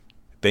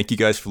thank you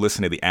guys for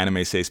listening to the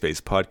Anime Safe Space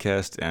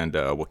podcast, and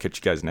we'll catch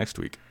you guys next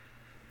week.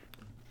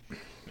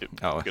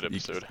 Yep, good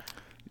episode.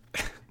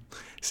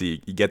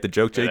 See, you get the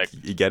joke, Jake?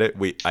 You get it?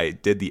 I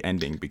did the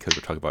ending because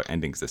we're talking about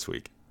endings this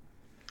week.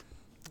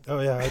 Oh,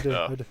 yeah, I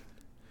did.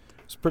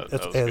 It's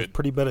a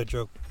pretty meta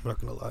joke. I'm not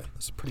going to lie.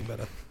 It's pretty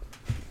meta.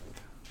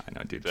 I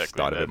know, dude. Just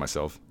thought of it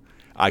myself.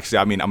 Actually,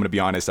 I mean, I'm going to be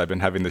honest. I've been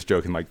having this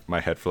joke in my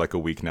head for like a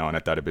week now, and I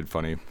thought it'd been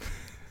funny.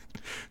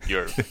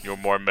 You're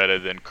more meta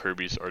than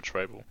Kirby's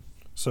arch-rival.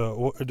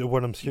 So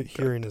what I'm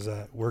hearing is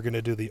that we're going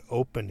to do the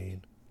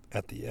opening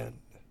at the end.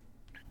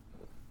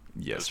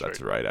 Yes,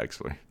 that's right,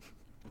 actually.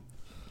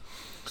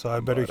 So I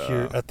better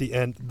hear at the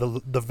end,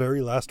 the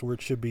very last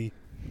word should be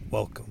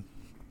welcome.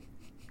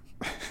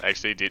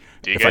 Actually, do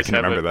you guys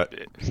have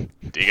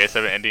Do you guys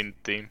have an ending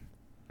theme?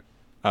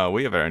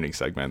 We have our ending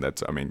segment.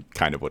 That's, I mean,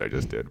 kind of what I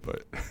just did,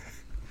 but...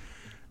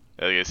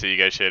 Okay, so you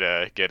guys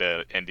should get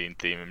an ending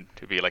theme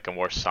to be like a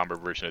more somber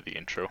version of the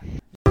intro.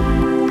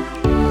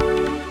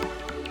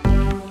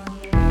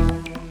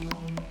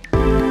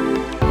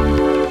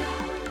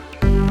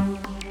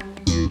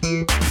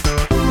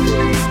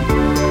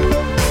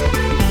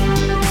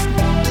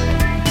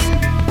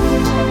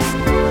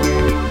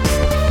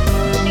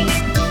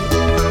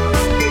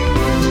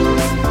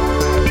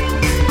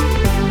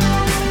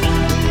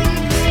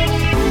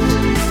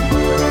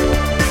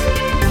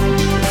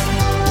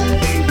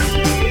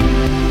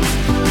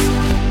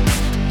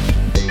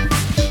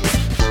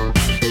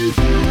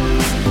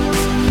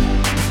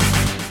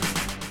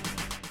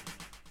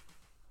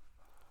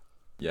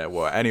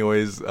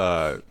 Anyways,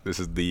 this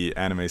is the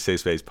Anime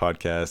Safe Space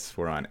podcast.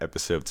 We're on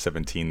episode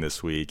 17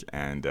 this week,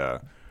 and we're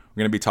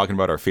going to be talking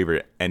about our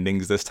favorite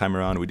endings this time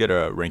around. We did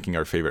a ranking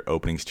our favorite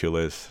openings tier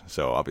list,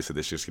 so obviously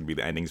this is just going to be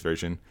the endings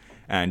version.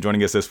 And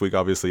joining us this week,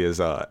 obviously,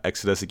 is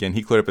Exodus again.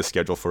 He cleared up a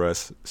schedule for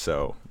us,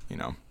 so, you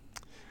know.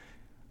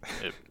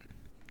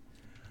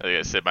 Like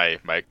I said,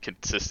 my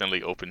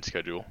consistently open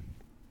schedule.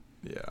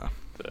 Yeah.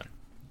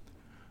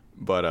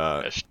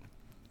 But,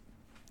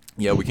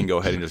 yeah, we can go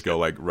ahead and just go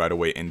like right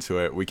away into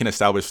it. We can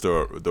establish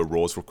the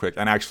rules real quick.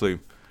 And actually,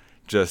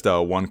 just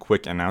one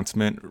quick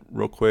announcement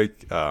real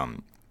quick.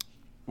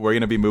 We're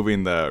going to be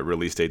moving the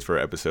release dates for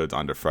episodes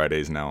onto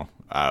Fridays now.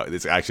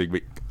 It's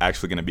actually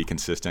going to be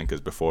consistent because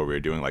before we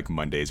were doing like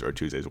Mondays or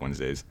Tuesdays,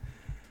 Wednesdays.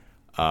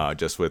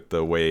 Just with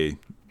the way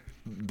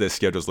the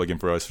schedule's looking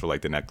for us for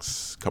like the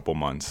next couple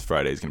months,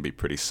 Friday's going to be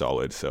pretty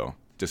solid. So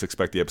just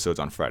expect the episodes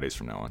on Fridays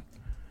from now on.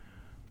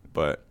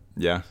 But...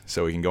 yeah,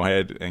 so we can go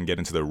ahead and get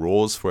into the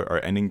rules for our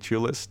ending tier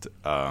list.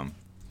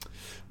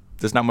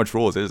 There's not much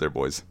rules, is there,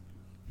 boys?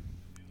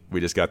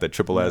 We just got the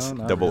triple S,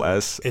 double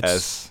S,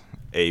 S,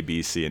 A,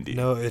 B, C, and D.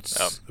 No,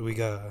 we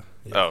got.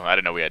 Yeah. Oh, I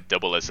didn't know we had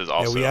double S's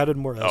also. Yeah, we added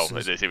more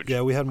S's. Oh,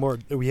 yeah, we had more.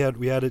 We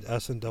added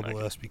S and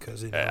double S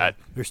because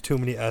there's too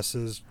many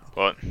S's.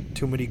 Well,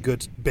 too many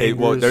good bangers.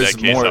 Well,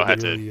 there's more.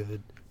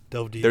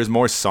 There's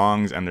more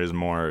songs and there's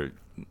more.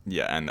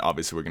 Yeah, and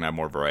obviously we're gonna have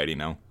more variety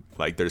now.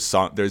 Like there's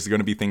going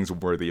to be things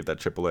worthy of that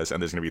triple S,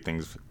 and there's going to be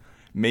things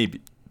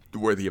maybe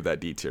worthy of that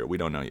D tier. We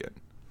don't know yet.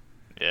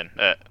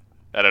 Yeah,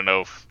 I don't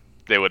know if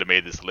they would have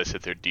made this list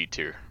at their D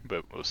tier,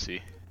 but we'll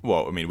see.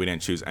 Well, I mean, we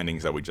didn't choose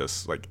endings that we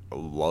just like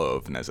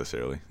love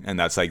necessarily, and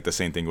that's like the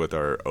same thing with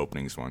our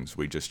openings ones.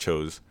 We just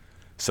chose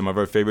some of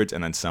our favorites,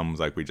 and then some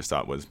like we just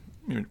thought was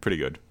pretty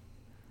good,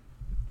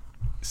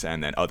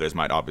 and then others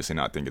might obviously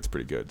not think it's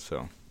pretty good.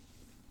 So,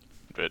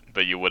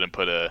 but you wouldn't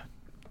put a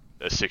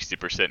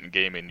 60%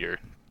 game in your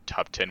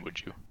top 10, would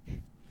you?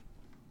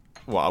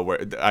 Well,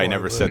 I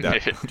never said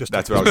that.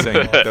 That's what I was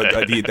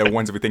saying. The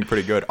ones that we think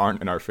pretty good aren't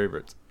in our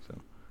favorites. So.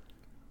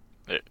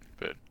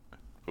 But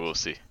we'll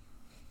see.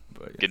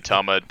 But, yeah.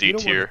 Gintama D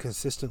tier.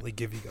 Consistently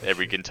give you guys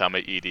every shit. Gintama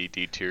ED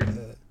D tier.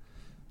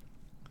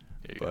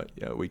 But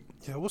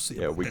we'll see.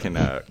 Yeah, we can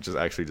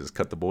just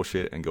cut the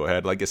bullshit and go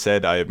ahead. Like I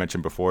said, I have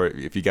mentioned before,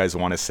 if you guys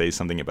want to say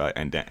something about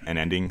an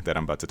ending that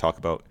I'm about to talk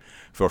about,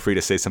 feel free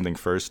to say something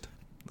first.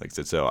 Like I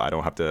said, so I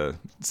don't have to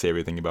say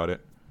everything about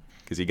it.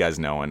 Because you guys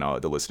know and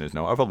the listeners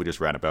know, I'll probably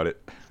just rant about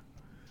it.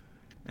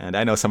 And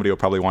I know somebody will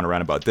probably want to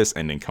rant about this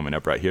ending coming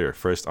up right here,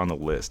 first on the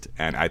list.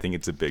 And I think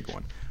it's a big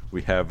one.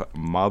 We have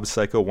Mob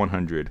Psycho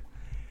 100.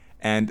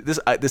 And this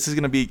is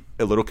going to be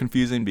a little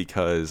confusing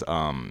because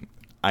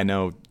I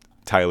know,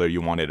 Tyler,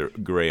 you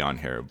wanted Gray on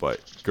here.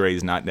 But Gray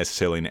is not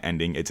necessarily an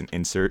ending. It's an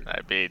insert. I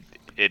mean,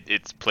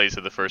 it's plays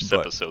of the first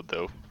episode,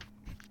 though.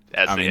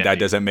 That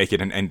doesn't make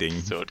it an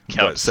ending. So it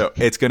counts. So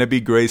it's going to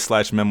be Gray /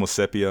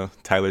 Memosepia.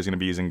 Tyler's going to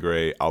be using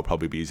Gray. I'll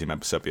probably be using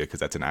Memosepia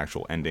because that's an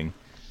actual ending.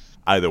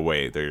 Either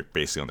way, they're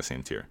basically on the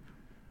same tier.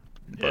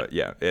 Yeah. But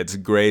yeah, it's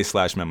Gray /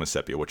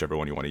 Memosepia, whichever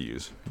one you want to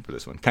use for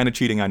this one. Kind of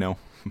cheating, I know.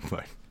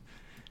 But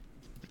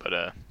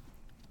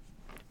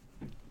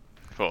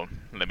well,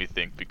 let me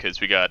think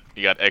because we got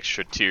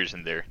extra tiers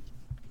in there.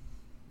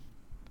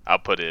 I'll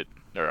put it.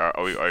 Or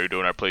are you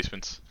doing our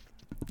placements?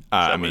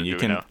 I mean, you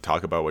can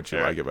talk about what you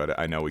like about it.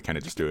 I know we kind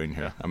of just do it in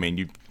here. Yeah. I mean,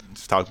 you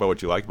just talk about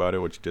what you like about it,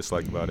 what you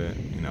dislike about it,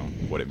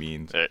 what it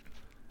means.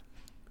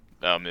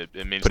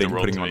 It means the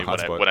world to me.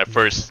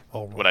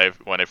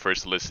 When I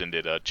first listened,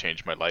 it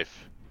changed my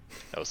life.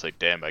 I was like,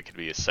 damn, I could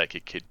be a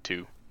psychic kid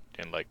too,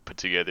 and like put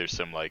together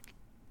some like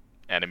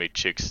anime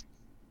chicks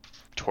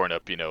torn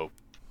up,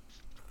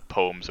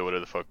 poems or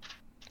whatever the fuck.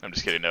 I'm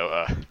just kidding.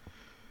 No,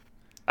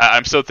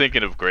 I'm still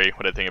thinking of Gray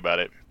when I think about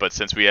it. But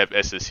since we have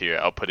S's here,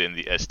 I'll put it in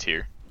the S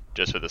tier,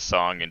 just for the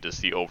song and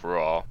just the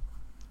overall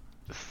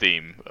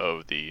theme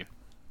of the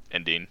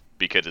ending,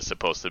 because it's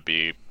supposed to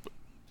be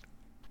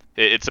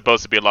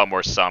a lot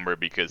more somber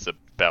because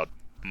about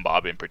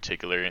Mob in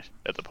particular,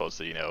 as opposed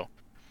to the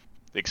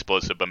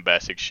explosive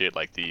bombastic shit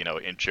like the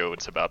intro.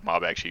 It's about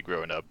Mob actually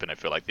growing up, and I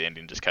feel like the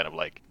ending just kind of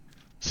like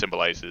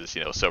symbolizes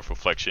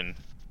self-reflection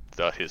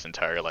throughout his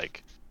entire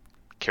like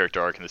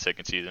character arc in the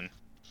second season.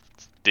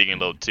 It's digging a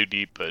little too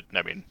deep, but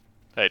I mean,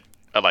 I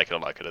like it a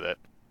lot because of that.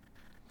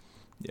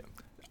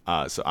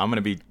 Yeah. So I'm going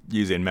to be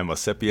using Memo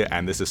Sepia,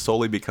 and this is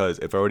solely because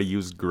if I were to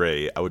use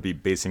Gray, I would be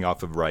basing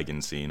off of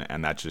Reigen scene,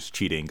 and that's just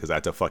cheating because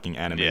that's a fucking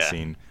anime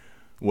scene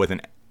with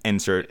an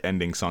insert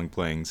ending song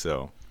playing.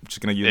 So I'm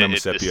just going to use Memo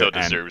Sepia. So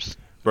deserves.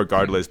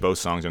 Regardless, both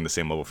songs are on the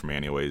same level for me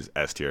anyways,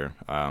 S tier.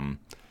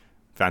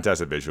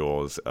 Fantastic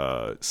visuals.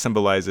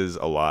 Symbolizes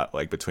a lot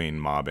like between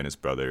Mob and his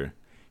brother.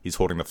 He's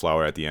holding the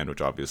flower at the end,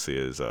 which obviously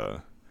is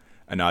a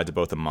nod to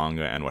both the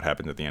manga and what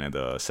happens at the end of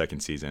the second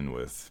season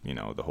with,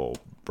 the whole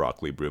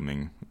broccoli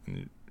brooming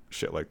and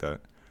shit like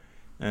that.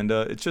 And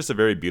it's just a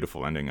very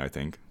beautiful ending, I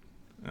think.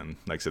 And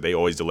like I said, they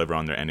always deliver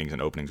on their endings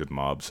and openings with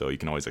Mob, so you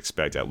can always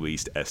expect at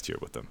least S tier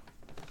with them.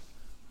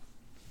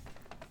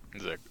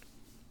 Exactly.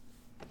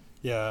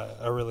 Yeah,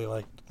 I really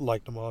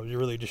liked the Mob. He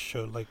really just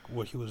showed like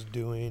what he was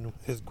doing,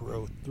 his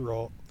growth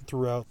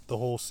throughout the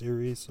whole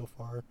series so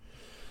far.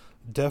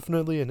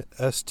 Definitely an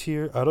S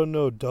tier. I don't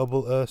know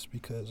double S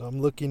because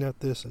I'm looking at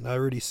this and I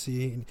already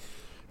see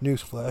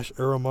newsflash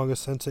Eromanga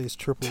Sensei's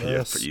triple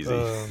S. For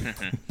easy.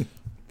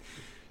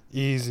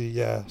 Easy,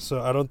 yeah.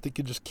 So I don't think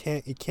it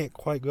can't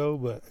quite go,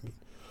 but I mean,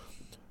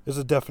 it's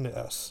a definite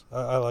S.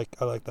 I like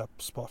that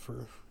spot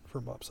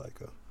for Mob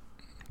Psycho.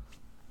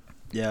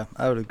 Yeah,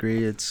 I would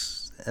agree.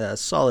 It's a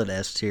solid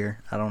S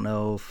tier. I don't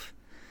know if,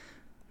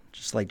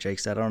 just like Jake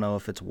said, I don't know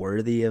if it's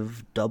worthy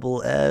of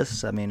double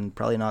S. I mean,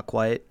 probably not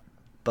quite.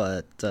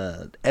 But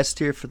S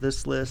tier for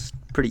this list,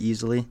 pretty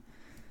easily.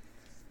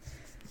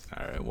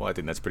 All right, well, I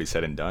think that's pretty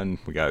said and done.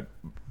 We got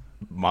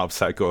Mob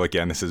Psycho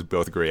again. This is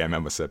both Gray and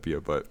Memo Sepia,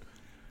 but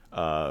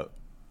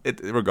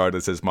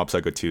regardless, it's Mob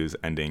Psycho 2's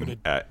ending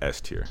at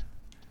S tier.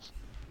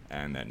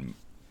 And then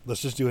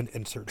let's just do an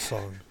insert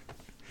song.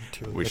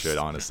 We should,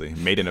 honestly.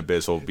 Made in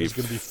Abyss will be... It's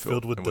going to be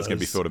filled with It's going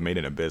to be filled with Made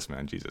in Abyss,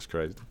 man. Jesus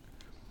Christ.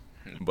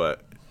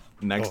 But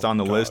next on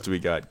the list, we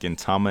got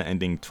Gintama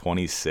ending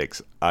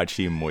 26,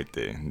 Achi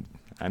Moite.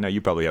 I know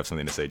you probably have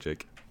something to say,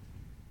 Jake.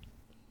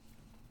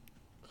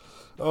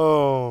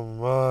 Oh,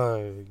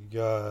 my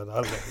God. I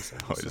love this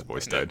episode. Oh, his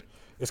voice died.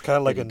 It's kind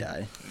of like a...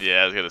 die.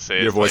 Yeah, I was going to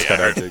say... Your voice cut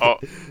out, Jake. Oh.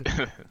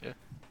 Yeah.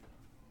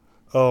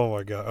 Oh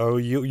my God! Oh,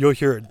 you'll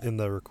hear it in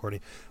the recording,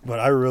 but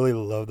I really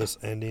love this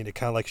ending. It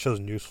kind of like shows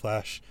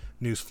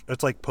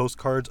it's like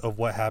postcards of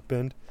what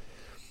happened.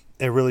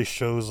 It really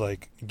shows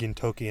like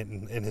Gintoki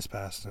in his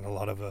past and a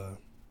lot of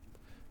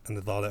and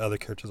a lot of other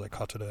characters like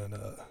Katoda and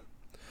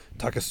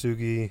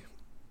Takasugi.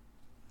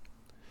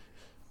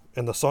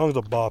 And the song's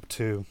a bop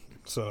too,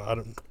 so I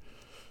don't.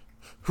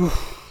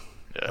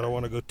 I don't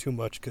want to go too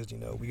much because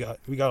we got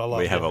a lot.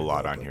 We have a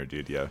lot on here,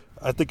 dude. Yeah.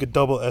 I think a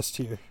double S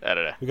tier. I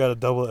don't know. We got a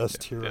double S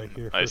tier right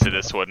here. I see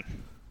this one.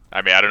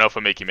 I mean, I don't know if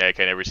I'm making mad. I've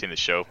never seen the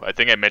show. I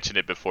think I mentioned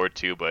it before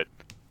too, but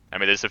I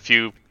mean, there's a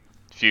few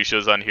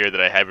shows on here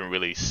that I haven't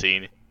really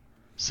seen,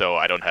 so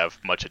I don't have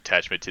much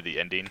attachment to the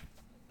ending,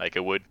 like I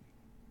would.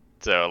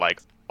 So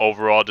like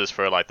overall, just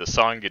for like the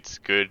song, it's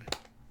good,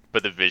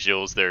 but the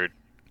visuals,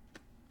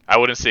 I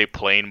wouldn't say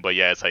plain, but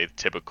yeah, it's like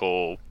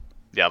typical.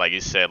 Yeah, like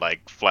you said,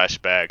 like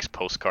flashbacks,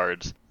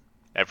 postcards.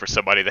 And for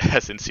somebody that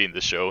hasn't seen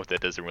the show, that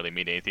doesn't really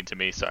mean anything to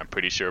me. So I'm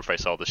pretty sure if I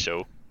saw the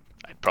show,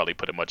 I'd probably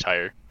put it much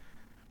higher.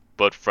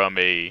 But from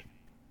a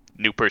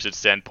new person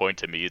standpoint,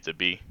 to me, it's a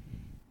B.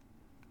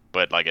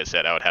 But like I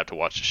said, I would have to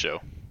watch the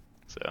show.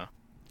 So.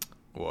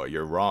 Well,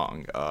 you're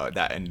wrong.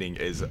 That ending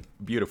is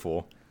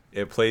beautiful.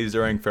 It plays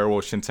during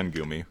Farewell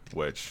Shinsengumi,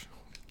 which,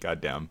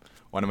 goddamn,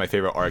 one of my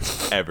favorite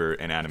arcs ever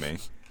in anime.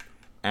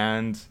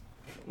 And...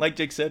 like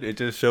Jake said, it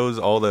just shows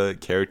all the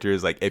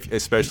characters. Like,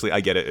 especially, I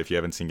get it. If you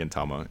haven't seen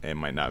Gintama, it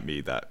might not be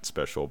that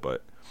special.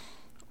 But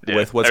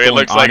with what's going on in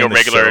the show, it looks like a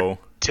regular,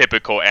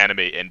 typical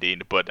anime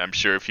ending. But I'm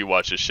sure if you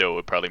watch the show,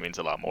 it probably means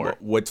a lot more.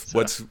 What's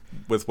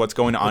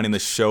going on in the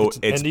show?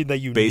 It's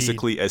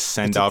basically a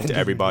send off to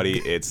everybody.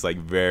 It's like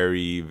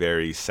very,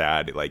 very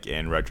sad. Like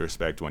in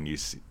retrospect, when you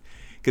see,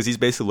 because he's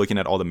basically looking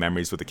at all the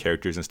memories with the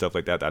characters and stuff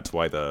like that. That's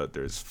why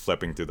there's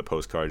flipping through the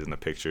postcards and the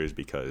pictures,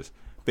 because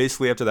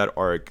basically after that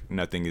arc,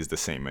 nothing is the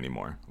same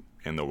anymore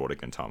in the world of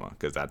Gintama,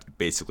 because that's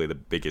basically the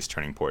biggest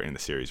turning point in the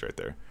series right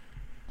there.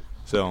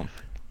 So,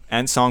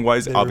 and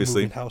song-wise,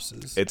 obviously,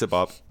 it's a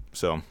bop.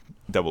 So,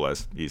 double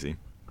S, easy.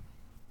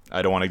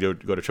 I don't want to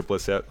go to triple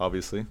S yet,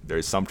 obviously.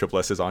 There's some triple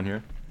S's on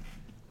here.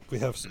 We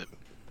have some.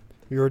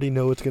 You already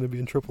know it's gonna be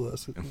in Triple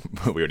S.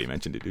 We already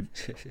mentioned it, dude.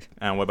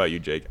 And what about you,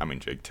 Jake?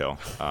 Jake Tell.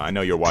 I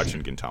know you're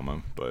watching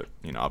Gintama, but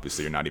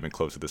obviously you're not even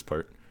close to this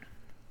part.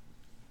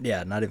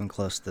 Yeah, not even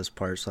close to this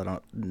part, so I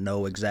don't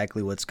know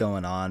exactly what's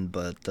going on,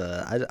 but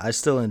I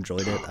still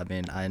enjoyed it. I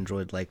mean, I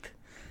enjoyed like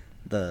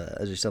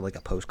as you said, like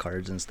the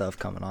postcards and stuff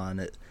coming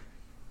on.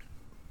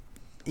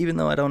 Even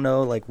though I don't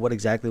know like what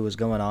exactly was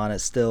going on,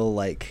 it's still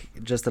like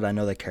just that I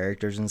know the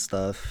characters and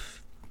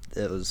stuff.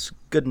 It was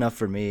good enough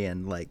for me,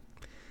 and like,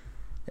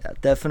 yeah,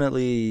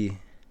 definitely.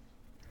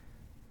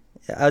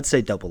 Yeah, I'd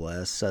say double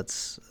S.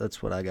 That's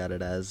what I got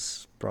it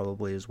as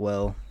probably as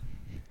well.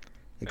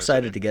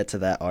 Excited to get to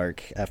that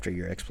arc after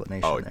your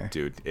explanation there.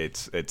 Dude,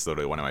 it's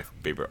literally one of my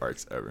favorite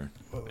arcs ever.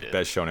 Yeah.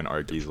 Best shonen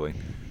arc easily.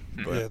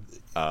 But,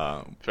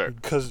 Fair.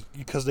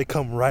 Because they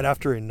come right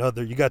after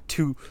another. You got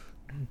 2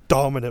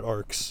 dominant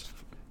arcs,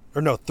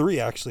 or no,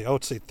 3 actually. I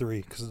would say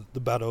 3 because the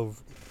Battle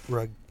of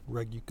Reg.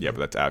 yeah, but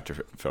that's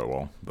after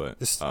Farewell. But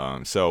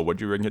so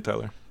what'd you ring it,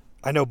 Tyler?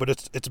 I know, but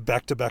it's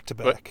back to back to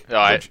back.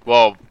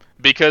 Well,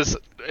 because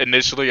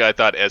initially I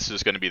thought S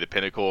was going to be the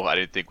pinnacle. I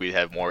didn't think we'd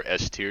have more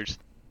S tiers.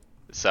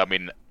 So, I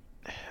mean,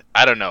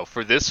 I don't know.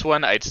 For this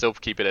one, I'd still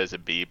keep it as a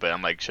B, but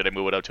I'm like, should I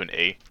move it up to an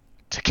A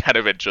to kind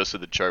of adjust to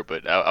the chart?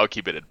 But I'll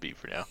keep it at B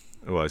for now.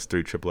 Well, it's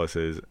 3 triple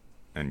S's,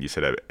 and you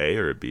said an A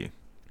or a B?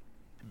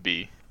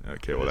 B.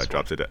 Okay, well, that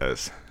drops it to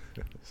S.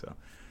 So,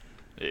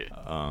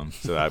 yeah.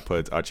 So that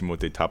puts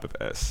Achimute top of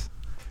S.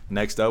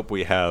 Next up,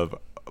 we have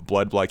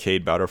Blood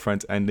Blockade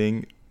Battlefront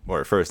ending,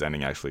 or first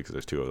ending, actually, because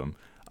there's 2 of them.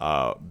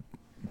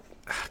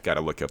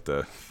 Gotta look up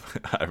the...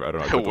 I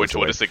don't know. Which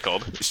one is it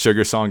called?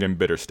 Sugar Song and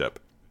Bitter Step.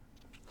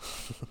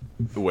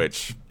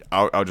 Which,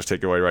 I'll just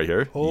take it away right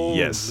here. Holy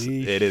yes,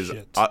 it is.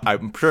 shit.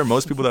 I'm sure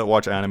most people that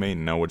watch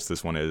anime know what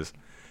this one is.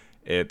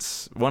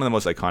 It's one of the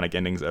most iconic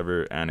endings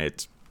ever, and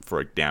it's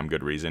for a damn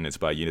good reason. It's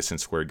by Unison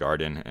Square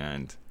Garden,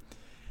 and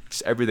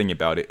just everything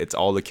about it. It's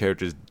all the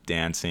characters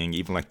dancing,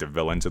 even like the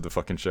villains of the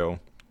fucking show.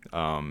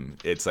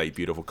 It's like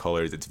beautiful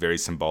colors. It's very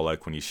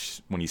symbolic when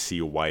you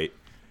see White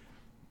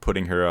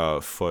putting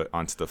her foot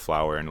onto the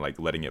flower and like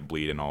letting it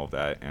bleed and all of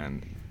that,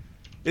 and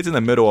it's in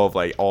the middle of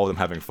like all of them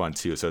having fun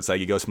too. So it's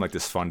like it goes from like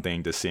this fun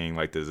thing to seeing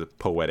like this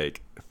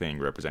poetic thing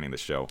representing the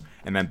show,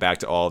 and then back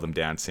to all of them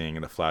dancing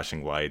and the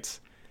flashing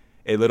lights.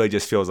 It literally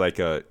just feels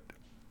like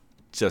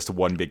just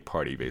one big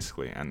party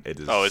basically, and it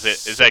is. Oh, is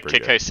that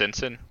Kekai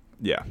Sensen?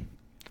 Yeah.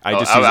 I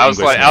was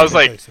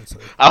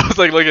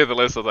like looking at the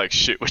list. I was like,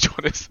 shit, which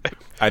one is that?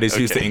 I just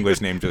use the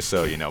English name just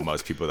so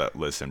most people that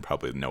listen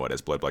probably know it as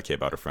Blood Blockade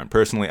Battlefront.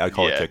 Personally, I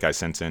call it Kekai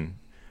Sensen,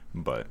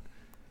 but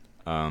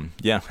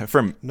yeah,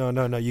 from No.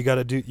 You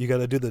gotta do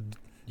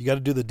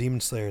the Demon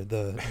Slayer,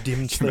 the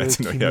Demon Slayer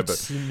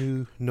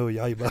Kimetsu no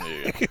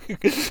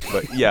Yaiba.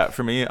 But yeah,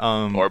 for me,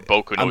 or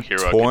Boku no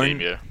Hero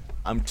Academia.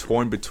 I'm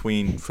torn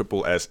between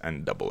triple S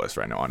and double S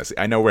right now. Honestly,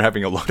 I know we're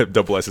having a lot of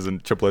double S's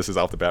and triple S's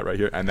off the bat right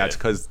here, and that's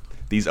because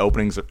these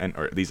openings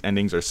or these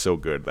endings are so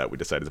good that we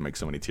decided to make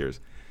so many tiers.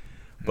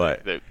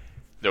 But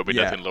there'll be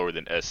nothing lower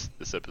than S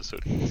this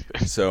episode.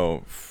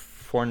 So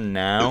for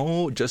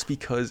now, just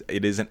because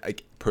it isn't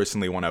like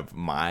personally one of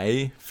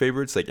my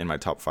favorites, like in my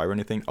top 5 or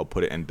anything, I'll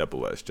put it in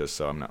double S just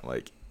so I'm not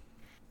like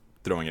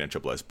throwing it in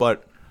triple S.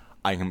 But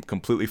I am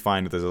completely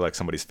fine if this is like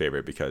somebody's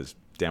favorite because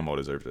damn well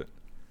deserves it.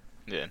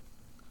 Yeah.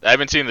 I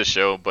haven't seen the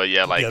show, but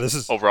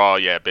overall,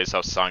 based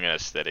off song and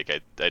aesthetic,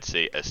 I'd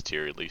say S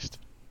tier at least.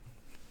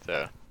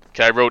 So,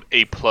 I wrote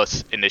A+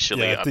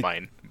 initially on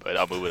mine, but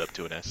I'll move it up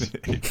to an S.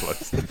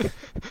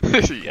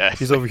 A+. Yeah.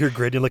 He's over here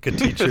grading like a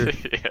teacher.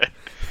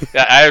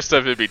 Yeah, I have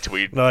stuff in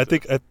between. No, I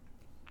think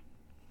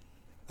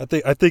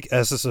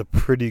S is a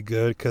pretty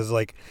good because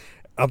like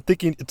I'm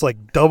thinking it's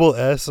like double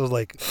S. I was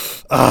like,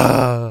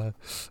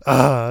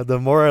 the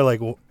more I like,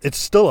 it's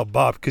still a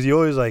bop because you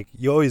always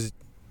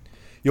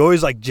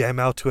like jam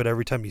out to it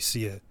every time you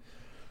see it,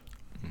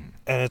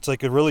 and it's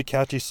like a really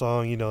catchy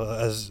song.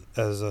 As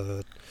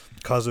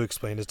Kazu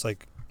explained, it's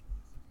like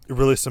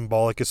really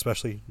symbolic,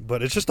 especially,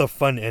 but it's just a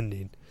fun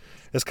ending.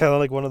 It's kind of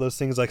like one of those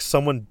things like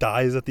someone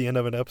dies at the end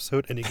of an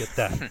episode and you get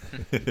that.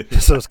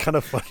 So it's kind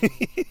of funny.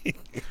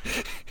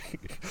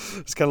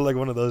 It's kind of like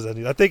one of those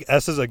endings. I think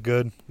S is a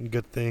good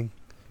thing.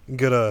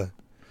 Good.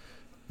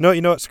 No,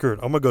 you know what? Screw it.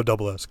 I'm gonna go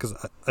double S because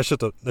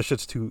that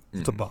shit's too.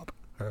 It's a bop.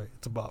 All right,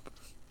 it's a bop.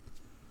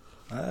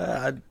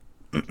 I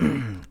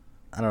don't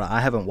know.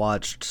 I haven't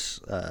watched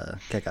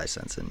Kekai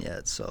Sensen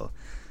yet, so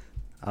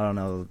I don't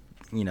know.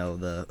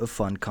 The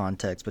fun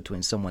context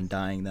between someone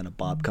dying then a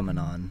bop coming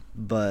on.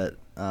 But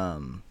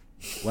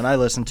when I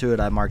listened to it,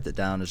 I marked it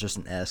down as just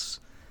an S.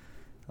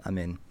 I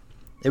mean,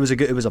 it was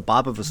a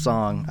bop of a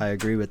song. I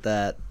agree with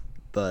that,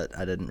 but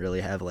I didn't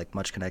really have like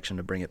much connection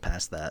to bring it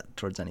past that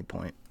towards any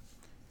point.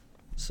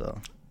 So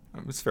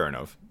it's fair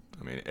enough.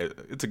 I mean,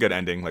 it's a good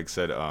ending. Like I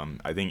said,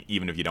 I think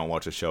even if you don't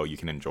watch the show, you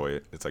can enjoy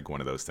it. It's like one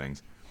of those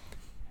things.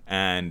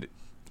 And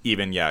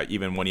even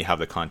when you have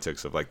the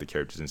context of like the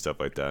characters and stuff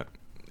like that,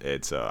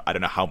 it's I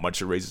don't know how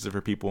much it raises it for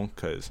people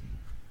because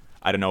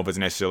I don't know if it's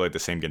necessarily the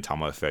same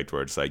Gintama effect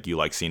where it's like you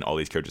like seeing all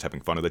these characters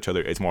having fun with each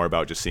other. It's more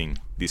about just seeing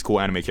these cool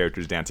anime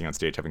characters dancing on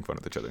stage having fun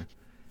with each other.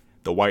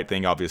 The white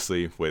thing,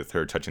 obviously, with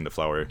her touching the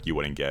flower, you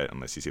wouldn't get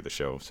unless you see the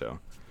show. So,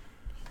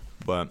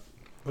 but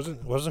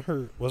wasn't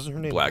her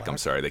name Black? I'm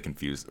sorry, they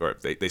confused or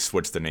they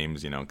switched the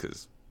names,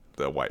 because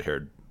the white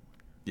haired.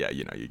 Yeah,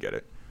 you get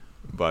it.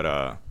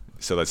 But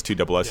so that's 2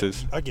 double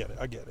S's. Yeah, I get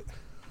it.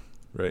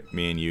 Right,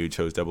 me and you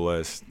chose double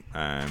S.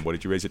 And what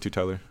did you raise it to,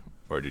 Tyler?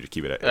 Or did you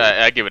keep it at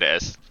A? I give it an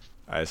S.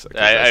 S.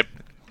 Okay,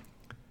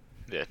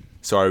 Yeah.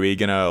 So are we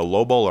gonna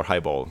lowball or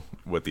highball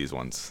with these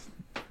ones?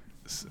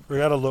 We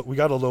got a low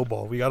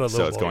ball.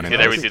 So it's going in.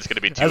 And everything's gonna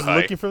be too As high.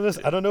 looking from this,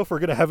 I don't know if we're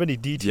gonna have any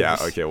D tiers. Yeah.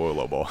 Okay. We'll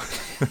lowball.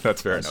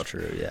 That's fair That's enough.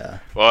 true. Yeah.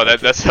 Well,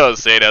 that's what I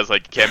was saying. I was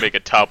like, you can't make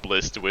a top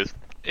list with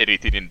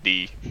anything in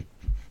D.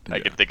 I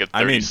Yeah. can think of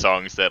 30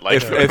 songs that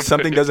like. If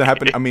something doesn't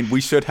happen, I mean,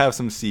 we should have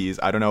some C's.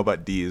 I don't know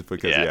about D's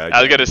because I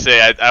was gonna say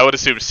I would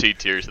assume C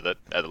tiers at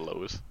the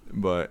lowest.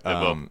 But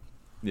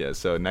yeah.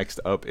 So next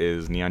up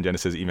is Neon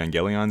Genesis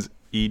Evangelion's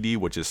ED,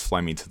 which is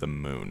 "Fly Me to the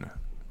Moon."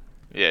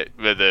 Yeah,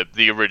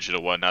 the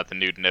original one, not the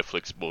new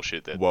Netflix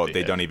bullshit.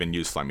 They don't even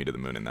use "Fly Me to the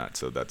Moon" in that,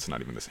 so that's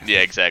not even the same. Yeah,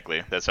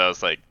 exactly. That's why I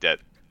was like that.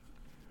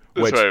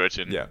 Which, That's why I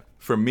mentioned. yeah.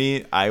 For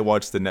me, I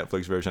watched the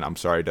Netflix version. I'm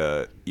sorry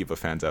to Eva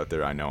fans out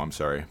there. I know I'm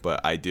sorry,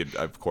 but I did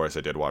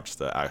watch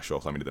the actual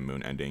 "Fly Me to the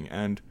Moon" ending,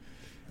 and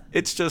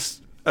it's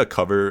just a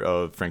cover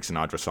of Frank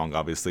Sinatra song.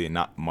 Obviously, and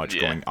not much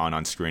going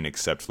on screen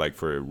except like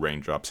for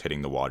raindrops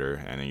hitting the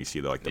water, and then you see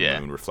the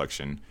moon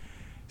reflection.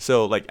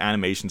 So, like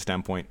animation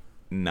standpoint,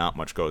 not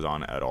much goes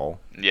on at all.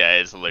 Yeah,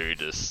 it's literally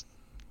just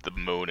the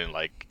moon and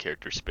like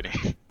characters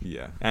spinning.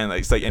 Yeah, and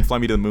it's like, and "Fly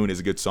Me to the Moon" is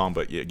a good song,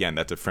 but again,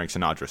 that's a Frank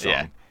Sinatra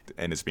song,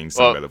 and it's being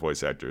sung by the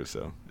voice actors.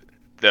 So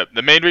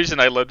the main reason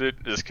I loved it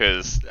is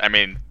because I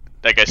mean,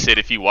 like I said,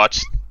 if you watch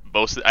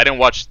I didn't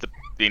watch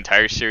the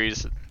entire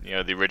series,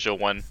 the original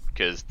one,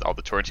 because all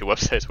the torrenting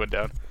websites went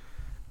down.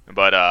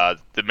 But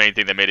the main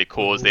thing that made it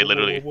cool is they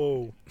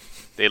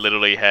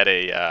literally had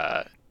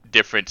a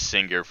different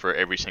singer for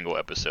every single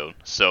episode,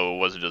 so it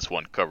wasn't just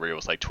one cover; it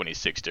was like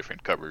 26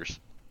 different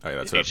covers. Oh, yeah,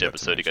 that's each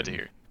episode you got to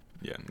hear.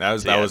 Yeah,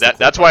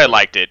 that's why I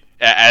liked it.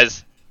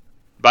 As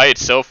by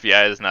itself,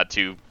 it's not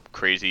too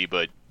crazy,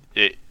 but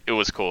it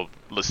was cool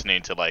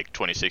listening to like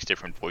 26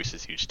 different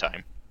voices each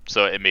time.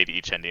 So it made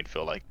each ending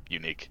feel like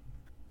unique.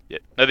 Yeah,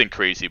 nothing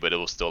crazy, but it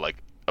was still like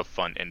a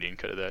fun ending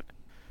because of that.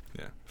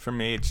 Yeah, for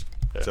me, it's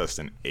just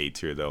an A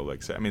tier though.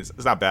 Like, I mean,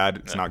 it's not bad.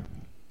 It's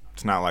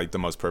not like the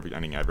most perfect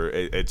ending ever.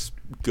 It's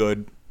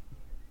good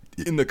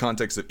in the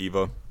context of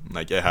Eva.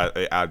 Like, it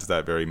adds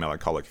that very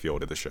melancholic feel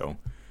to the show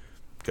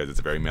because it's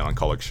a very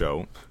melancholic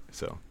show.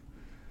 So,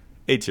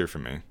 A tier for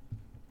me.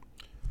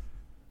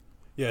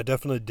 Yeah,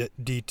 definitely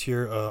D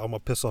tier. I'm gonna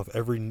piss off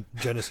every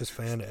Genesis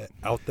fan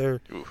out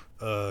there.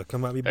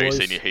 Come at me, boys. Are you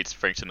saying you hate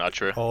Frank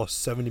Sinatra? All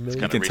 70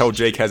 million. You can tell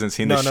Jake hasn't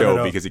seen the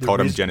show because he called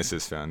them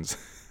Genesis fans.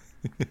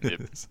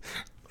 Yep.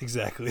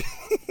 Exactly.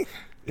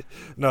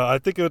 No, I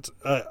think it's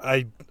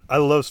I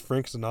love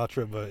Frank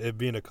Sinatra, but it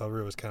being a cover,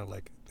 it was kind of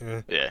like,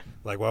 Yeah.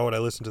 Like, why would I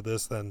listen to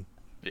this then?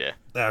 Yeah.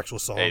 The actual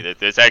song. Hey,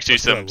 there's actually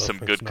That's why I some love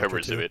Frank good Sinatra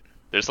covers too. of it.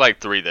 There's like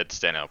 3 that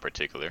stand out in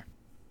particular,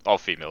 all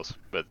females,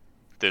 but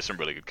there's some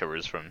really good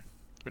covers from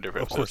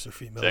different Of course, episodes.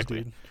 they're females,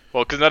 Exactly. dude.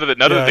 Well, because none of the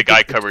Yeah, I guy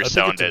think covers I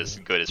think sound it's as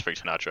good as Frank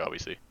Sinatra,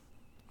 obviously.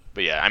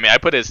 But yeah, I mean, I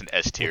put it as an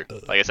S tier.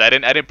 What the- Like I said,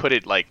 I didn't put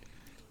it like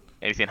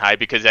anything high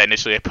because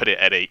initially I put it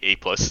at a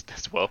plus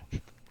as well.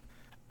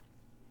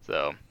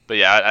 So, but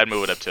yeah, I'd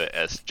move it up to an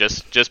S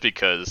just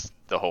because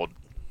the whole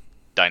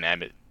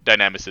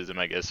dynamicism,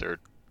 I guess, or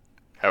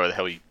however the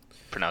hell you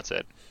pronounce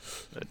that.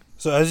 But,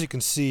 So as you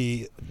can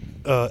see,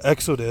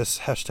 Exodus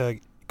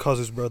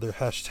 #Cause's brother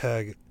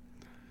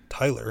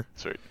 #Tyler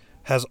sorry.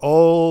 has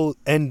all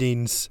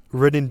endings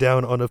written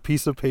down on a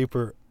piece of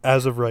paper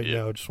as of right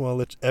Yeah. now. Just want to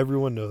let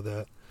everyone know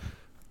that.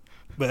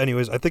 But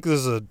anyways, I think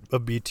this is a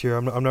B tier.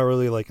 I'm not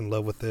really like in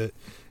love with it.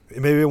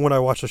 Maybe when I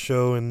watch a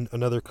show in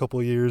another couple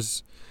of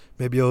years,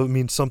 maybe it'll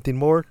mean something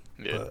more.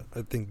 Yeah. But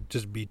I think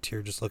just B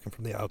tier, just looking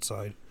from the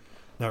outside,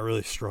 not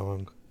really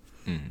strong.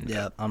 Mm-hmm.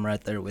 Yeah, I'm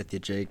right there with you,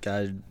 Jake.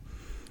 I'd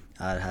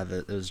have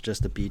it. It was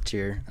just a B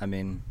tier. I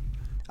mean,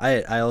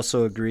 I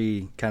also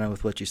agree kind of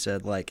with what you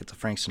said. Like, it's a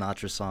Frank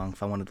Sinatra song.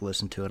 If I wanted to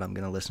listen to it, I'm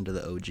gonna listen to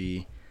the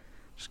OG,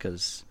 just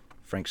because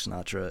Frank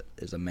Sinatra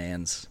is a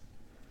man's.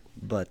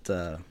 But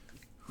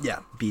yeah,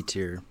 B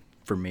tier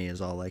for me is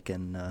all I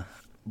can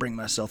bring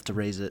myself to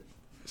raise it.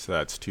 So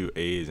that's 2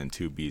 A's and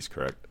 2 B's,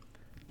 correct?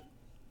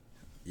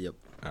 Yep.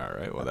 All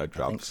right. Well, that I think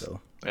drops. so.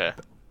 Yeah.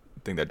 I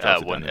think that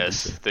drops it One down to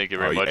S. B tier. Thank you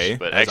very much. A?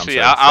 But S, actually,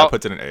 I'm sorry. I'll That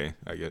puts it in A.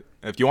 I get.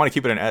 If you want to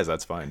keep it in S,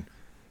 that's fine.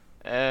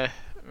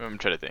 I'm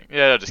trying to think.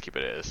 Yeah, I'll just keep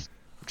it as.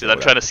 Because I'm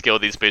Well, trying to scale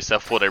these based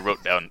off what I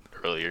wrote down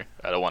earlier.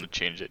 I don't want to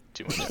change it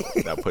too much.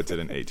 That puts it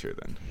in A tier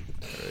then.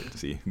 All right.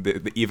 See,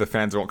 the Eva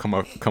fans won't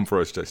come for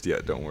us just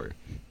yet. Don't worry.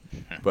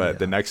 But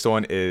the next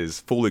one is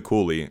Fully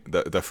Coolly,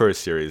 the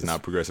first series,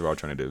 not Progressive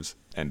Alternatives,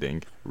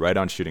 ending right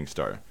on Shooting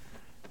Star,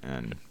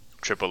 and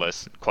Triple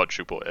S,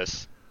 quadruple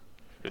S.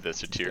 If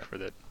that's a tier for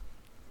that.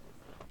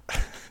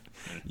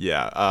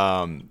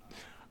 yeah.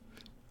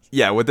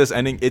 yeah, with this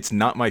ending, it's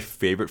not my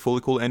favorite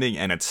Fully Cool ending,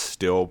 and it's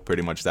still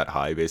pretty much that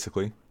high,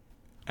 basically.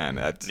 And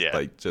that's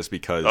like just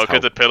because. Oh,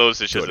 because the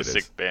Pillows is just good a it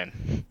sick is.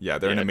 band. Yeah,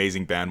 they're an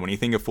amazing band. When you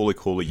think of Fully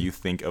Cool, you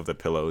think of the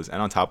Pillows,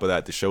 and on top of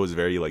that, the show is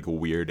very like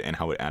weird in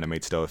how it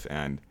animates stuff,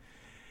 and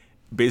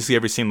basically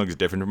every scene looks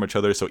different from each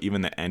other. So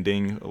even the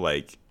ending,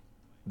 like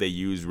they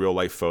use real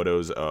life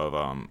photos of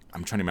I'm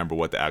trying to remember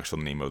what the actual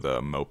name of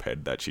the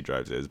moped that she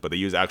drives is, but they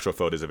use actual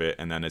photos of it,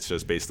 and then it's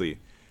just basically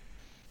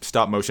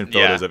stop motion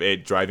photos of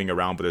it driving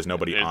around, but there's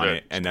nobody on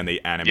it, and then they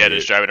animate Yeah, it.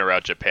 just driving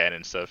around Japan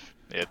and stuff.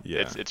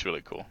 It's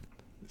really cool.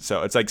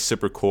 So it's like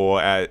super cool.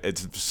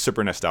 It's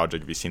super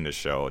nostalgic if you've seen this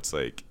show. It's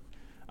like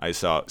I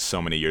saw it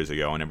so many years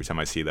ago, and every time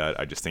I see that,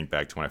 I just think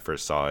back to when I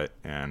first saw it.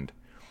 And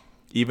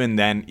even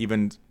then,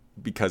 even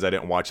because I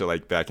didn't watch it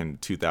like back in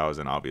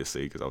 2000,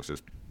 obviously, because I was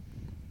just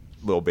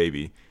a little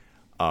baby,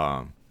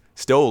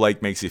 still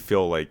like makes you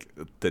feel like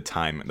the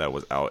time that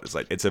was out. It's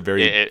like it's a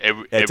very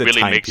it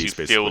really makes you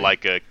feel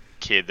like a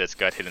kid that's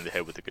got hit in the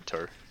head with a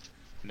guitar.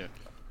 No.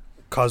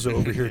 Kazu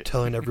over here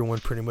telling everyone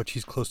pretty much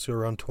he's close to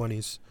around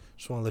 20s.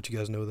 Just want to let you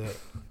guys know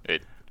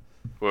that.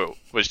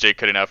 Was Jake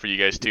cutting out for you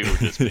guys too? Or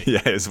just me? Yeah,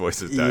 his voice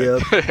is dying.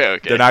 Yep. Okay.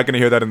 They're not going to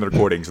hear that in the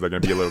recording, so they're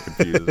going to be a little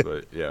confused.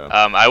 But yeah.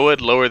 I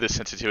would lower the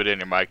sensitivity in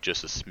your mic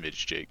just a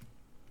smidge, Jake.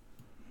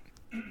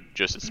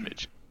 Just a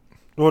smidge.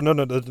 Well,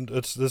 no,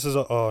 this is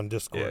on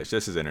Discord. Yeah, it's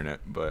just his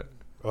internet, but.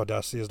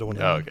 Audacity is the one.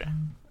 Oh, okay.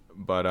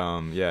 But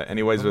yeah.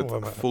 Anyways,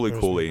 with Fully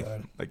Cooley,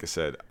 like I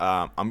said,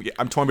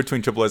 I'm torn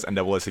between Triple S and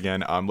Double S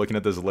again. I'm looking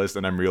at this list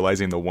and I'm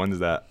realizing the ones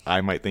that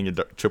I might think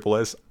of Triple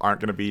S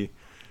aren't gonna be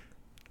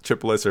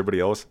Triple S or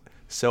everybody else.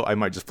 So I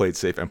might just play it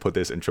safe and put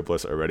this in Triple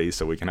S already,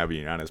 so we can have a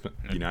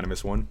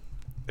unanimous one.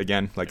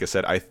 Again, like I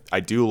said, I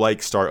do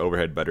like Star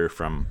Overhead better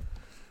from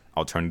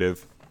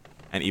Alternative,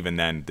 and even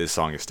then, this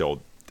song is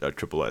still a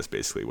Triple S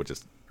basically, which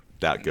is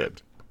that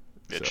good.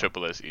 Yeah, so.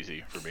 Triple S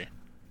easy for me.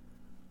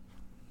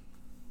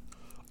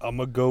 I'm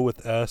gonna go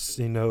with S.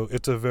 You know,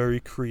 it's a very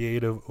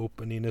creative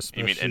opening,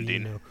 especially you mean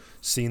ending? You know,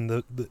 seeing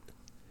the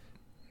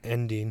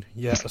ending.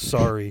 Yeah,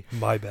 sorry,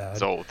 my bad.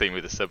 It's the whole thing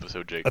with this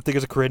episode, Jake. I think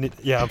it's a creative.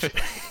 Yeah,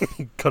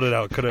 cut it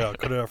out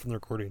from the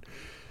recording.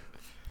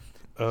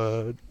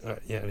 Yeah.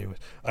 Anyways,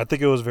 I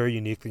think it was very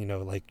unique. You know,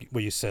 like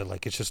what you said,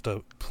 like it's just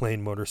a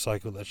plain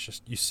motorcycle that's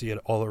just you see it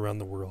all around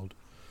the world.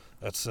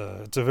 It's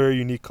a very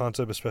unique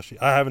concept, especially.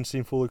 I haven't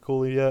seen Fully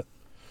Cooley yet.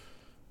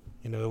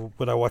 You know,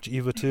 when I watch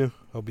Eva 2,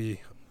 I'll be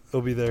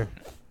there.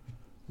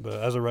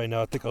 But as of right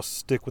now, I think I'll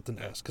stick with an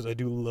S because I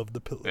do love the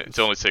Pillows. It's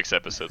only 6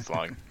 episodes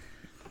long.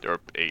 Or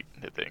 8,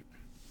 I think.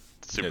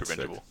 It's super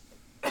bingeable.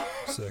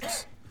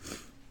 6.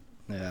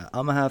 Yeah,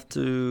 I'm going to have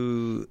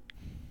to...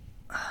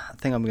 I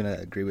think I'm going to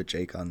agree with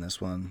Jake on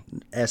this one.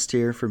 S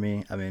tier for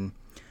me. I mean,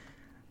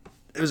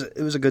 it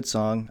was a good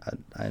song.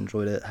 I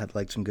enjoyed it. Had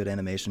like some good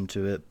animation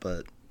to it,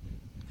 but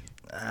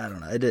I don't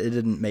know. It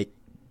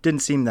didn't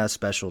seem that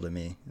special to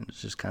me. It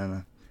was just kind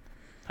of...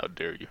 How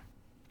dare you?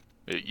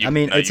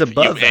 It's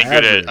above you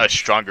angered average. a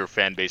stronger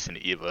fan base in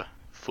Eva.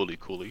 Fully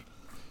Cooley.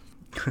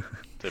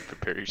 To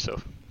prepare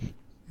yourself.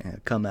 Yeah,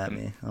 come at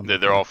me.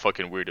 They're all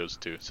fucking weirdos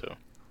too, so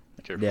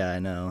careful. Yeah, I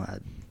know.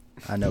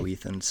 I know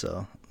Ethan,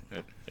 so...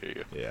 Yeah, there you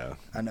go. Yeah.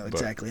 I know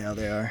exactly how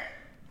they are.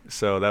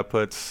 So that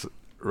puts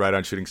right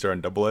on Shooting Star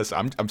and Double S.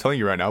 I'm telling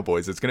you right now,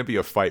 boys, it's going to be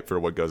a fight for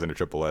what goes into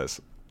Triple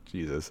S.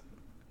 Jesus.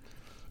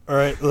 All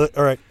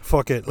right,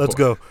 fuck it. Let's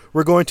go.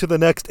 We're going to the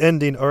next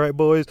ending. All right,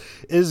 boys.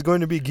 It is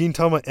going to be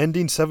Gintama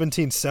ending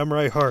 17,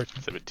 Samurai Heart.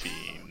 17.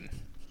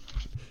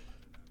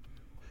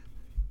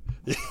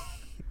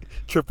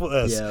 Triple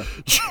S. Yeah.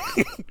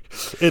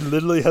 It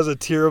literally has a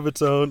tier of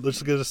its own.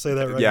 Let's just say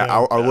that right now.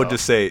 Yeah, I would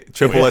just say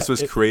Triple S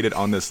was created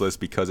on this list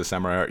because of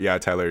Samurai Heart. Yeah,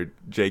 Tyler,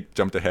 Jake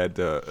jumped ahead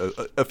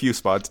a few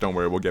spots. Don't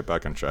worry, we'll get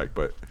back on track.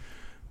 But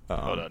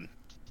hold on.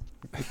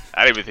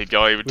 I didn't even think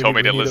y'all even told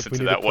me to listen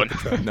to that one.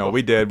 No,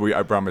 we did.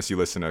 I promise you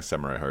listen to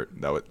Samurai Heart.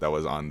 That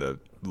was on the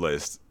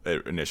list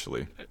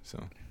initially.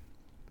 So.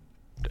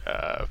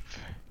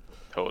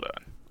 Hold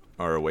on.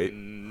 Or wait.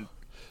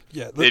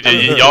 Yeah,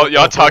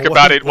 y'all talk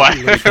about it. Why?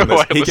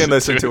 He can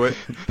listen to it.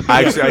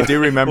 Actually, I do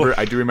remember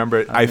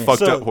it. I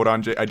fucked up. Hold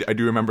on, Jay. I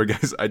do remember,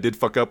 guys. I did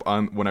fuck up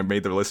on when I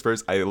made the list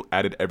first. I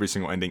added every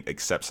single ending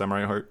except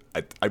Samurai Heart.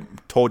 I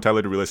told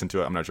Tyler to re-listen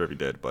to it. I'm not sure if he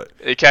did, but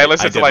I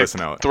listened to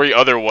like 3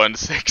 other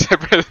ones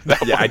except for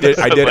that. Yeah, I did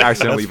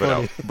accidentally leave it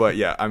out. But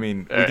yeah, I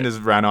mean, we can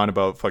just rant on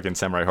about fucking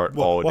Samurai Heart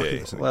all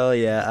day. Well,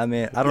 yeah. I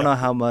mean, I don't know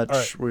how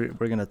much we're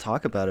gonna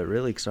talk about it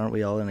really, because aren't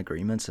we all in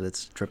agreement that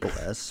it's Triple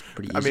S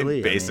pretty easily? I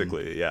mean,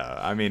 basically, yeah.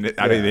 I mean,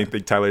 I didn't even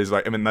think Tyler's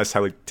like. I mean, unless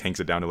Tyler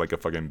tanks it down to like a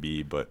fucking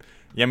B, but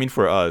yeah. I mean,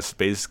 for us,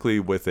 basically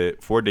with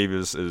it, Ford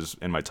Davis is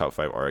in my top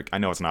 5 arc. I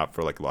know it's not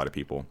for like a lot of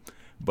people,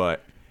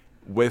 but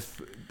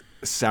with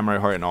Samurai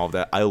Heart and all of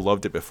that, I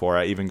loved it before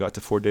I even got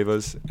to Ford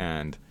Davis.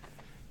 And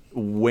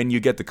when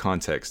you get the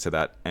context to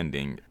that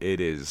ending,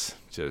 it is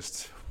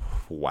just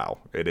wow.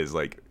 It is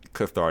like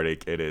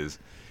cathartic. It is.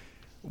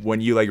 When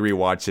you like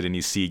rewatch it and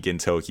you see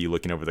Gintoki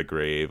looking over the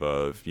grave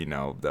of, you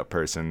know, that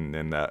person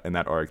in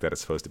that arc that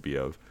it's supposed to be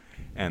of,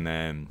 and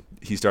then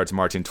he starts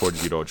marching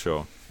towards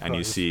Jirocho, and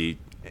you see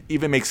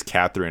even makes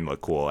Catherine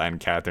look cool, and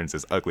Catherine's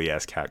this ugly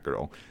ass cat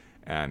girl,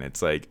 and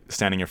it's like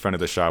standing in front of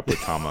the shop with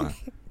Tama,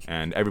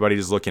 and everybody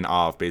just looking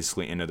off,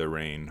 basically into the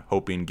rain,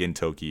 hoping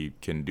Gintoki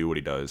can do what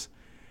he does,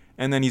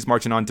 and then he's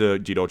marching on to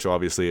Jirocho.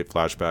 Obviously, it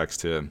flashbacks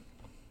to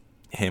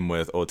him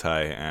with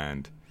Otai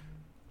and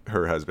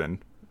her husband,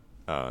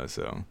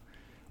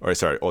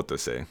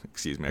 Otose.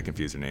 Excuse me, I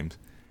confused their names.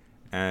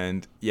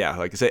 And yeah,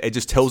 like I said, it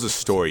just tells a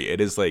story.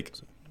 It is like,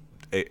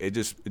 it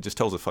just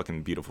tells a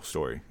fucking beautiful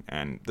story.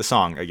 And the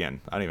song, again,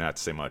 I don't even have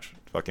to say much.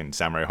 Fucking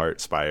Samurai Heart,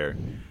 Spire.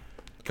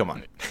 Come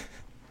on.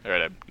 All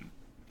right.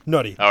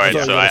 Nutty. All right.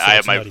 That's So all you gotta say, I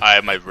it's nutty.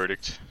 have my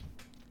verdict.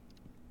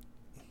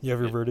 You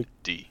have your verdict?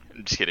 D.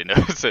 I'm just kidding. No,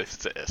 it's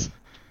a S.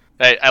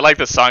 I like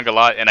the song a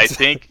lot, and I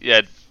think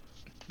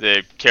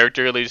the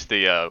character, at least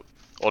the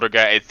older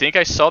guy. I think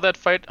I saw that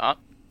fight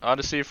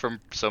honestly from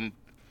some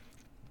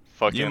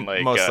fucking You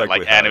most likely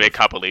like anime have.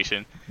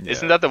 compilation. Yeah.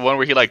 Isn't that the one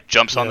where he like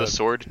jumps on Yeah. the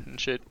sword and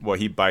shit? Well,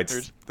 he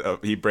breaks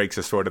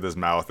a sword with his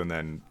mouth and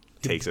then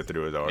takes it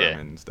through his arm Yeah.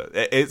 and stuff.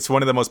 It's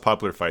one of the most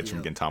popular fights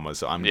from Gintama,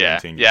 so I'm Yeah,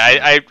 guaranteeing.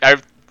 yeah. I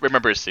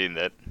remember seeing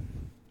that.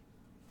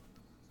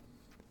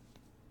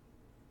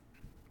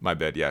 My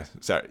bad. Yeah.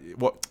 Sorry.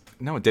 Well,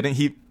 no, didn't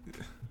he?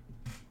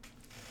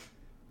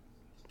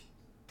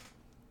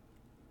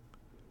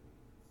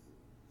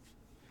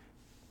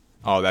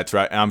 Oh, that's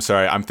right. I'm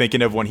sorry. I'm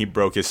thinking of when he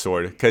broke his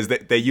sword because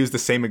they use the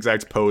same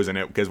exact pose in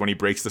it. Because when he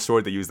breaks the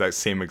sword, they use that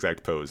same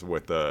exact pose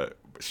with the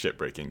shit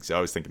breaking. So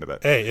I was thinking of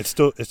that. Hey, it's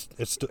still. Hey, it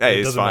it's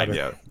doesn't fine.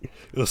 matter. Yeah.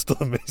 It was still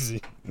amazing.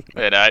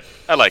 And I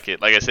like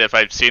it. Like I said, if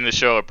I've seen the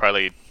show, I'd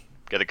probably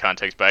get the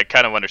context. But I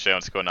kind of understand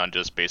what's going on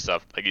just based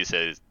off, like you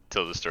said, it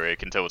tells the story. I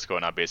can tell what's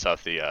going on based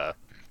off the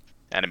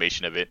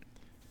animation of it,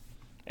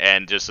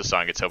 and just the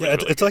song itself. Yeah, is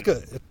really it's like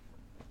good.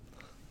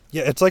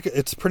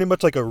 it's pretty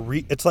much like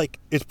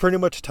it's pretty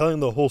much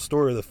telling the whole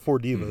story of the four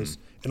divas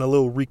in a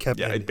little recap.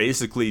 Yeah, ending. it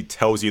basically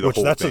tells you the Which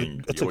whole that's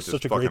thing, it's which is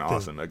such a fucking great thing.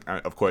 awesome. Like,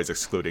 of course,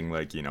 excluding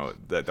like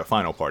the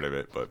final part of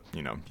it, but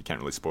you can't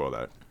really spoil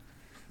that.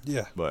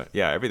 Yeah. But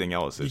yeah, everything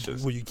else is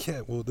just Well, you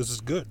can't. Well, this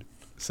is good.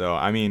 so.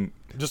 I mean,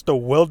 Just a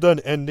well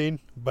done ending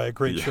by a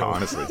great yeah, show.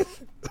 honestly.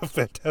 A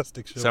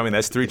fantastic show. So I mean,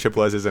 that's 3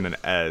 triple S's and an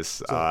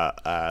S.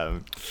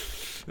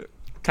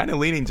 Kind of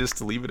leaning just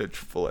to leave it a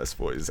triple S,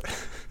 boys.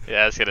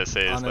 Yeah, I was gonna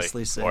say it's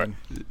Honestly, like same.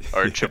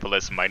 or triple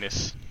S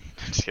minus.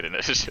 Just kidding.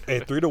 Hey,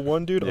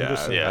 3-1, dude. I'm Yeah,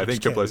 just saying, yeah, I you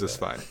think just can't triple S do is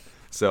that. fine.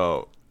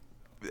 So,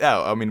 yeah,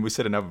 I mean, we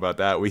said enough about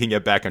that. We can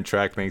get back on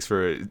track. Thanks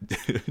for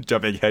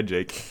jumping ahead,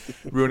 Jake,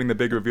 ruining the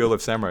big reveal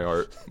of Samurai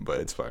Art, but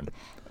it's fine.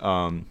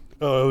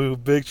 Oh,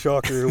 big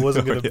shocker! It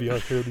wasn't gonna be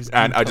on here. These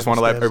And I just want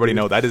to let Gintama everybody stands,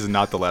 know dude. that is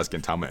not the last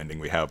Gintama ending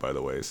we have, by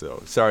the way.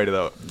 So sorry to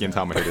the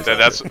Gintama haters.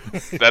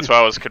 out That's why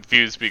I was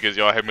confused because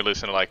y'all had me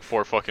listen to like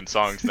 4 fucking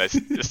songs and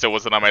it still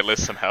wasn't on my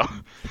list somehow.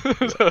 So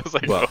I was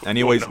like, Well, oh,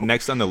 anyways, oh, no.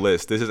 next on the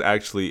list, this is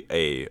actually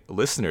a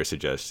listener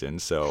suggestion.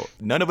 So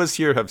none of us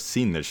here have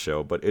seen this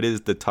show, but it is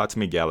the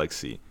Tatsumi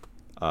Galaxy.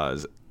 I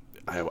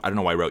don't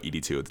know why I wrote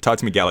ED2. The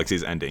Tatsumi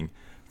Galaxy's ending,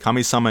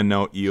 Kami-sama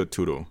no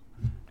Ioturu,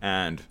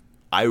 and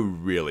I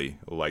really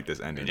like this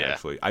ending. Yeah.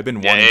 Actually, I've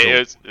been Yeah, wanting to.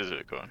 it's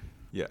go on.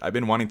 Yeah, I've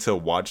been wanting to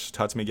watch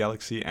Tatsumi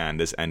Galaxy, and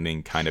this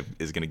ending kind of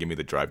is going to give me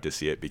the drive to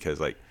see it because,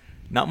 like,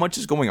 not much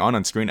is going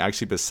on screen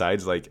actually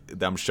besides, like,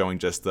 them showing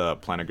just the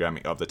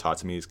planogramming of the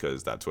Tatsumis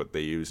because that's what they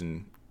use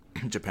in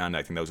Japan.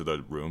 I think those are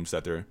the rooms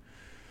that they're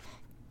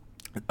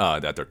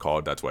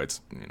called. That's why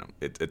it's,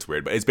 it's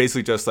weird. But it's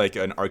basically just, like,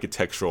 an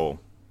architectural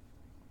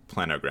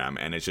planogram,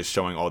 and it's just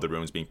showing all the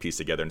rooms being pieced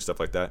together and stuff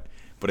like that.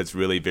 But it's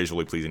really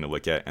visually pleasing to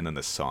look at, and then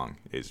the song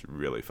is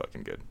really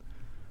fucking good.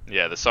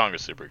 Yeah, the song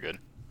is super good.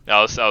 I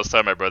was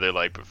telling my brother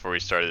like before we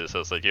started this, I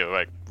was like, yo,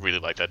 I really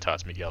like that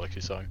Tatsumi Galaxy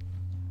song.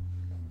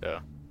 Yeah.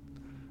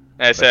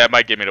 And I said I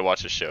might get me to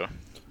watch the show.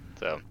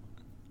 So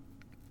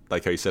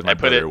Like how you said, my I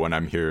put brother, it- when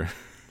I'm here.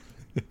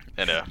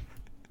 and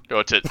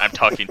I'm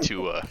talking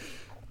to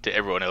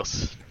everyone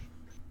else.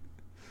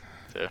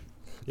 So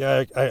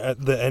Yeah, I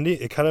the ending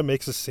it kind of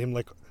makes it seem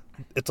like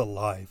it's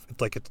alive.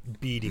 It's like it's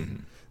beating,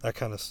 Mm-hmm. that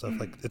kind of stuff.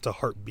 Like it's a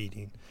heart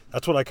beating.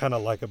 That's what I kind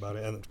of like about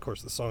it. And of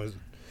course, the song is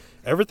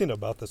everything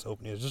about this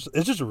opening is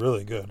just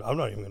really good. I'm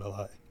not even gonna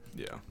lie.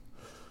 Yeah.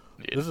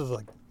 yeah. This is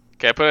like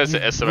Okay, I put it as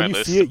an S on my when you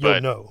list, see it, you'll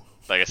but know.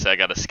 like I said, I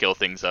gotta scale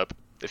things up.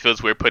 It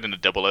feels weird putting a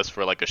double S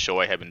for like a show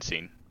I haven't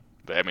seen,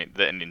 but I mean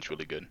the ending's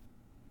really good.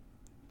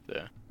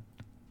 So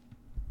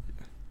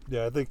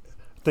Yeah, I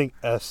think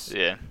S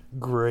yeah,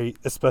 great,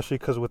 especially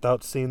because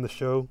without seeing the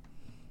show,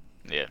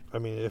 yeah, I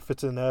mean, if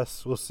it's an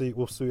S, we'll see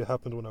what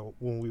happens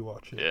when we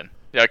watch it. yeah,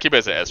 yeah. I'll keep it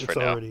as an S for It's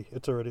now.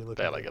 already looking.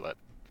 But I like it a lot.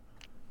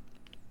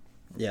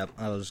 Yeah,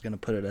 I was gonna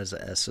put it as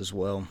a S as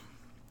well.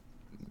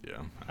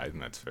 Yeah, I think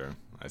that's fair.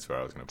 That's where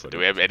I was going to put Do it.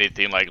 we have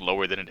anything like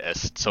lower than an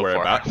S so we're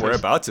far? we're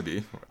about to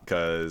be,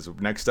 because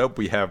next up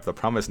we have The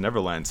Promised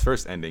Neverland's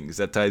first ending,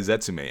 Zettai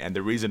Zetsume, and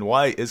the reason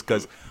why is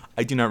because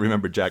I do not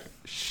remember jack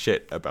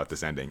shit about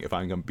this ending. If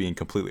I'm being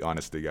completely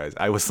honest with you guys,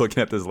 I was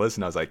looking at this list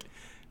and I was like,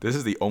 this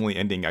is the only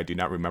ending I do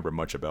not remember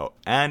much about.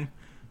 And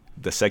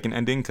the second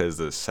ending, because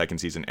the second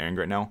season airing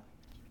right now,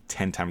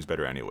 10 times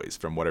better anyways,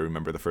 from what I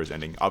remember the first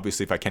ending.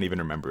 Obviously, if I can't even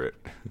remember it,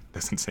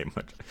 doesn't say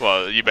much.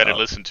 Well, you better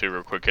listen to it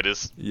real quick. It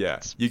is. Yeah,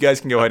 you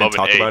guys can go ahead and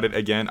above an talk A. about it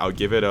again. I'll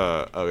give it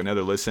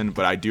another listen,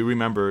 but I do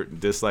remember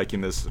not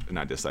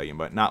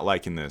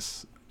liking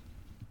this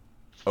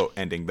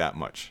ending that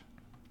much.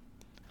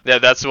 Yeah,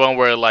 that's the one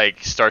where it,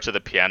 like, starts with the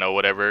piano, or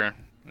whatever,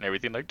 and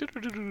everything like,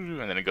 and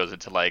then it goes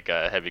into like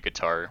a heavy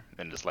guitar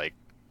and just like,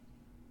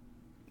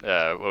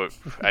 I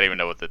don't even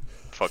know what the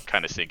fuck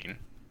kind of singing.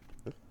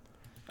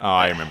 Oh,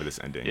 I remember this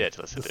ending. Yeah,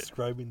 to listen to it.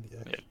 Describing the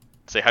Yeah.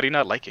 Say, how do you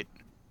not like it?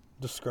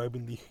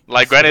 describing the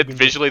Like, granted, describing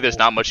the visually, there's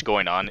whole- not much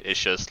going on. It's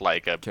just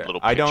like a little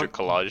I picture don't-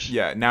 collage.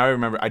 Yeah, now I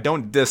remember. I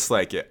don't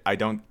dislike it. I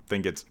don't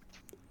think it's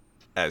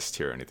S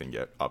tier or anything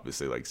yet.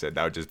 Obviously, like I said,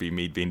 that would just be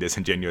me being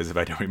disingenuous if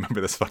I don't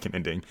remember this fucking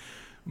ending.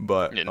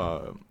 But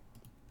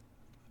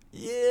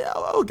yeah,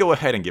 I'll go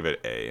ahead and give it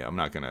A. I'm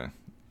not gonna.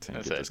 tank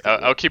it just 'cause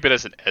I'll keep it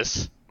as an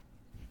S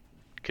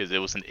because it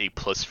was an A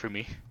plus for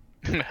me.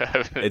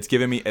 it's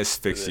giving me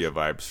asphyxia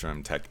vibes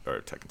from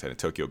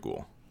Tokyo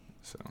Ghoul.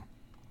 So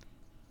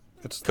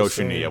It's the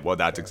same. Koshiniya. Well,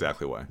 that's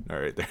exactly why. All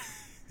right there.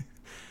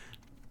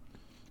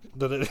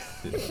 That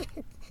it-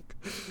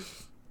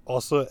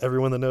 Also,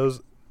 everyone that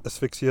knows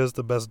Asphyxia is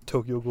the best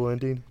Tokyo Ghoul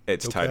ending.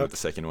 It's No tied cap. with the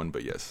second one,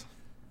 but yes.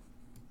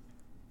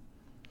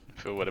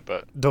 So what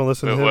about? Don't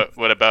listen to him.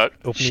 What about?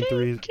 Opening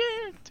three.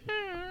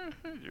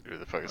 Who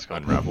the fuck is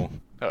called? Unravel.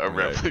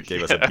 Unravel. Right.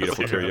 Gave us Yeah, a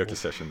beautiful Unravel. karaoke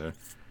session there.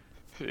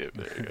 Yeah,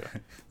 there you go.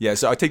 Yeah,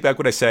 so I take back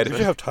what I said. Did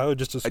you have Tyler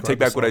just I describe take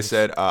the back what I songs?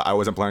 said. I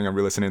wasn't planning on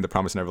re-listening to the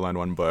Promised Neverland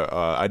one, but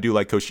I do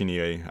like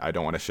Koshiniye. I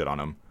don't want to shit on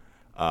him.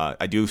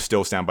 I do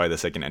still stand by the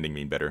second ending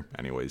being better,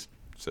 anyways.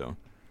 So,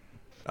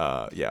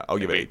 yeah, I'll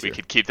give it A We tier.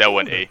 could keep that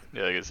one A.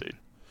 Yeah, like I said.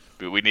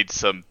 But we need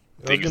some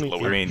things gonna-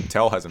 lower. I mean,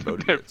 Tell hasn't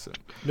voted yet. So.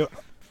 No,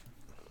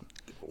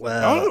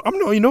 Well, I'm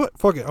no. You know what?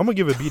 Fuck it. I'm gonna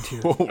give it a B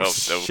tier. Oh, no.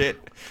 shit.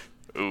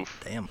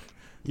 Oof. damn.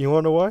 You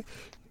wanna know why?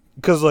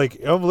 Because like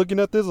I'm looking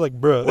at this, like,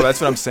 bruh. Well, that's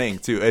what I'm saying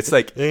too. It's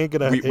like It ain't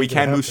gonna- we ain't gonna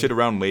can move happen. shit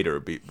around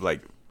later.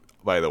 Like,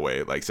 by the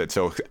way, like I said,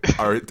 so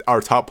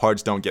our top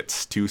parts don't get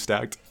too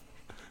stacked.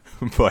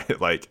 But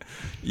like,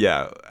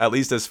 yeah, at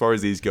least as far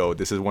as these go,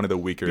 this is one of the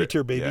weaker B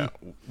tier, baby. yeah,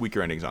 weaker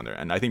endings on there,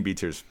 and I think B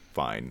tier's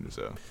fine.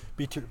 So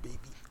B tier, baby.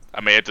 I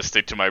may have to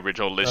stick to my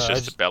original list I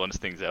just to just- balance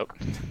things out.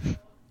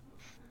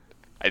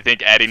 I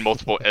think adding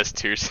multiple S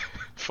tiers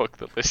fuck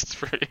the list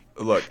for me.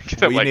 look,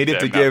 'Cause I'm we like, needed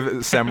to damn,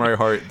 give Samurai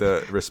Heart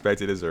the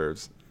respect it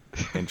deserves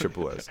in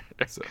Triple S.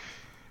 So.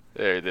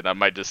 There, then I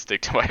might just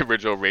stick to my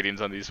original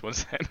ratings on these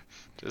ones then,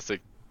 just to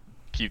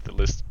keep the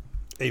list.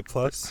 A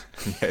plus.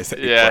 Yeah, it's A+.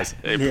 Yeah,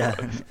 A Yeah.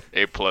 plus.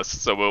 A plus.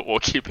 So we'll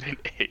keep it in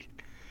A.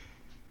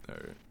 All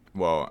right.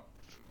 Well,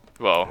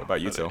 Well, What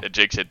about you, Till?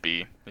 Jake said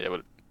B. Yeah,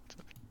 but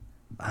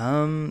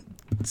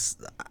It's-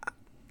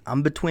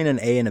 I'm between an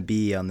A and a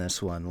B on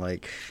this one.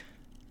 Like,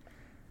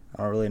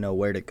 I don't really know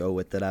where to go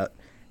with it.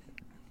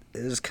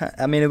 It was kind.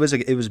 I mean, it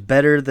was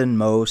better than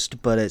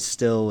most, but it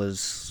still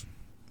was.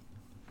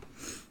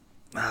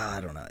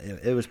 I don't know.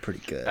 It was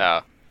pretty good.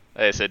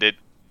 I said, did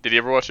you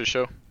ever watch the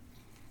show?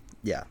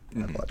 Yeah,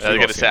 Mhm. I've watched I was it.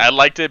 gonna say I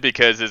liked it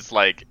because it's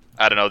like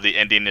I don't know, the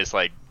ending is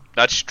like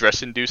not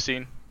stress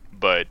inducing,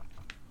 but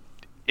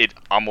it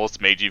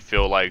almost made you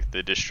feel like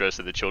the distress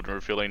that the children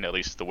were feeling, at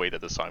least the way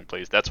that the song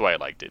plays. That's why I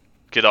liked it.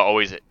 Because I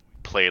always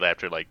played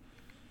after like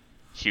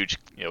huge,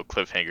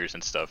 cliffhangers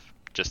and stuff,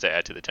 just to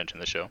add to the tension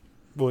of the show.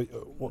 Well,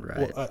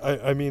 Right.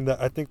 I mean,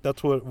 I think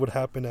that's what would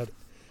happen at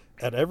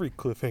every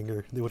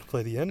cliffhanger. They would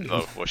play the ending.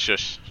 Oh, well,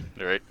 shush.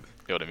 All right,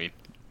 you know what I mean.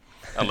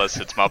 Unless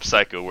it's Mob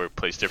Psycho, where it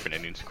plays different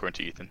endings, according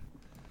to Ethan.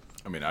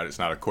 I mean, it's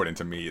not according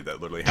to me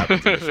that literally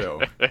happens in the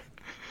show.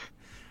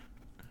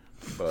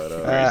 But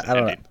I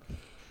don't know. ending.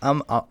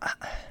 I'm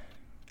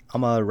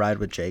gonna ride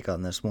with Jake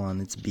on this one.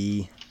 It's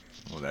B.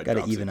 well, that Got to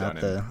drops it even down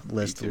out the in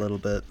list B a tier. little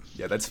bit.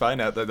 Yeah, that's fine.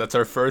 That's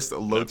our first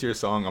low tier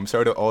song. I'm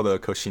sorry to all the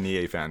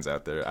Koshiniye fans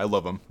out there. I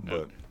love them,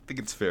 but I think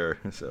it's fair.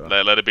 So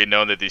Let it be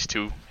known that these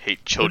two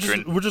hate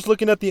children. We're just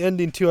looking at the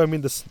ending too. I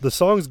mean, the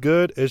song's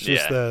good. It's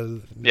just Yeah.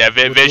 that. Yeah, what's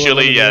going on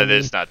visually, in the yeah, ending,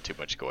 there's not too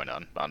much going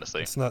on,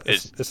 honestly. It's not.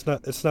 It's, It's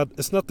not the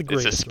it's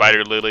greatest. a spider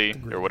right? lily,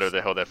 The or whatever greatest.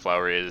 the hell that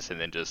flower is, and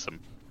then just some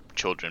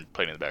children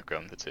playing in the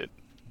background. That's it.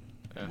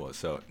 well,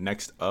 so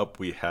next up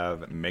we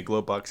have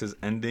Megalobox's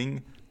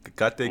ending,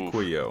 Kakate Oof.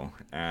 Kuyo.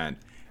 And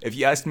if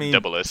you asked me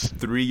Double S.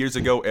 3 years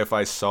ago if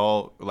I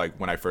saw, like,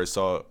 when I first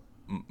saw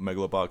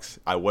Megalobox,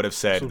 I would have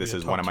said This would this be a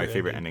is one of my top-tier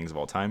favorite ending. endings of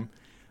all time.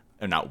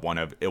 And not one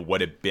of, it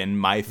would have been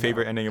my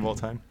favorite ending of all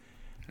time.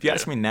 If you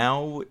ask me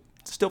now,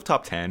 still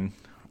top 10.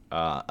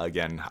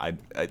 Again,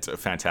 it's a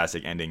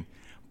fantastic ending.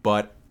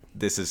 But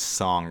this is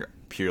song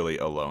purely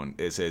alone.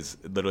 This is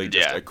literally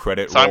just Yeah. a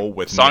credit Song, roll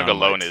with song neon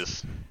alone lights.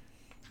 is,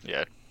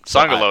 yeah.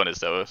 Song I- alone is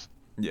though.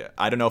 Yeah,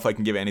 I don't know if I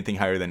can give it anything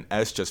higher than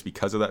S just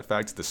because of that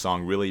fact. The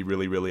song really,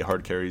 really, really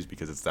hard carries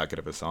because it's that good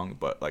of a song.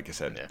 But like I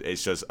said, Yeah.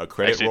 it's just a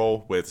credit Actually-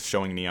 roll with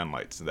showing neon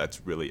lights.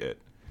 That's really it.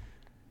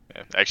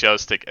 Yeah. Actually, I'll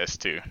stick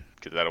S2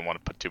 because I don't want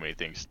to put too many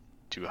things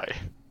too high.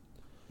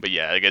 But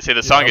yeah, like I say,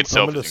 the song I'm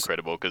itself gonna is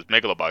incredible because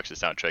Megalobox's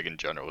soundtrack in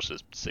general is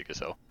just sick as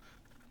hell.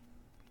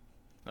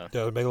 Yeah,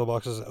 the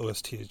Megalobox's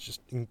OST is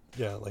just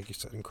like you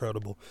said,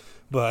 incredible.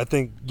 But I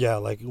think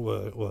like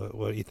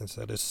what Ethan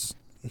said, is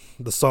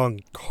the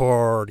song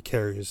hard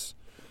carries.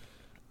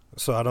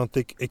 So I don't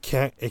think it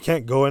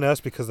can't go in S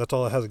because that's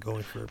all it has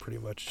going for it pretty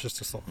much. It's just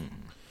a song,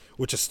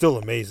 which is still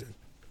amazing,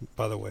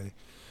 by the way.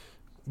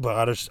 But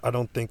I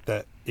don't think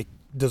that it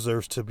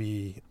deserves to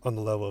be on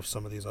the level of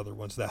some of these other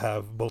ones that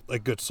have both a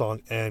good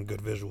song and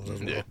good visuals as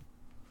well. Yeah.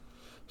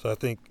 So I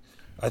think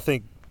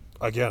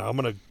again I'm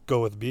gonna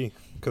go with B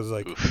because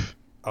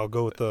I'll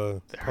go with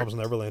the Promised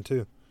Neverland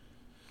too.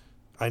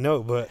 I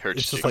know, but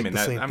it's just like the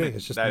same thing.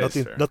 It's just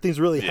nothing's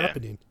really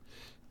happening.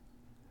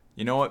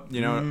 You know what?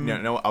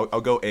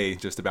 I'll go A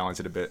just to balance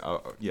it a bit.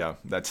 Yeah,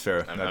 that's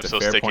fair. That's a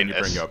fair point you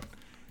bring up.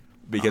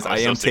 Because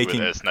I'm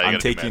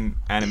taking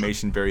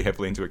animation very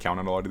heavily into account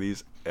on a lot of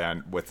these,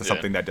 and with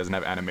something that doesn't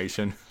have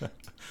animation,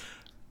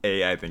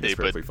 I think is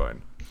perfectly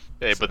fine.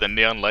 Hey, but the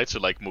neon lights are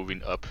like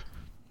moving up.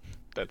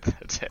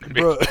 That's animation.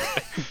 Bro,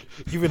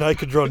 even I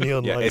could draw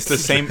neon lights. It's the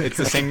same. It's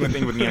the same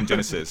thing with Neon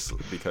Genesis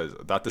because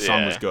the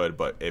song was good,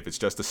 but if it's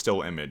just a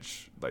still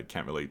image, like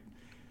can't really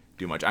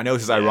do much. I know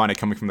this is ironic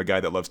coming from the guy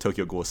that loves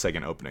Tokyo Ghoul's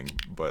second opening,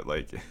 but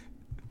like,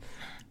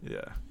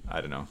 I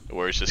don't know.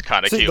 Where it's just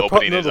Kaneki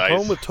opening his eyes. The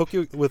problem with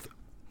Tokyo with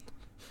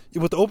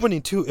the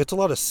opening too, it's a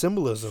lot of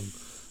symbolism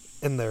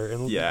in there,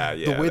 and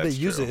the way they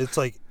use it, it's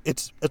like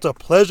it's a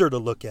pleasure to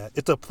look at.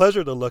 It's a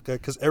pleasure to look at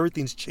because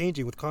everything's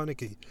changing with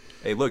Kaneki.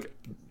 Hey, look,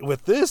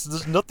 with this,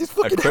 there's nothing's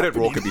fucking. A credit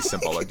happening. roll could be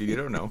symbolic, dude. You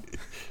don't know.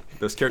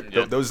 Those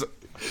those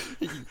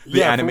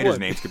animators'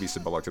 names could be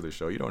symbolic to the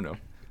show. You don't know.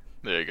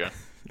 There you go.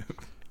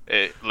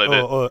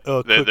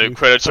 The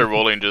credits are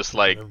rolling just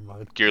like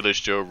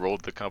Gearless Joe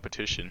rolled the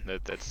competition.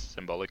 That's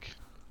symbolic.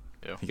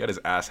 Yeah. He got his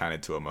ass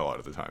handed to him a lot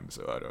of the time,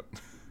 so I don't.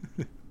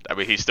 I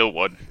mean, he still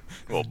won.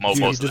 Well, most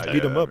of the time. He just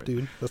beat him up,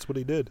 dude. That's what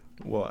he did.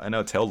 Well, I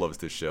know Tail loves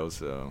this show,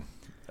 so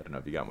I don't know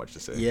if you got much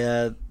to say.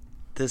 Yeah,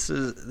 this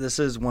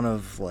is one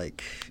of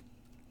like,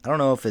 I don't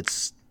know if it's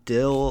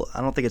still.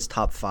 I don't think it's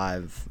top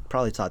 5.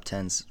 Probably top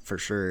 10s for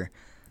sure.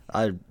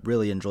 I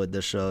really enjoyed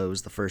this show. It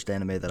was the first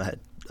anime that I had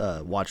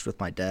watched with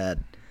my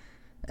dad,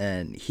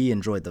 and he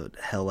enjoyed the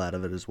hell out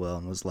of it as well,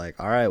 and was like,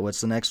 "All right, what's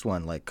the next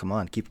one? Like, come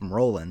on, keep them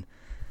rolling."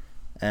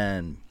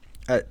 And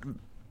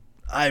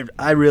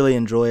I really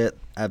enjoy it,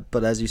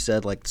 but as you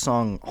said, like the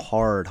song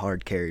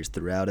hard carries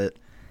throughout it.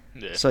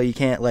 Yeah. So you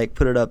can't like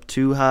put it up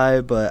too high,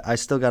 but I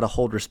still gotta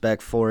hold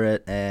respect for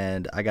it,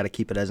 and I gotta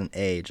keep it as an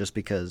A just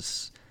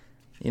because,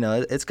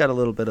 it's got a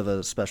little bit of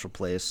a special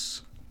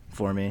place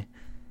for me,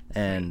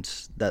 and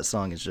that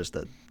song is just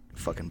a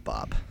fucking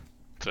bop.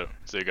 So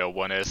you got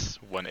 1 S,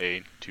 1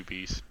 A, 2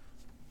 B's.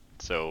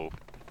 So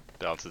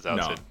balances out.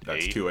 No,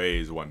 that's 2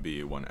 A's, 1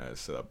 B, 1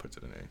 S. So that puts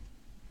it in A,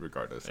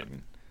 regardless. Yeah. I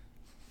mean.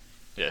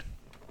 Yeah.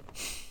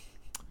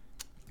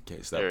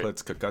 Okay, so that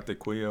puts Kakate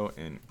Kuyo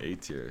in A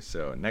tier.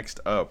 So next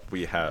up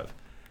we have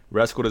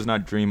Rascal Does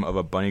Not Dream of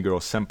a Bunny Girl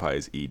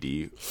Senpai's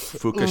ED,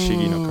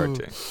 Fukushigi no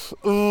Karte.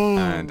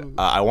 And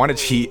I want to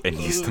cheat and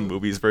use the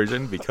movies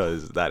version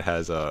because that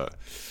has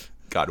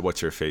God,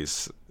 what's your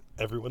face?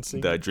 Everyone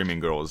singing. The Dreaming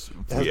Girls.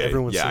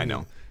 Everyone singing. I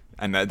know.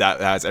 And that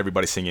has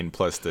everybody singing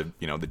plus the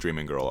the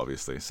Dreaming Girl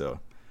obviously. So,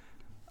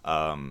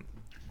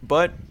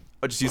 but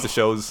I'll just use the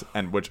shows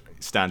and which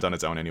stands on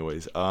its own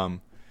anyways.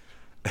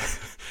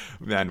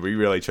 Man, we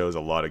really chose a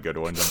lot of good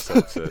ones.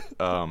 I'm so upset.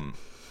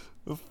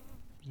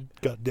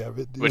 God damn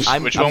it, dude. Which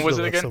one was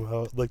it again?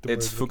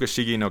 It's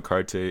Fukushigi no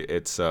Karte.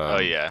 It's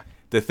yeah.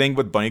 The thing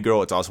with Bunny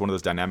Girl, it's also one of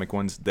those dynamic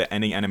ones. The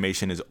ending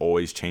animation is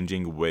always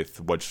changing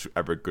with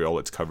whichever girl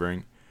it's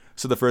covering.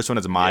 So the first one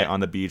is Mai on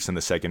the beach, and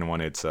the second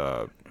one it's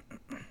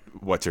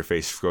what's her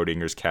face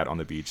Schrodinger's cat on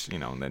the beach,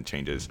 and then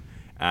changes.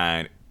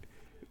 And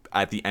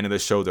at the end of the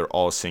show, they're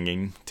all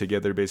singing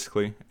together,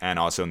 basically. And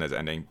also in this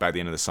ending, by the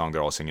end of the song,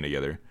 they're all singing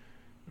together.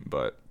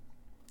 But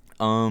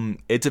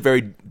it's a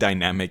very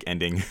dynamic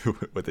ending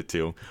with the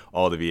two.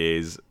 All the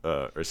VAs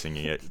are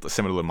singing it,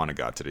 similar to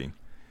Monogatari.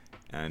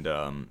 And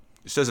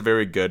it's just a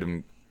very good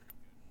and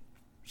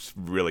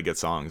really good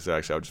song. So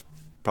actually, I'm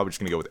probably just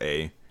going to go with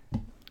A. I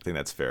think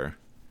that's fair.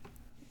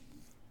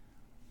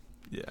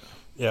 Yeah.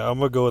 Yeah, I'm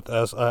gonna go with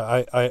S.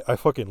 I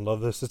fucking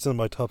love this. It's in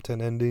my top 10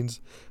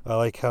 endings. I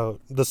like how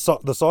the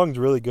song's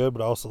really good,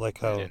 but I also like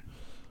how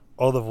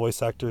all the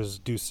voice actors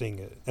do sing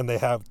it, and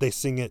they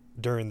sing it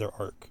during their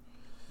arc,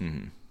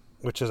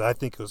 which is I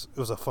think it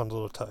was a fun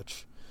little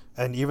touch,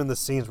 and even the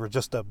scenes were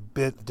just a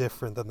bit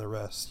different than the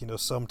rest.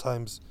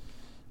 Sometimes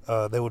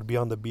they would be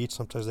on the beach,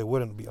 sometimes they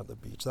wouldn't be on the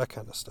beach. That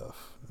kind of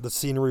stuff. The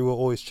scenery will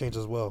always change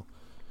as well,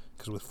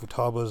 because with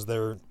Futaba's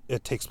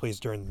it takes place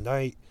during the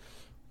night.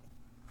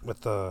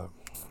 With I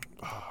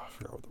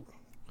forgot what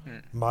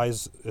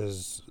Mai's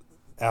is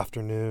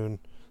afternoon.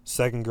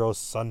 Second girl's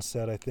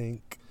sunset, I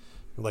think,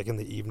 like in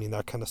the evening,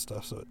 that kind of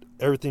stuff. So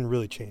everything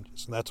really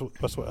changes, and that's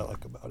what I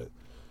like about it.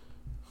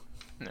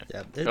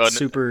 Yeah, it's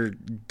super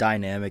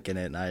dynamic in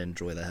it, and I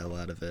enjoy the hell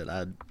out of it.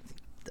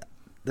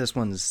 This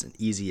one's an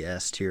easy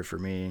S tier for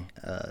me.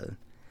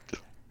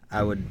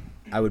 I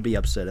would be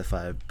upset if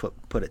I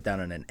put it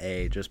down in an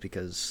A just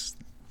because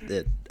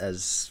it,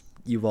 as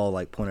you've all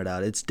like pointed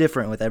out, it's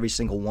different with every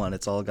single one.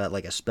 It's all got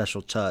like a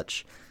special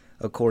touch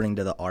according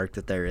to the arc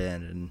that they're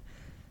in,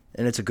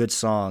 and it's a good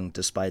song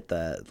despite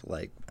that.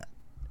 Like,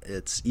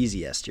 it's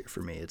easy S tier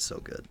for me. It's so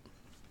good.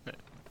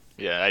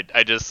 Yeah,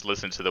 I just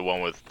listened to the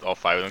one with all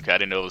 5 of them 'cause I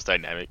didn't know it was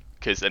dynamic.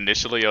 Because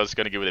initially I was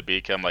going to give it a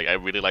B. I'm like, I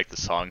really like the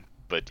song,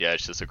 but yeah,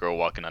 it's just a girl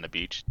walking on a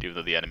beach, even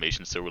though the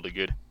animation's still really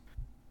good.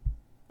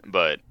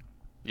 But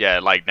yeah,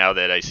 like now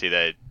that I see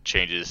that it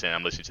changes and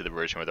I'm listening to the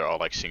version where they're all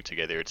like synced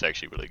together, it's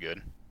actually really good.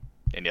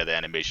 And yeah, the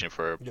animation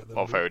for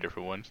all 5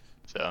 different ones.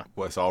 So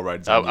What's all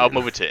right? I'll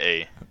move it to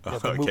A.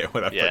 Okay,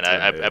 what I Yeah, and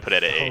I put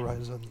it at A. All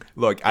Rides on-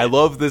 Look, I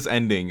love this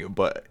ending,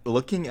 but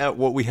looking at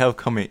what we have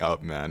coming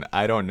up, man,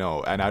 I don't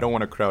know, and I don't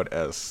want to crowd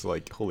S.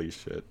 Like, holy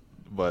shit!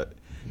 But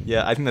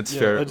yeah, I think that's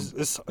fair.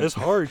 It's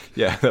hard.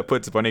 Yeah, that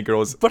puts Bunny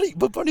Girls. But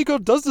Bunny Girl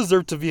does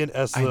deserve to be an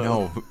S. I Though.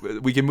 know.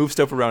 We can move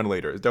stuff around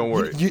later. Don't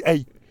worry. You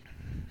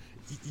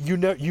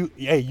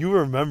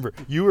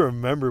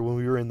remember when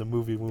we were in the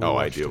movie when we Oh,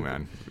 I watched do, it.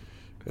 man.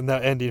 And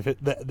that ending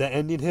hit. That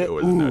ending hit. It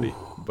was nutty.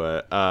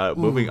 But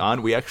moving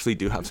on, we actually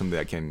do have something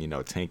that can,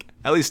 tank.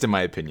 At least in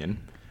my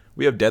opinion,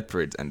 we have Death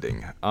Parade's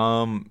ending.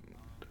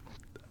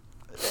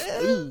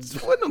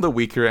 It's one of the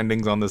weaker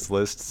endings on this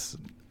list.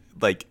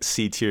 Like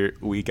C tier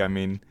weak. I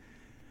mean,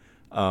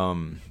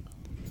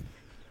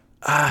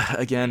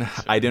 again,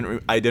 I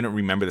didn't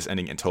remember this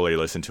ending until I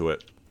listened to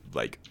it,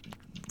 like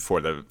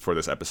for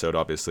this episode,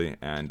 obviously,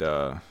 and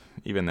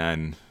even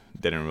then,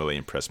 didn't really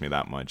impress me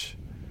that much.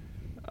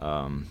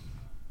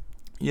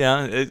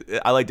 Yeah,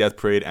 I like Death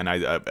Parade, and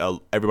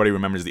everybody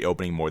remembers the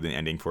opening more than the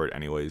ending for it,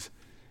 anyways.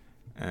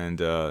 And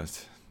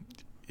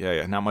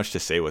yeah, not much to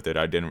say with it.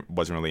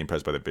 Wasn't really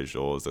impressed by the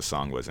visuals. The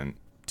song wasn't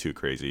too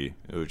crazy.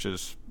 It was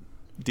just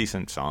a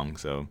decent song,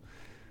 so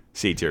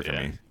C tier for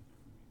me.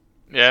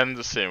 Yeah, in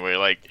the same way.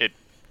 Like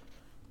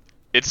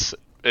it's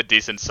a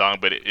decent song,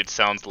 but it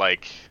sounds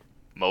like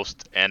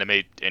most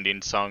anime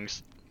ending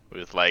songs,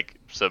 with like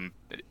some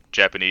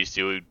Japanese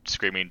dude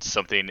screaming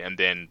something and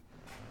then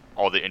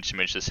all the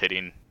instruments just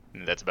hitting,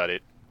 and that's about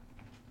it.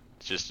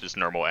 It's just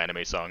normal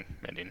anime song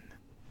ending.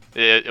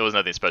 It was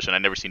nothing special. And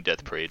I've never seen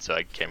Death Parade, so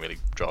I can't really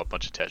draw a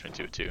bunch of attachment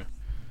to it too.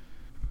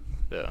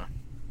 Yeah.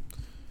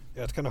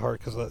 Yeah, it's kind of hard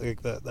because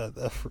like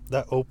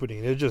that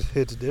opening, it just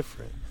hits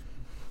different.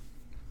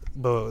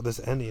 But this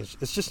ending,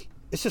 it's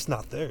just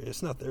not there.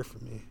 It's not there for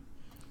me.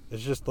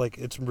 It's just like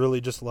it's really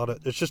just a lot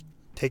of. It's just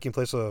taking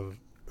place or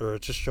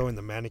it's just showing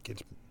the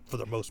mannequins for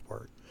the most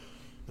part,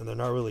 and they're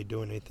not really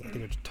doing anything. I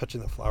think they're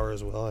touching the flower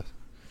as well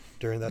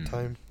during that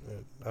time.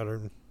 I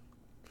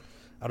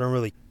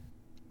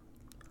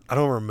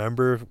don't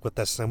remember what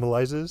that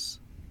symbolizes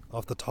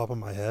off the top of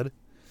my head.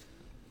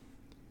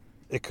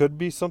 It could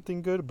be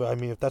something good, but I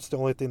mean, if that's the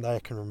only thing that I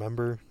can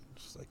remember,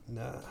 it's like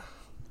nah,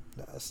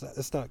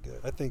 it's not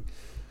good. I think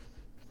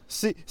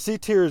C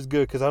tier is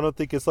good because I don't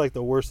think it's like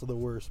the worst of the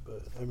worst,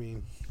 but I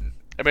mean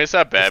it's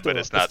not bad, but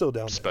it's not still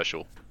down there.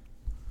 special.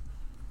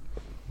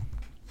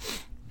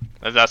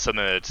 That's not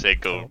something that say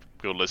go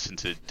listen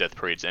to Death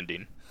Parade's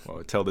ending.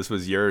 Well, Tell, this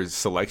was your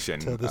selection.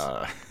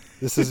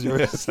 This is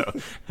yours. So,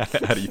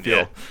 how do you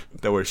feel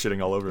that we're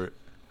shitting all over it?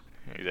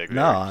 Exactly.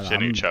 No,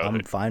 Shitting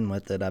I'm fine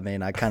with it. I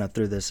mean, I kind of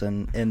threw this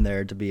in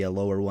there to be a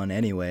lower one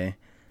anyway.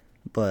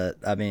 But,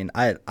 I mean,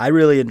 I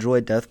really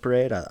enjoyed Death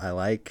Parade. I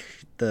like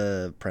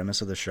the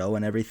premise of the show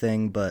and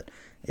everything. But,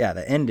 yeah,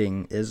 the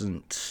ending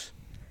isn't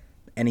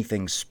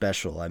anything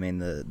special. I mean,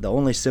 the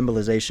only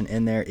symbolization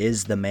in there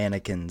is the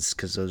mannequins,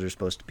 because those are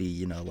supposed to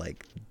be,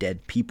 like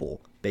dead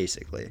people,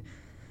 basically,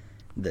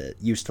 that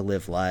used to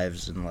live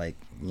lives and, like,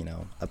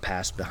 a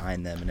past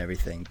behind them and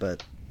everything.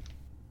 But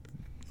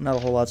not a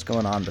whole lot's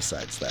going on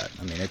besides that.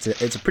 I mean, it's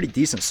a pretty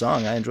decent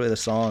song. I enjoy the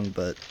song,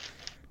 but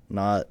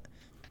not.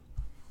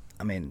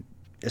 I mean,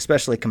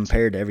 especially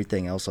compared to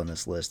everything else on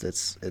this list,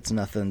 it's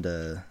nothing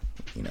to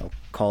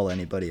call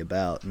anybody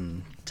about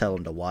and tell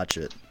them to watch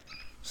it.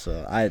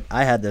 So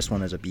I had this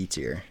one as a B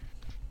tier.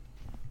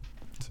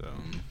 So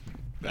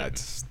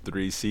that's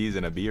 3 C's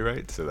and a B,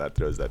 right? So that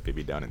throws that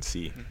baby down in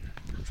C.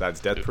 So that's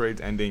Death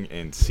Parade's ending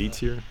in C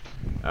tier.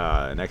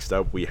 Next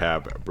up, we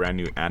have Brand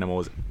New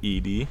Animals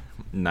ED,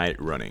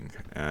 Night Running.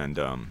 And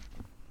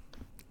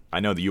I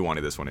know that you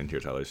wanted this one in here,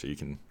 Tyler, so you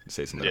can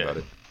say something about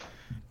it.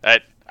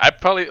 I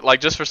probably,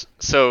 like,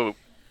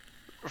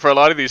 for a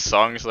lot of these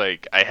songs,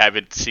 like, I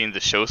haven't seen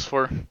the shows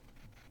for.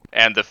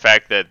 And the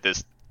fact that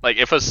this, like,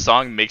 if a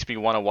song makes me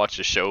want to watch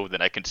the show,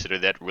 then I consider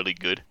that really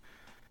good.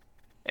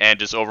 And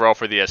just overall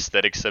for the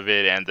aesthetics of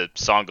it and the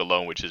song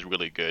alone, which is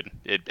really good,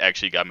 it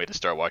actually got me to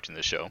start watching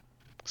the show.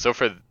 So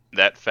for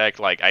that fact,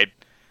 like,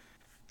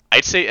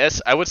 I'd say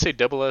S. I would say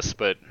double S,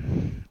 but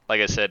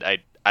like I said,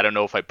 I don't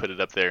know if I put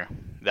it up there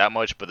that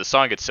much. But the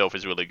song itself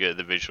is really good.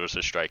 The visuals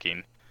are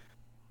striking.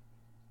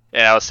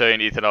 And I was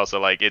saying Ethan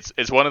also, like,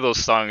 it's one of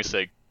those songs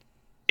like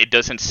it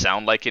doesn't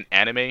sound like an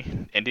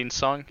anime ending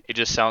song. It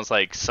just sounds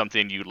like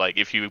something you like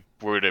if you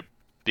were to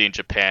be in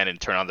Japan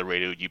and turn on the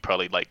radio, you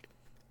probably like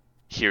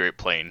hear it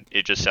playing.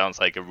 It just sounds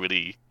like a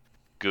really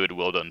good,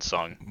 well done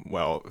song.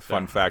 Well,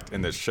 fun fact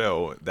in this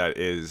show, that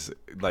is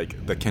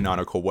like the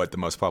canonical what the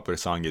most popular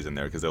song is in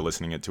there because they're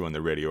listening it to on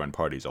the radio and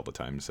parties all the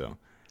time. So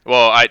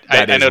Well, I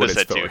that is what noticed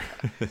it's that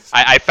too.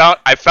 for.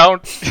 I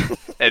found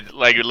and,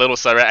 like a little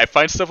side. I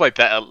find stuff like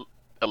that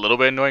a little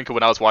bit annoying because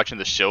when I was watching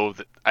the show,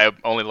 I'm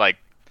only like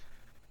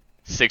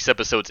 6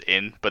 episodes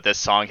in, but this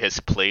song has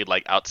played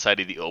like outside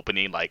of the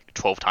opening like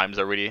 12 times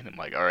already. And I'm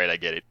like, all right, I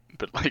get it,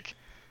 but like,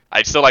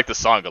 I still like the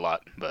song a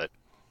lot, but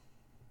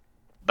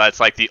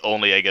that's like the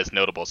only, I guess,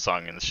 notable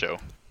song in the show.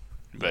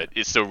 But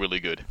it's still really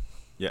good.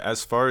 Yeah,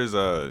 as far as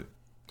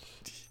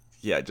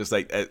just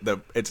like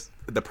it's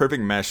the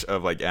perfect mesh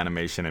of like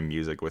animation and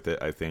music with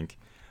it. I think.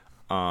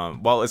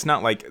 Well, it's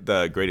not like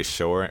the greatest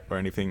show or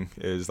anything.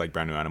 Is like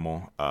Brand New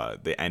Animal.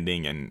 The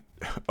ending and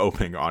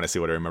opening, are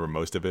honestly, what I remember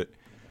most of it.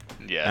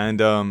 Yeah.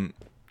 And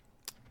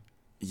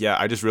yeah,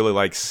 I just really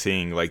like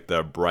seeing like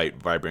the bright,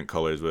 vibrant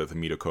colors with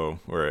Mitoko,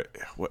 or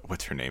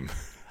what's her name?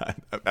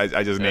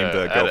 I just named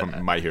the girl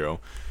from My Hero,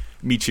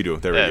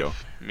 Michiru. There we go.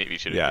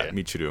 Michiru. Yeah,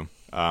 Michiru.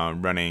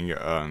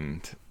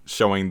 Running,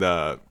 showing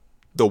the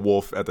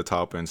wolf at the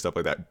top and stuff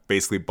like that.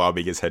 Basically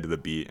bobbing his head to the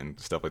beat and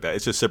stuff like that.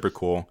 It's just super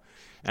cool,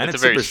 and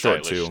it's super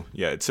short too.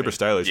 Yeah, it's super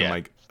stylish and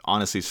like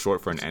honestly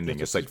short for an ending.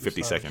 It's like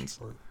 50 seconds,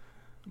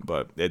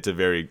 but it's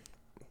very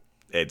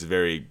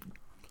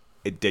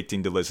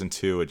addicting to listen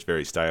to. It's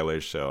very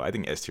stylish, so I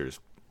think S tier is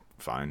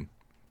fine.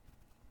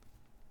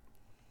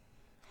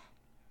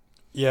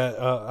 Yeah,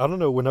 I don't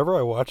know. Whenever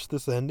I watch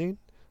this ending,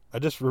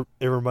 it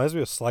reminds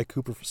me of Sly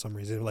Cooper for some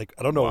reason. Like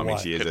I don't know Well, I mean,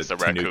 why. she is It's a a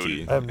raccoon.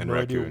 tanuki I have and no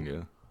raccoon.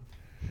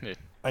 idea.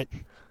 Yeah.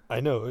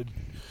 I know,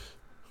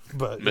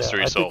 but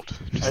Mystery yeah, solved.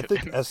 I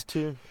think S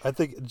tier. I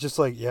think just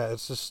like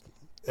it's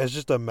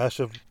just a mesh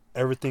of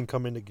everything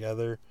coming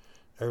together.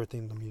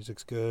 Everything, the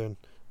music's good.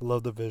 I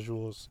love the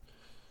visuals.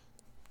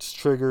 It's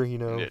Trigger,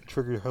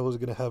 Trigger Hill is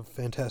gonna have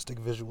fantastic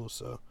visuals.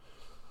 So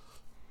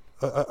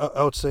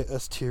I would say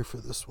S tier for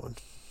this one.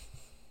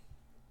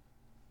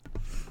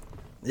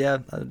 Yeah,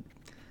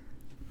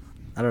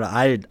 I don't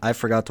know. I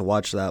forgot to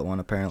watch that one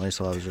apparently,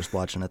 so I was just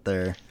watching it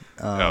there.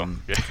 Yeah.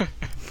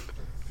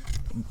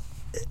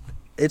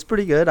 It's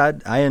pretty good.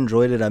 I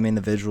enjoyed it. I mean,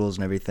 the visuals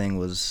and everything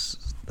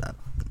was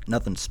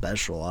nothing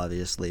special,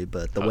 obviously,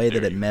 but the way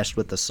that it meshed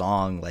with the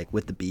song, like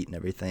with the beat and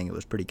everything, it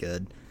was pretty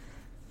good.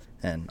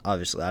 And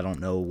obviously, I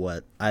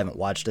haven't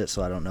watched it,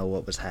 so I don't know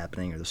what was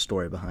happening or the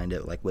story behind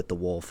it, like with the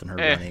wolf and her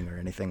running or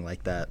anything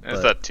like that.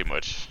 It's not too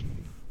much.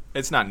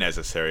 It's not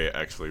necessary,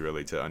 actually,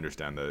 really, to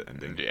understand the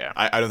ending. Yeah.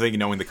 I don't think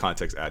knowing the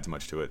context adds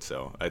much to it,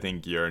 so I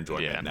think your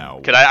enjoyment now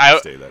will I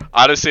stay there.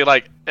 honestly,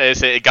 like I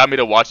say, it got me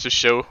to watch the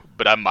show,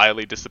 but I'm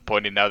mildly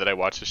disappointed now that I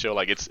watched the show.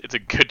 Like it's a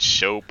good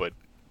show, but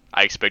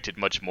I expected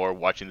much more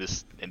watching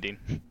this ending.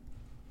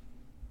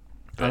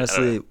 But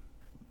honestly,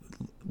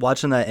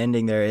 watching that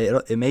ending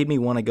there, it made me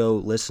want to go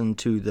listen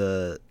to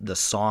the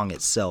song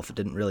itself. It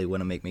didn't really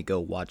want to make me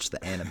go watch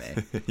the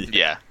anime.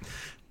 yeah.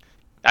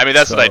 I mean,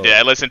 that's what I did.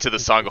 I listened to the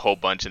song a whole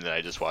bunch, and then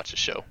I just watched the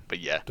show. But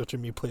yeah. Don't you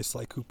mean play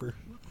Sly Cooper?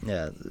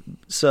 Yeah.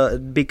 So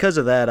because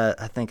of that,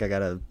 I think I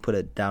gotta put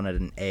it down at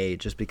an A,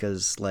 just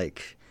because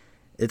like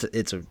it's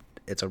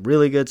a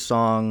really good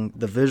song.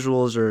 The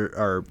visuals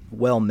are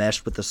well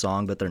meshed with the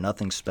song, but they're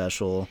nothing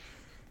special.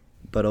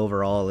 But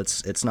overall,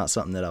 it's not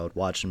something that I would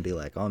watch and be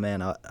like, oh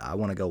man, I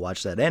want to go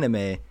watch that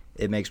anime.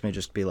 It makes me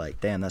just be like,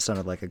 damn, that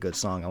sounded like a good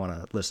song. I want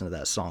to listen to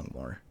that song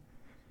more.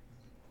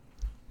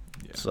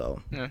 Yeah.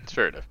 So Yeah, it's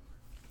fair enough.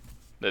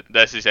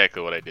 That's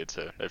exactly what I did.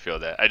 So I feel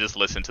that I just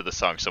listened to the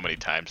song so many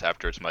times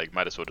afterwards. I'm like,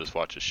 might as well just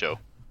watch the show.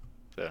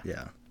 So.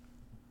 yeah.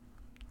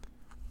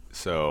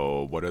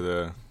 So what are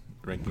the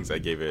rankings? I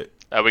gave it.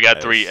 We got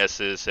S. 3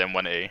 S's and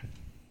 1 A.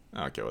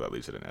 Okay, well that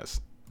leaves it in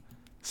S.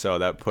 So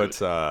that puts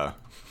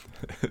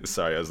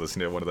sorry, I was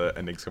listening to one of the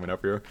endings coming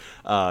up here.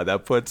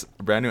 That puts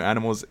Brand New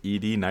Animals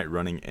ED Night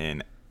Running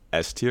in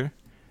S tier.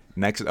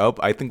 Next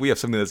up, I think we have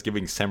something that's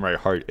giving Samurai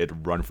Heart its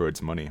run for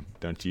its money,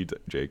 don't you,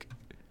 Jake?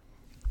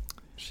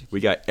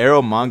 We got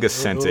Arrow Manga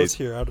Sensei's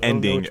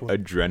ending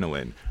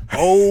Adrenaline.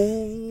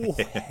 Oh,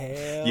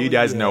 you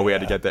guys know we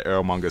had to get the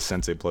Arrow Manga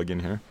Sensei plug in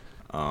here.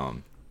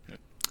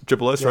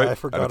 Triple S, right? I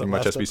forgot. I don't think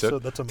much has to be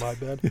said. That's my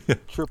bad.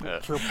 Triple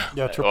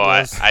Well,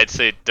 S. I'd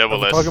say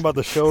double S. Talking about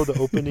the show, the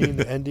opening,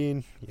 the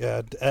ending.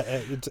 Yeah,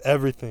 it's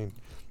everything.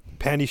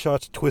 Panty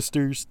shots,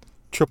 twisters,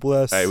 Triple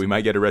S. Hey, we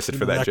might get arrested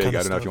for that, Jake. I don't know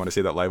if stuff. you want to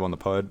say that live on the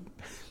pod.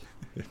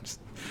 It's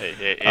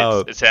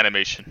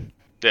animation.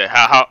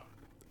 Yeah,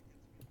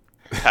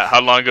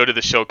 how long ago did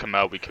the show come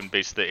out? We can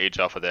base the age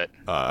off of that.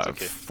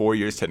 Okay. 4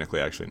 years technically,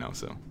 actually now.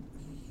 So.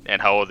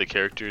 And how old the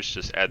characters?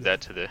 Just add that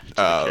to the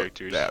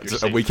characters. Yeah,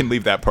 so we can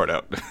leave that part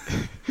out. But,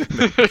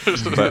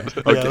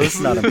 okay. Yeah, It's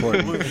not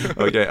important.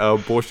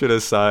 Okay. Bullshit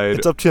aside.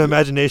 It's up to your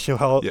imagination.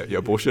 How Yeah.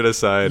 Bullshit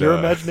aside. your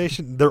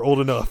imagination, they're old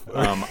enough.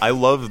 I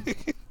love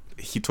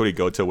Hitori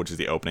Goto, which is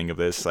the opening of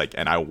this. Like,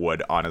 and I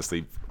would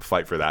honestly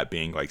fight for that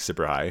being like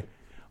super high.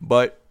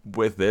 But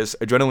with this,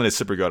 Adrenaline is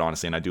super good,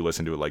 honestly, and I do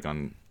listen to it like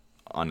on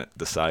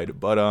the side.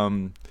 But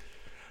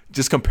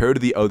just compared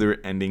to the other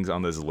endings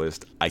on this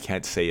list, I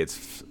can't say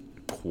it's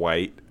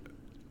quite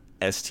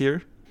S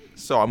tier.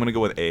 so I'm gonna go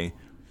with A.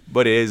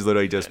 But it is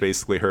literally just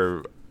basically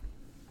her.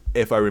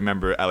 If I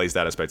remember at least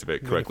that aspect of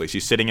it correctly,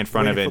 she's sitting in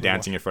front of it,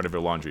 dancing in front of her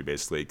laundry,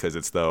 basically, because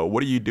it's the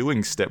 "What are you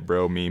doing, step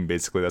bro?" meme.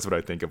 Basically, that's what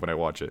I think of when I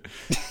watch it,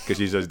 because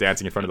she's just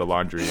dancing in front of the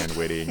laundry and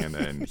waiting, and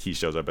then he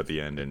shows up at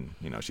the end, and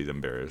she's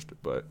embarrassed.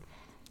 But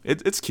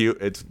it's cute,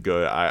 it's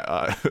good.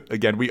 I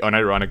again, we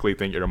unironically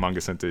think Irumanga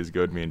Sente is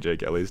good, me and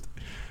Jake at least.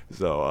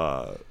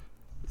 So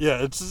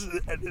yeah, it's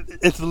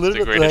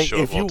literally greatest like show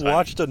of if you all time.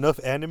 watched enough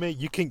anime,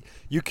 you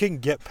can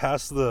get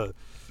past the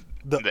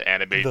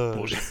anime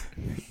bullshit.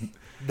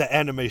 the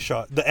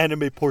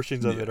anime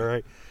portions of it, all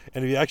right.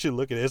 And if you actually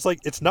look at it, it's like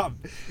it's not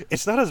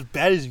as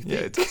bad as you think.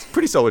 yeah, it's a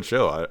pretty solid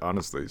show,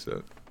 honestly.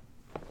 So,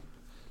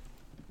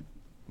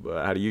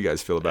 but how do you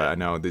guys feel about it? I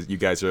know you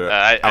guys are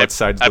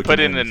outside. I put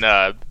looking in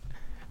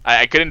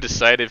I couldn't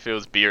decide if it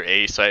was B or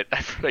A, so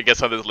I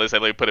guess on this list I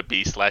only put a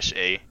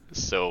B/A.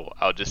 So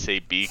I'll just say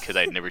B because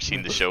I'd never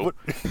seen the show.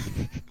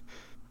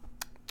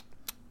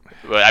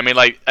 But I mean,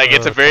 like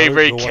it's a very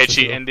Tyler, go watch the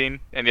catchy show. ending,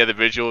 and yeah, the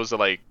visuals are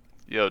like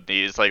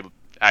it's like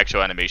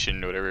actual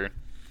animation or whatever,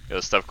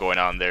 stuff going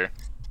on there.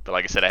 But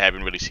like I said, I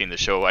haven't really seen the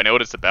show. I know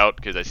what it's about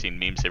because I've seen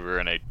memes everywhere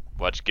and I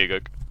watch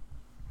Giguk.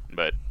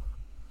 But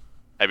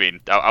I mean,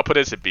 I'll put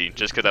it as a B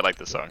just because I like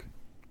the song.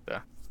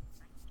 Yeah.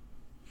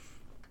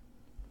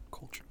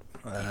 Culture.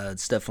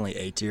 It's definitely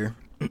A tier.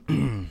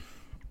 The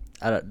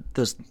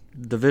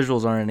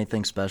visuals aren't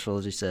anything special,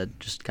 as you said,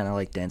 just kind of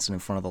like dancing in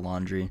front of the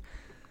laundry.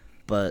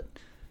 But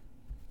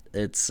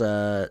it's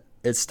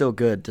still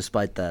good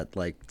despite that.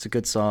 Like, it's a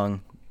good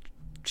song,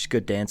 she's a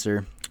good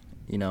dancer,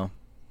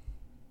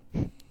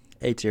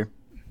 A tier.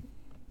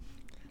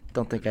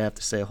 Don't think I have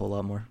to say a whole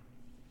lot more.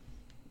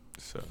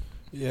 So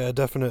Yeah,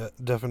 definite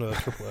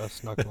triple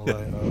S. Not gonna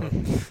lie.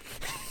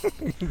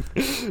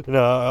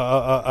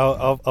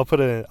 No, I'll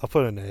put it in. I'll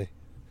put an A. I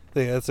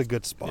think that's a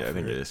good spot. yeah, I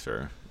think for it is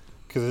fair.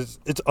 because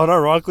it's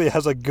unironically it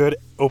has a good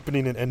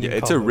opening and ending. Yeah,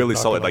 it's a combo, really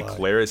not solid, gonna like lie.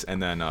 Claris,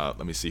 and then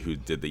let me see who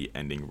did the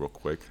ending real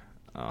quick.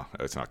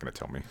 It's not gonna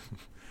tell me.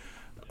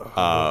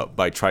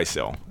 By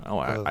Trisel.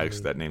 Oh,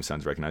 actually, that name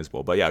sounds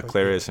recognizable. But yeah,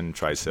 Claris and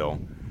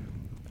Trisel.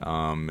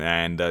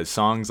 And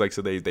songs, like,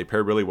 so they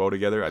pair really well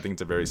together. I think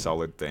it's a very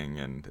solid thing,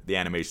 and the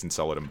animation's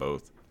solid in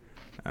both.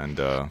 And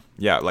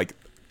yeah, like,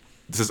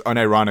 this is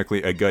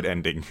unironically a good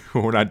ending.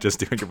 We're not just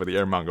doing it for the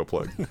Air Manga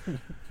plug.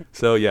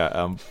 So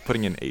yeah,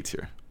 putting in 8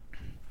 here.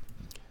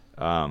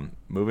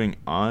 Moving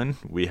on,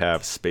 we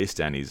have Space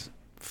Danny's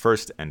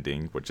first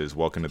ending, which is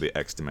Welcome to the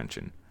X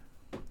Dimension.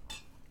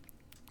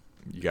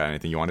 You got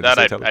anything you wanted to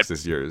say, Tyler? This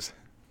is yours.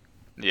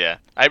 Yeah.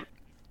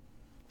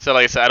 So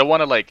like I said, I don't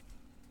want to like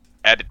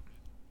add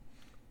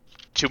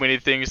too many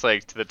things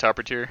like to the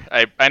topper tier.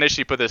 I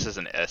initially put this as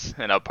an S,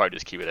 and I'll probably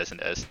just keep it as an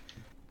S.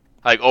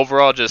 Like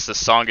overall, just the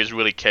song is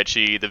really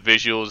catchy. The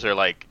visuals are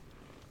like,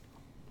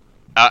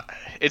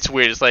 it's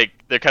weird. It's like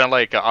they're kind of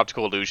like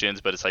optical illusions,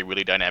 but it's like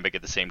really dynamic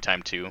at the same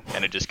time too,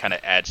 and it just kind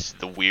of adds to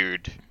the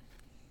weird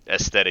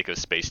aesthetic of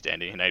Space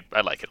Dandy, and I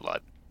like it a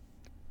lot.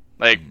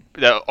 Like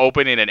the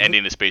opening and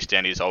ending of Space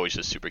Dandy is always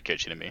just super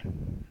catchy to me.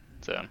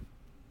 So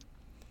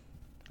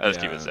I'll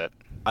just keep it as that.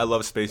 I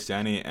love Space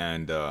Danny,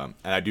 and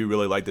I do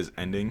really like this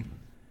ending,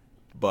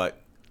 but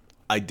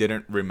I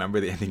didn't remember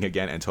the ending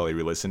again until I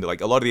re-listened.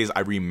 Like a lot of these,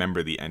 I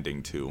remember the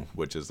ending too,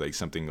 which is like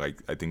something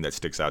like I think that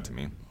sticks out to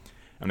me.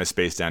 And a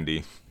Space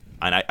Dandy,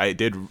 and I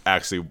did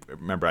actually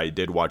remember I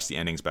did watch the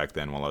endings back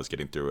then while I was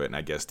getting through it, and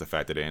I guess the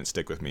fact that it didn't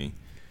stick with me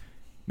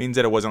means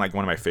that it wasn't like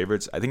one of my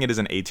favorites. I think it is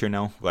an A tier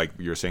now. Like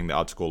you're saying, the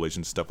optical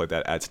illusions stuff like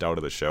that adds style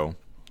to the show,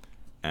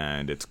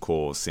 and it's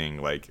cool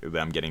seeing like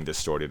them getting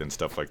distorted and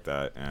stuff like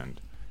that, and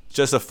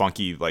just a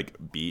funky like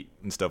beat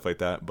and stuff like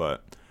that.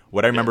 But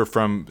what I remember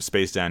from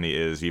Space Dandy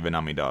is Viva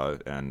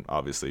Namida, and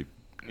obviously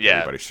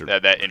everybody should.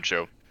 that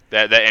intro.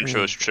 That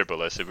intro is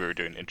triple S if we were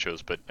doing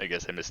intros, but I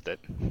guess I missed that.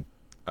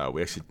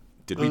 We actually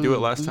did we do it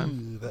last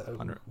time?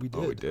 We did.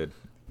 Oh, we did.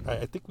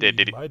 I think we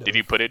Did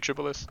you put it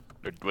triple S,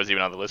 or was it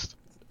even on the list?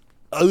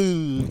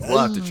 We'll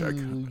have to check.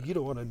 You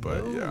don't want to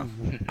But know.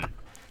 yeah,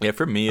 yeah.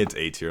 For me, it's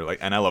A tier. Like,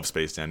 and I love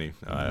Space Dandy.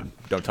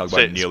 Don't talk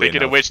about it nearly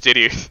Speaking enough. of which,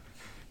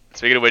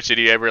 did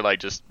you ever like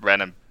just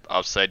random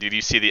offside? Did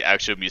you see the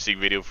actual music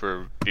video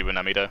for Viva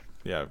Namida?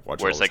 Yeah, watch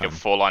it Where all it's the like a time.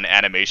 full-on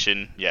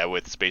animation, yeah,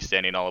 with Space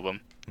Dandy and all of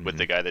them, with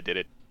the guy that did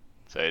it.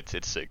 So it's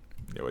sick.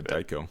 Yeah, with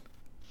Daiko.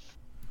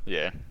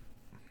 Yeah.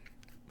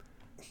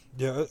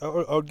 Yeah, I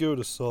would give it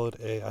a solid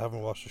A. I haven't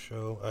watched the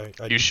show.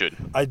 You should.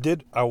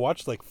 I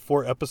watched like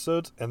 4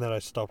 episodes and then I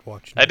stopped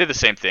watching. I did the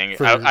same thing.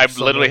 For I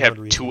some literally have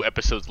unknown 2 reason.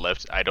 episodes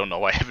left. I don't know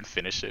why I haven't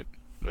finished it,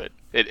 but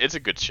it's a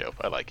good show.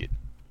 I like it.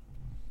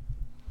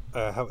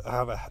 I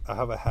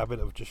have a habit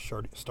of just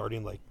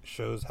starting like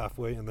shows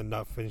halfway and then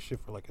not finishing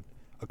for like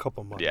a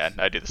couple months. Yeah,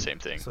 I do the same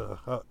thing.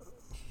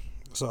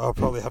 So I'll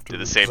probably have to Do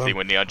the same thing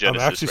with Neon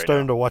Genesis. I'm actually right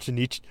starting now. to watch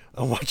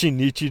I'm watching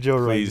Nichijou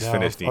right Please now.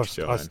 finish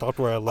Nichijou, I man. stopped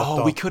where I left Oh,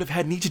 off. we could have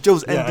had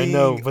Nichijou's Yeah, I ending.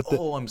 know, but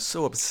I'm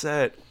so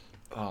upset.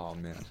 Oh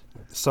man.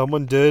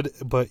 Someone did,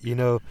 but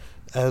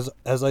as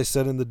I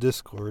said in the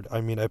Discord, I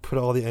mean, I put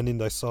all the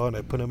endings I saw and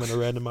I put them in a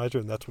randomizer,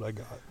 and that's what I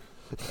got.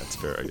 That's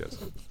fair, I guess.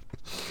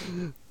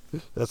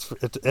 It's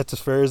as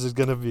fair as it's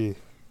gonna be.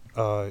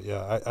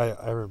 Yeah,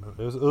 I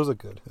remember. It was a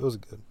good.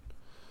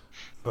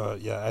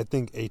 But yeah, I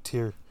think A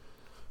tier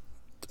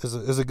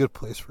is a good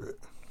place for it.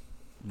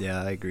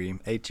 Yeah, I agree.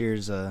 A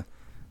tier's a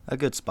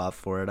good spot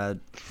for it. I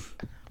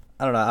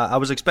don't know. I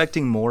was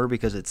expecting more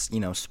because it's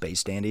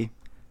Space Dandy,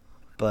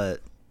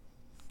 but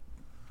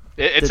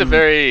It's a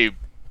very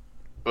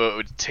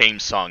tame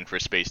song for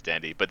Space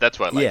Dandy, but that's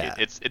why I like Yeah.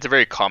 it. It's a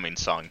very calming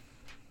song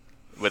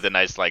with a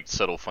nice like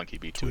subtle funky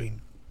beat to it.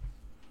 Tween.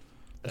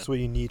 That's what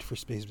you need for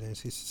Space Dance,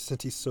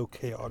 since he's so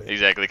chaotic.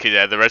 Exactly, 'cause,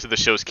 yeah, the rest of the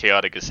show's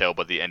chaotic as hell,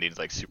 but the ending's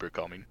like super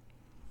calming.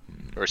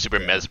 Or super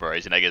Yeah.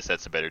 mesmerizing, I guess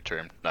that's a better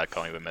term. Not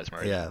calming, but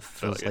mesmerizing. yeah, it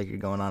feels like you're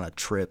going on a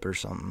trip or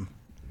something.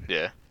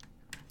 Yeah.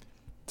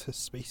 To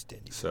Space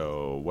Dandy.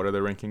 So what are the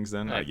rankings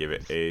then? I give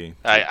it A.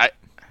 I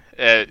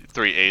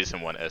 3 A's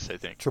and 1 S, I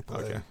think. Triple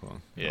Okay, A.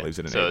 well, Yeah, it leaves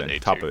it in so A then. A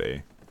Top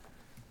tier.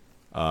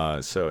 of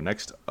A. So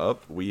next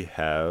up we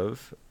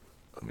have,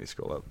 let me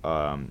scroll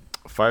up.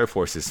 Fire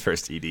Force's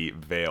first ED,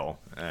 Veil,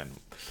 and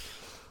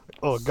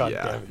Oh god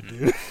Yeah. damn it,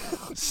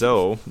 dude.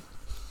 so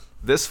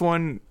this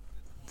one,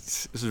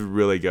 this is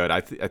really good.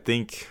 I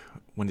think,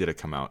 when did it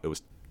come out? It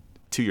was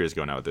 2 years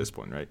ago now at this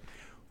point, right?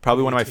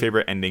 Probably one of my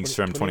favorite endings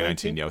from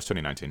 2019. 2019? Yeah, it was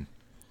 2019.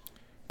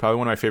 Probably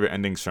one of my favorite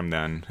endings from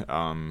then.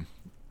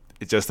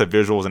 It's just the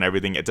visuals and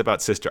everything. It's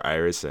about Sister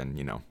Iris,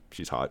 and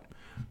she's hot.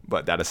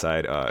 But that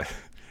aside,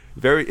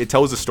 it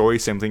tells the story.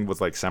 Same thing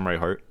with like Samurai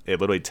Heart. It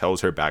literally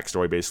tells her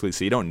backstory basically.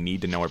 So you don't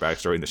need to know her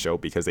backstory in the show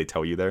because they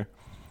tell you there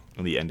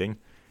in the ending.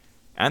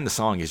 And the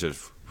song is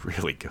just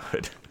really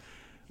good.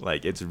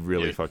 Like, it's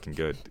really Yeah. fucking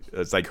good.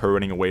 It's like her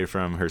running away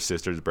from her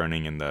sisters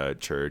burning in the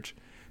church.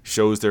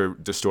 Shows their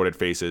distorted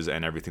faces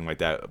and everything like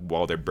that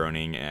while they're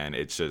burning, and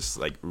it's just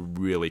like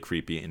really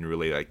creepy and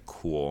really like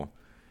cool.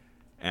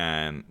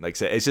 And like I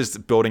said, it's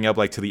just building up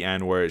like to the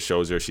end where it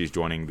shows her she's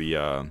joining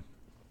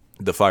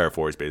the Fire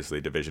Force,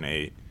 basically Division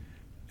 8,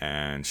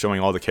 and showing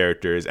all the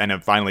characters, and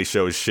it finally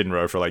shows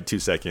Shinra for like 2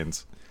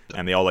 seconds,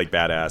 and they all like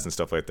badass and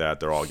stuff like that.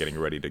 They're all getting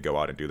ready to go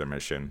out and do their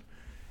mission,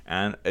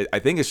 and I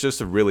think it's just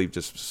a really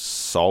just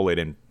solid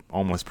and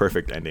almost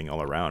perfect ending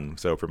all around.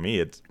 So for me,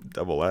 it's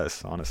double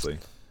S, honestly.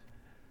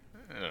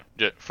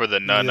 For the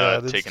nun Yeah,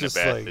 that's taking a just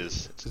bath like-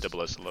 it's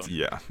double S alone.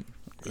 Yeah,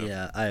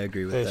 Yeah, I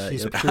agree with Hey, that.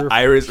 she's Yep.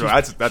 Iris,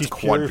 she's- that's she's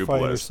quadruple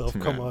purifying S. herself.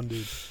 Come Yeah. on,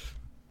 dude.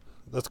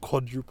 That's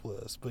quadruple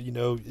S. But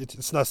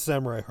it's not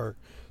Samurai Heart.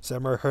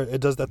 Samurai Heart, it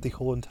does that the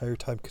whole entire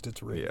time because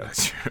it's rated. Yeah,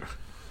 that's true.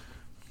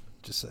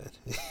 Just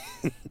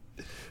saying.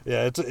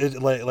 Yeah, it's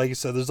like you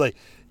said. There's like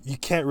you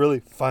can't really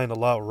find a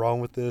lot wrong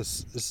with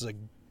this. This is like,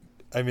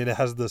 I mean, it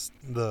has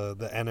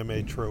the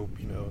anime trope,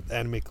 the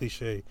anime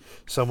cliche,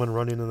 someone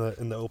running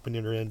in the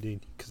opening or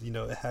ending, because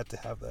it had to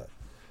have that.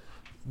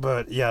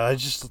 But yeah,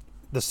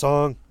 the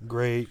song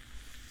great,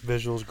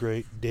 visuals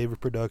great, David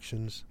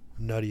Productions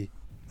nutty,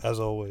 as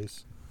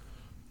always.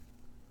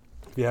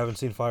 If you haven't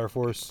seen Fire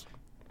Force,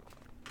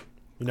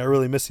 you're not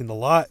really missing a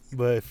lot,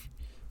 but if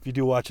you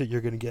do watch it,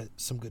 you're gonna get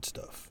some good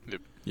stuff.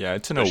 Yeah,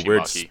 it's in a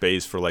weird Yoshimaki.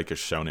 space for like a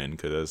shonen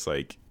because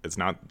it's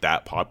not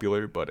that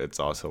popular, but it's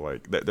also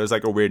like there's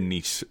like a weird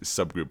niche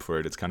subgroup for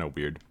it. It's kind of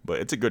weird, but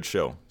it's a good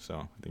show, so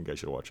I think I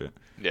should watch it.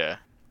 Yeah.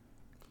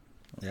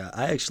 Yeah,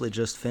 I actually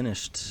just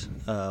finished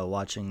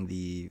watching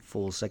the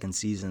full second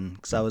season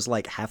because I was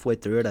like halfway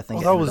through it. I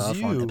think Oh, I that ended was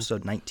off on you.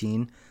 episode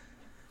 19.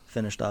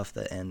 Finished off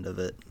the end of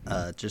it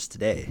just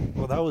today.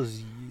 Well, that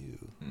was you.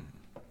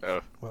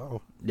 Oh,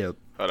 Wow. Yep.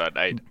 hold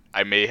on.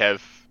 I may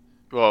have.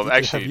 Well, Ethan,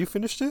 actually, have you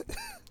finished it?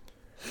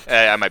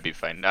 I might be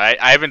fine. I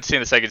haven't seen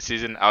the second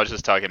season. I was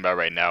just talking about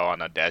right now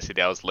on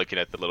Audacity. I was looking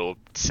at the little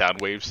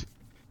sound waves,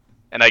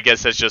 and I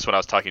guess that's just when I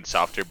was talking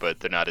softer, but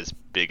they're not as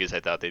big as I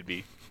thought they'd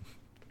be.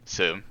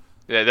 So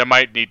yeah, there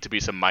might need to be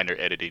some minor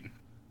editing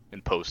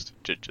in post.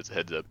 Just a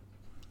heads up.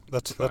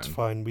 That's Fine.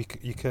 fine.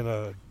 You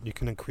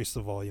can increase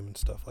the volume and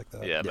stuff like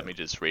that. Yeah, Yeah. let me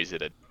just raise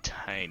it a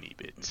tiny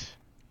bit.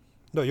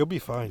 No, you'll be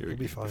fine. You'll You'll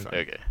be be fine. fine.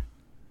 Okay.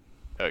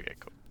 Okay,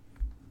 cool.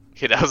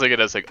 Okay, I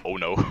was like, oh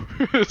no.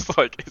 It's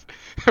like,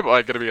 am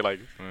I gonna be like,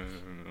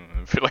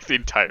 for like the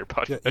entire Yeah,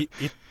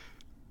 podcast?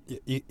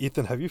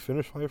 Ethan, have you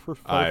finished Fire Force?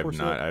 I have Force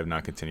not. yet? I have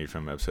not continued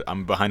from episode.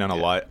 I'm behind on a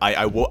Yeah. lot.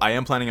 I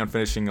am planning on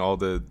finishing all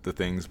the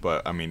things,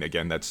 but I mean,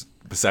 again, that's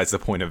besides the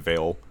point of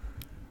Veil.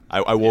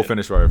 I will Yeah.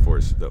 finish Fire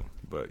Force though.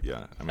 But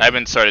yeah, I mean, I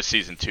haven't started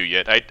season 2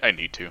 yet. I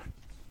need to.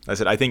 I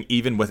said I think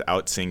even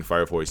without seeing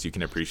Fire Force, you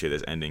can appreciate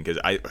this ending because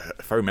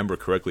if I remember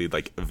correctly,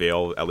 like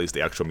Veil, at least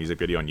the actual music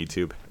video on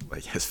YouTube,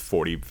 like has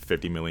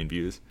 50 million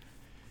views.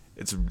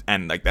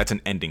 And like that's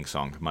an ending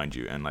song, mind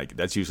you, and like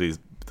that's usually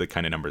the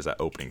kind of numbers that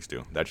openings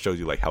do. That shows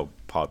you like how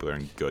popular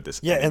and good this.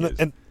 Yeah, ending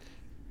is.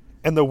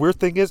 and the weird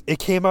thing is, it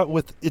came out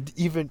with it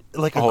even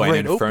like a Oh, great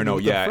and opening Inferno,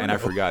 with yeah, and I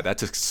Inferno. forgot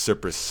that's a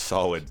super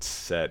solid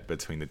set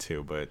between the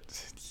two. But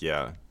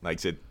yeah,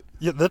 like it,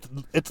 Yeah,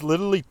 it's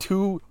literally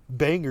 2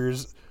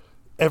 bangers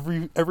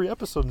every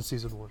episode in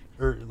season 1,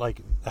 or like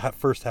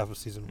first half of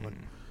season 1.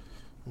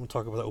 We'll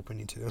talk about the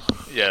opening too.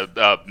 Yeah,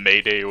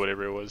 Mayday or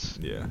whatever it was.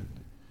 yeah.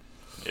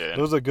 Yeah. It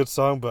was a good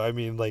song, but I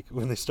mean, like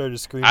when they started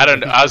screaming. I don't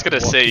know. like, I was gonna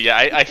walking- say, yeah,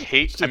 I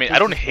hate. I Just mean, I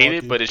don't just hate it,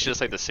 walking. but it's just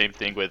like the same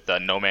thing with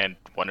No Man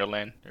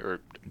Wonderland or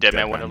Dead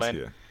Man Man's, Wonderland.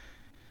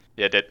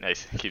 yeah. Yeah, I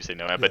keep saying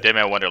No Man, but Yeah. Dead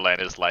Man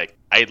Wonderland is like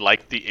I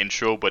like the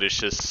intro, but it's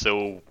just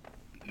so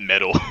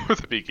metal at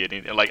the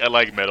beginning. And like I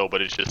like metal,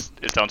 but it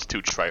sounds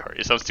too tryhard.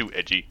 It sounds too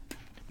edgy,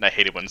 and I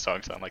hate it when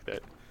songs sound like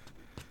that.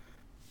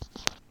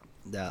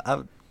 Yeah,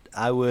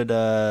 I would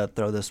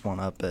throw this one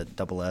up at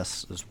double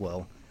S as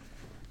well.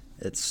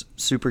 It's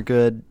super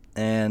good,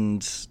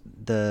 and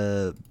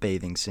the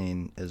bathing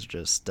scene is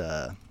just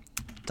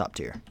top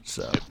tier.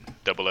 So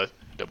Double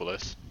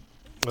S.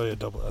 Oh yeah,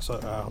 double S. I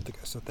don't think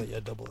I said that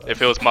yet. Double S.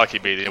 If it was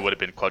Maki bathing, it would have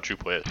been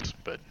quadruple S.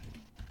 But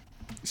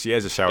She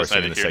has a shower That's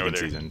scene in neither the here nor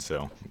second there. season,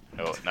 so.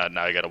 no,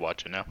 now I gotta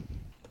watch it now.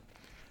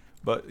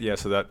 But yeah,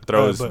 so that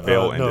throws But,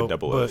 Veil into no,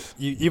 double but S.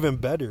 even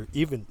better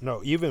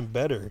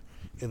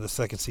in the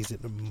second season.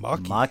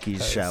 Maki's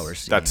has- shower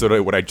scene. That's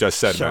what I just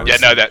said, man.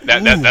 Shower Yeah,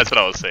 no, Ooh. that's what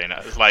I was saying.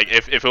 It's like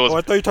if it was. Oh,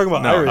 I thought you were talking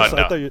about No, Iris. no.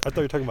 I thought you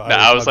were talking about No,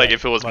 Iris. I was My like, bad.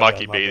 if it was My Maki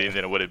bad, my bathing, bad.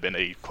 then it would have been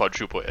a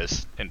quadruple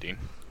S ending.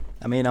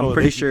 I mean, I'm Oh,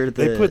 pretty they- sure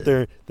they put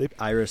their they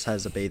Iris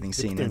has a bathing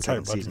scene their in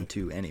entire second season budget.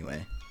 2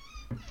 anyway.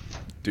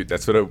 Dude,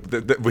 that's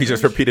what we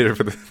just repeated it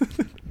for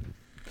the.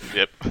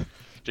 Yep.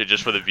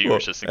 Just for the viewers, Well,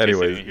 just in case they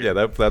anyways, didn't hear.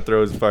 yeah, that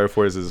throws Fire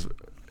Force's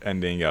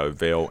ending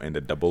Veil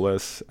into double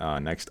S.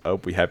 Next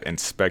up, we have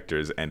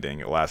Inspector's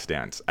ending Last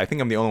Dance. I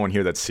think I'm the only one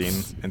here that's seen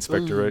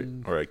Inspector, right?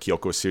 Or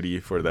Kyoko City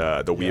for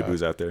the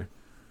weeaboos out there.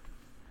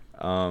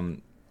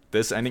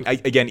 This ending,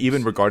 again,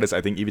 even regardless,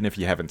 I think even if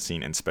you haven't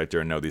seen Inspector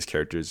and know these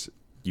characters,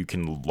 you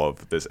can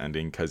love this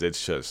ending because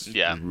it's just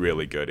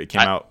really good. It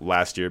came out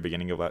last year,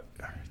 beginning of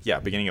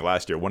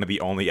last year. One of the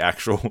only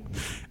actual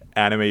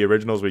anime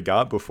originals we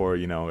got before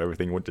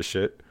everything went to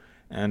shit.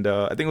 And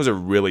I think it was a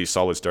really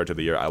solid start to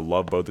the year. I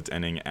love both its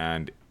ending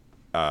and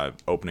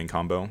opening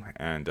combo.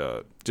 And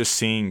just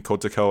seeing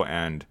Kotoko,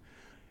 and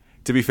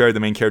to be fair, the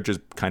main character is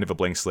kind of a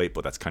blank slate,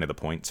 but that's kind of the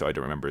point, so I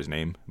don't remember his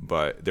name.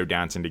 But they're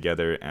dancing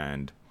together,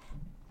 and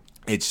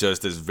it's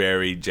just this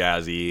very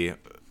jazzy,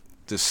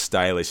 just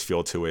stylish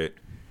feel to it.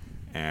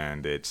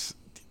 And it's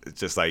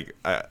just like,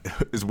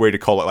 it's weird to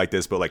call it like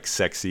this, but like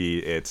sexy.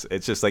 It's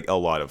just like a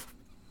lot of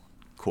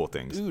cool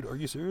things. Dude, are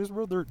you serious,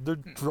 bro? They're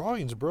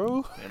drawings,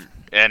 bro.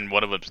 And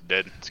one of them's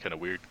dead. It's kind of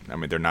weird. I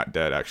mean, they're not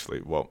dead,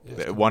 actually. Well,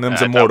 Yes. one of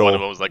them's I thought immortal. one of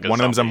them was like a one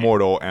of them's zombie.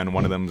 immortal, and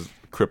one of them's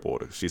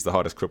crippled. She's the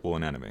hottest cripple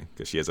in anime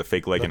because she has a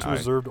fake leg That's and eye.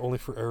 reserved only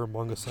for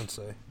Eramonga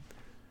Sensei.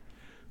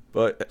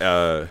 But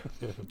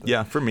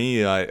yeah, for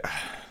me, I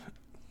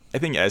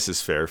think S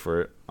is fair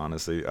for it.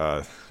 Honestly,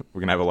 we're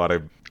gonna have a lot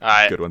of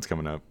good ones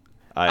coming up.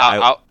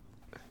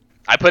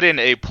 I put in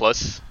A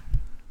plus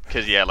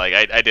because like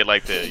I did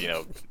like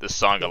the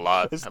song a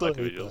lot. I I still like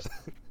the hate visuals. that.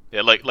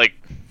 Yeah, like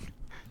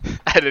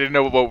I didn't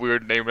know what we were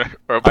naming.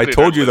 I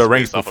told you the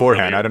ranks based off of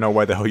beforehand. earlier. I don't know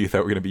why the hell you thought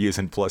we were gonna be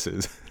using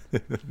pluses.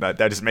 that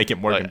just make it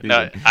more Like,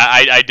 confusing. no,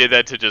 I did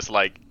that to just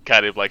like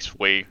kind of like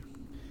sway.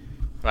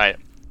 Right.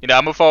 I'm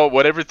gonna follow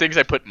whatever things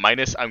I put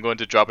minus. I'm going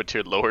to drop a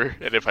tier lower,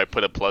 and if I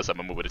put a plus, I'm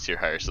gonna move it a tier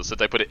higher. So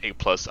since I put it A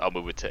plus, I'll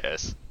move it to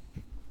S.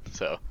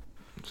 So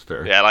It's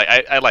fair. yeah, like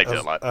I liked it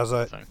a lot. As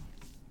I So,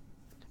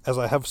 as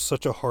I have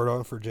such a hard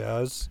on for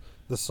jazz,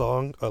 the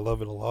song I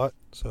love it a lot.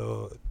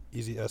 So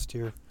easy S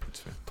tier.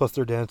 Plus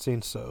they're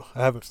dancing, so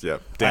I haven't. Yeah,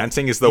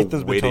 dancing is the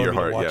Ethan's been way to telling your me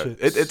to heart. watch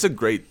Yeah, it. it's a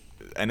great,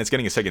 and it's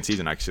getting a second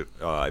season actually.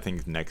 I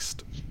think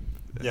next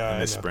Yeah,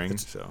 in this I know. spring.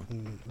 It's- So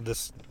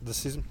This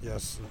season,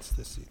 yes, it's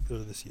this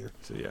year.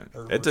 yeah, I it's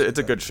remember a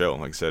that. good show,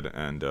 like I said,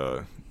 and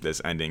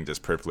this ending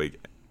just perfectly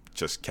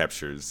just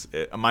captures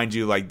it. Mind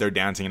you, like they're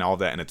dancing and all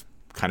that, and it's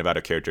kind of out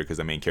of character because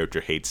the main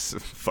character hates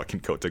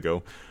fucking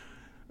Kotoko.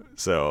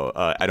 So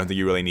I don't think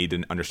you really need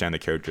to understand the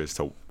characters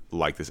to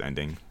like this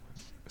ending.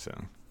 So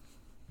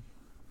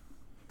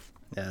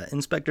Yeah,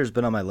 Inspector's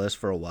been on my list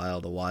for a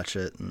while to watch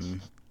it,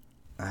 and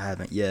I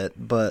haven't yet.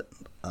 But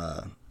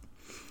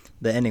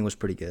the ending was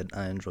pretty good.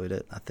 I enjoyed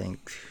it. I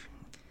think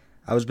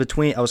I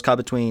was caught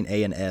between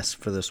A and S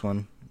for this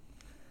one.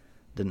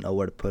 Didn't know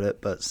where to put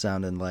it, but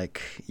sounding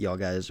like y'all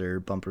guys are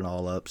bumping it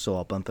all up, so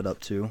I'll bump it up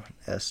to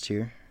S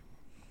tier.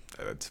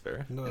 that's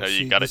fair. No,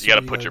 see, you gotta this is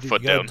what put your do.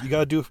 foot You gotta- down. You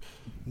gotta do.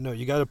 No,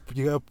 you gotta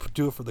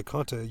do it for the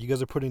content. You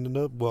guys are putting it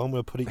up. Well, I'm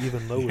gonna put it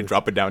even lower.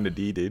 Drop it down to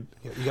D, dude.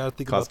 Yeah, you gotta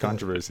think Cause about that.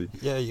 controversy.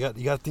 Yeah, you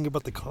gotta think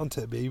about the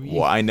content, baby.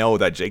 Well, I know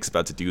that Jake's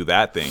about to do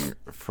that thing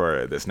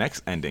for this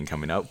next ending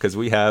coming up because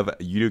we have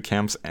Yudu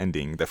Camp's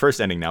ending, the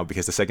first ending now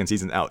because the second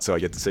season's out, so I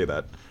get to say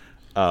that.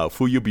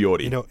 Fuyu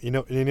Biori. You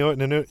know what?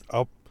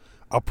 No,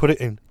 I'll put it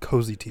in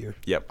cozy tier.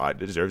 Yep, it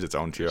deserves its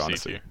own tier, C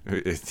honestly.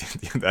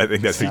 I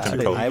think that's what you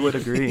can call I it. would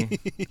agree.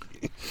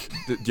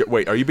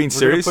 Wait, are you being We're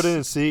serious? gonna put it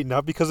in C,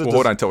 not because it. Well,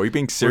 hold on, Toe. Are you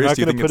being We're serious? not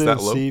Do you gonna think put it's it in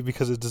that low? C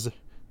because it does.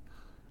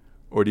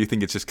 Or do you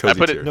think it's just cozy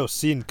put it- tier? No,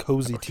 C and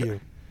cozy Okay.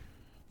 tier.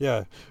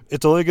 Yeah,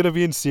 it's only gonna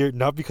be in C,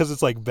 not because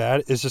it's like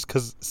bad. It's just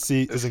because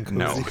C is in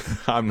cozy.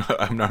 No,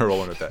 I'm not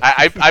rolling with that.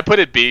 I put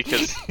it B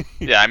because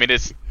yeah, I mean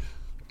it's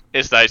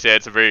nice. Yeah,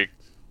 it's a very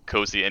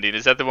cozy ending.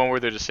 Is that the one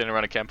where they're just sitting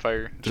around a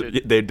campfire? and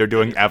shit? They're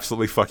doing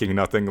absolutely fucking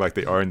nothing like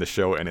they are in the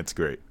show, and it's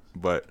great.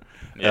 But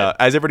Yeah.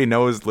 as everybody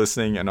knows,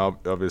 listening and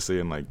obviously,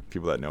 and like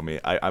people that know me,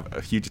 I have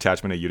a huge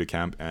attachment to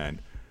Unicamp.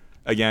 And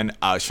again,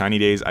 Shiny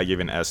Days, I gave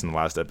an S in the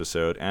last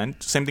episode,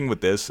 and same thing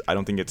with this. I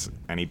don't think it's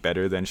any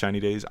better than Shiny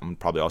Days. I'm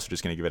probably also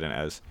just gonna give it an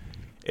S.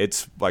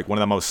 It's like one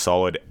of the most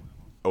solid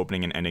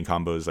opening and ending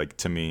combos, like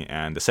to me.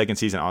 And the second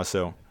season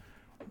also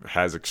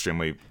has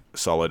extremely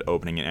solid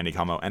opening and ending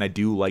combo, and I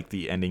do like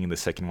the ending in the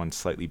second one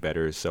slightly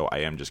better. So I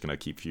am just gonna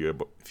keep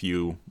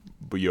few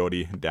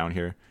Buyori down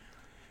here.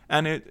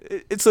 And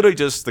it's literally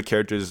just the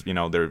characters,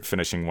 they're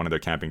finishing one of their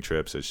camping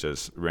trips. It's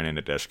just Rin and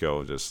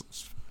Nadeshiko just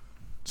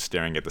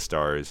staring at the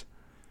stars.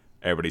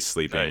 Everybody's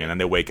sleeping, Oh, yeah. and then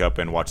they wake up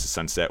and watch the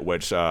sunset,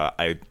 which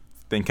I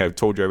think I've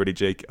told you already,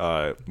 Jake.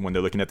 When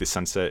they're looking at the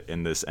sunset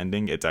in this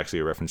ending, it's actually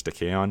a reference to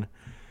K-On!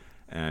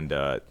 And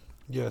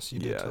Yes, you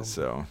did. Tell me.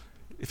 so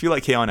if you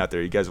like K-On! Out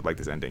there, you guys would like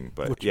this ending.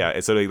 But Which yeah,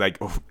 it's literally like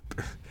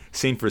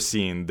scene for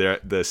scene, they're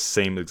the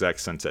same exact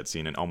sunset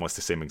scene and almost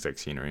the same exact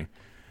scenery.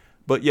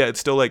 But yeah, it's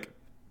still like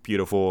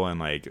beautiful, and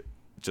like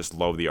just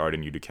love the art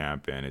in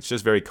Unicamp, and it's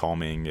just very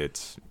calming.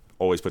 It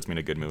always puts me in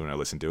a good mood when I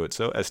listen to it.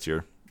 So S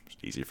tier,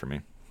 easy for me.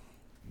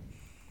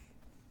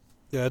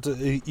 Yeah, it's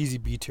an easy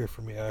B tier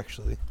for me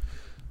actually.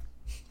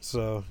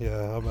 So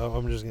yeah,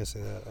 I'm just gonna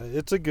say that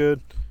it's a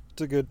good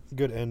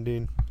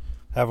ending.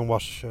 Haven't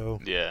watched the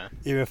show. Yeah.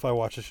 Even if I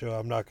watch the show,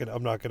 I'm not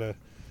gonna.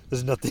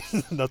 There's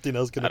nothing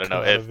else gonna I don't come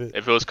know. out of it.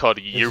 If it was called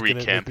just Yuri gonna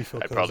make Camp, me feel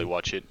I'd probably cozy.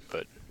 watch it,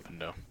 but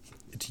no.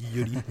 It's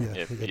Yuri. Yeah,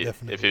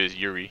 definitely. If it was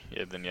Yuri,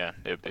 yeah, then yeah,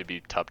 it'd be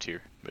top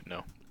tier, but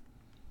no.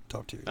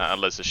 Top tier.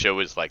 Unless the show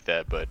is like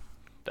that, but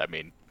I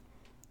mean,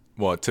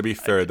 Well, to be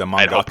fair,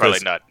 I'd hope probably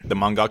not. the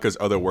mangaka's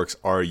other works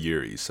are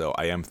Yuri, so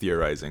I am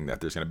theorizing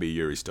that there's gonna be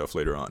Yuri stuff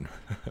later on.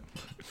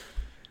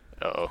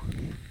 uh-oh.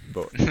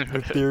 But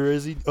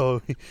Theorizing.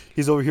 Oh,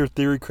 he's over here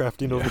theory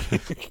crafting over here.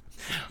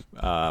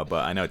 but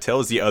I know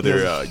Tell's the other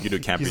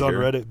Unicamp. He's on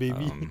Reddit,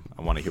 baby.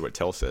 I want to hear what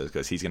Tell says,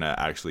 because he's gonna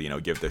actually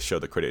give the show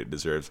the credit it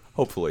deserves.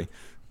 Hopefully.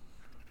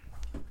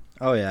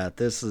 Oh yeah,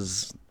 this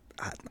is.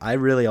 I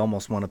really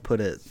almost want to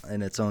put it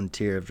in its own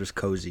tier of just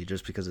cozy,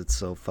 just because it's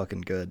so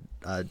fucking good.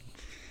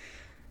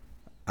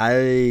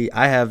 I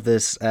have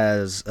this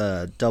as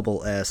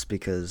double S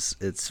because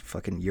it's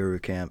fucking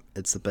Eurocamp.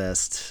 It's the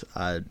best.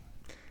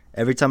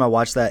 Every time I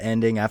watch that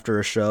ending after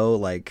a show,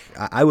 like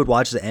I would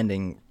watch the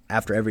ending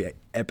after every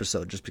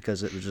episode just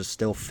because it would just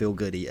still feel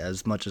goody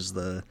as much as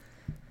the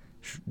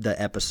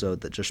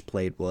episode that just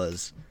played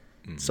was.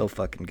 So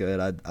fucking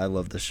good. I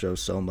love this show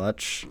so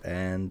much,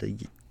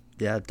 and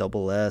yeah,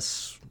 double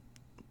S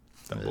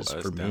is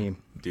for me.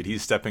 Dude,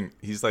 he's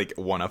like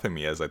one-upping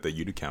me as like the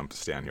Unicamp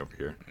stand over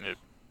here.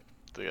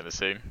 They're gonna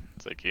say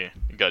it's like you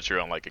got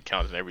your own like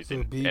account and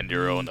everything, So and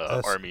your own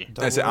BBS army.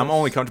 That's it. I'm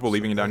only comfortable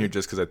leaving it down here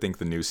just because I think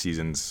the new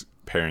season's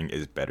pairing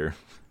is better.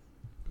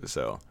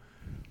 So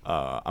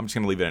I'm just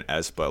gonna leave it an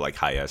S, but like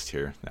high S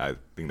tier. I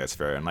think that's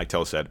fair. And like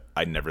Tell said,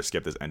 I never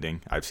skip this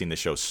ending. I've seen the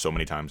show so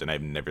many times, and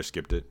I've never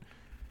skipped it.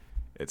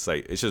 It's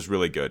just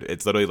really good.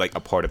 It's literally like a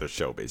part of the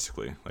show,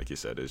 basically. Like you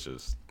said, it's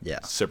just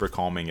super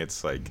calming.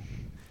 It's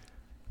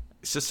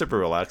just super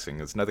relaxing.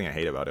 There's nothing I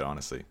hate about it,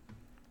 honestly.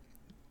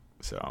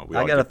 So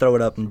I gotta throw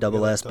it up in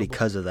double S double.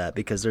 because of that.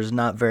 Because there's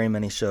not very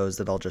many shows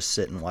that I'll just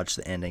sit and watch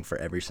the ending for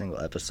every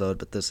single episode.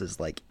 But this is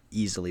like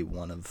easily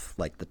one of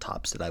like the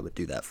tops that I would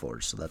do that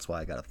for. So that's why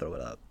I gotta throw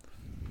it up.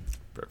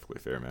 Perfectly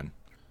fair, man.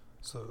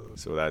 So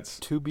that's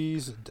 2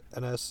 B's,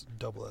 an S,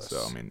 double S.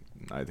 So I mean,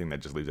 I think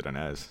that just leaves it an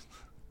S.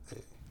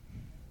 You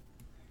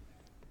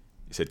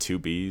said 2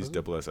 B's,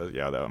 double S.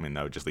 Yeah, that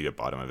would just leave it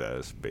bottom of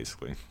S,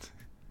 basically.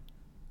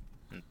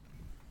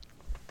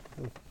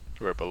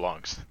 Where it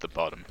belongs, at the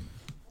bottom.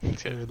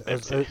 And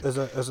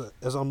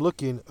as I'm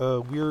looking,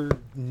 we're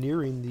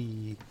nearing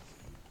the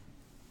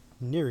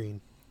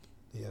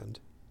end.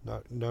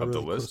 Not Of really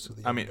the close list. to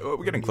the I end, mean, but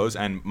we're getting close,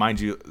 and mind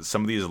you,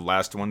 some of these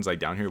last ones like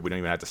down here, we don't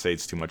even have to say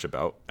it's too much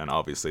about, and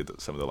obviously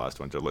some of the last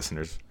ones are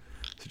listeners'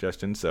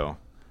 suggestions. So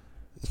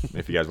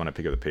if you guys want to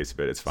pick up the pace a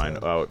bit, it's fine.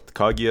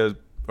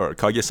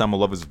 Kaguya-sama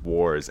Love is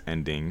War is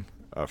ending.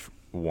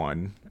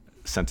 1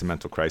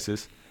 Sentimental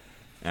Crisis,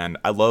 and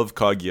I love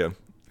Kaguya,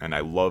 and I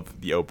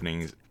love the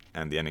openings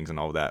and the endings and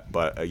all of that.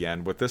 But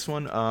again, with this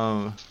one,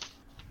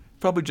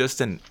 probably just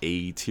an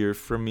A tier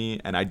for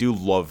me. And I do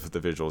love the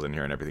visuals in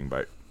here and everything.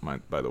 By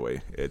the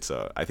way, it's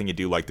I think I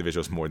do like the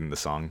visuals more than the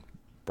song,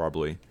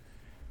 probably.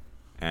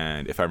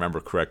 And if I remember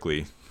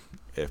correctly,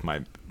 if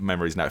my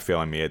memory's not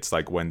failing me, it's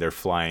like when they're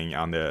flying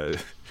on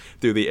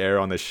through the air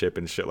on the ship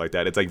and shit like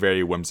that. It's like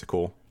very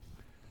whimsical.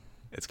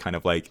 It's kind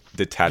of like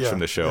detached from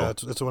the show. Yeah,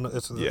 it's that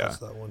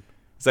one.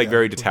 It's like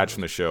very detached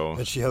from the show.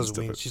 And she has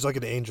wings. She's like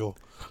an angel.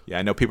 Yeah,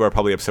 I know people are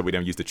probably upset we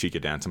didn't use the Chica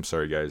dance. I'm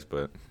sorry, guys,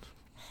 but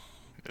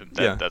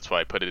That's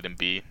why I put it in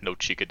B. No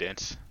Chica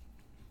dance.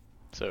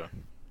 So,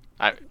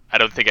 I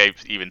don't think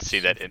I've even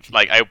seen that.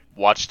 I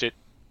watched it,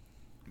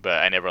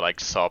 but I never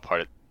saw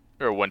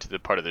or went to the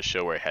part of the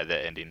show where it had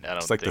that ending.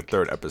 It's like the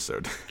 3rd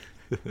episode.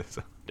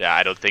 So. Yeah,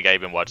 I don't think I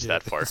even watched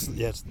that far.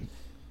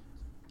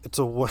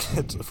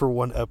 It's for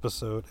one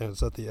episode, and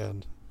it's at the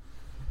end.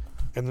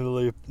 And then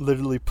they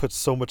literally put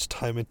so much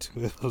time into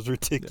it. It was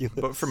ridiculous.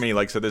 But for me,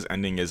 like, so this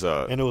ending is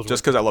And it was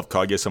just because I love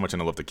Kaguya so much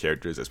and I love the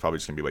characters, it's probably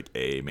just gonna be like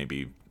A,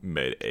 maybe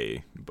mid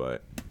A.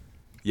 But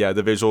yeah,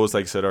 the visuals,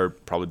 like I said, are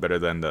probably better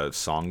than the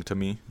song to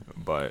me.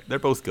 But they're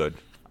both good.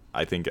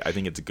 I think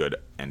it's a good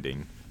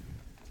ending.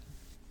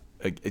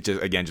 It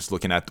just, again, just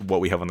looking at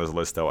what we have on this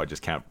list, though, I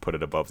just can't put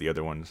it above the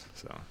other ones.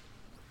 So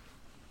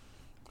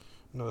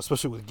No,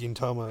 especially with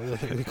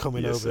Gintama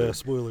coming Yes, out. sir.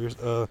 Spoilers.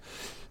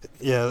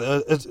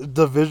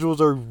 The visuals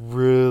are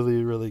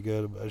really, really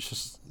good, but it's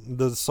just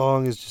the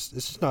song is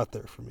just not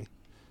there for me.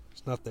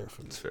 It's not there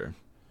for me. it's fair.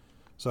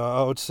 So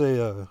I would say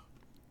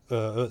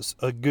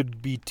a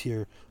good B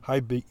tier, high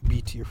B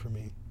tier for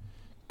me,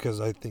 because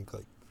I think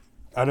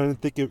I don't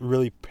think it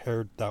really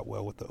paired that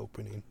well with the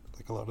opening,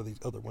 like a lot of these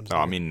other ones. No,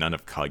 I do. mean, none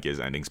of Kaguya's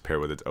endings pair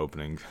with its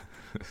opening.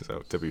 So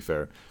to be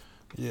fair,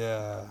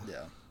 Yeah.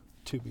 Yeah.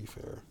 To be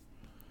fair.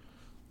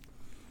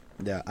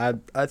 Yeah,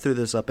 I threw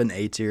this up in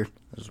A tier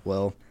as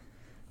well.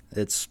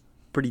 It's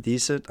pretty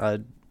decent. I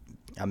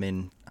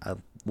mean, I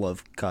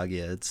love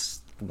Kaguya.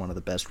 It's one of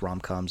the best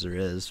rom-coms there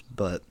is,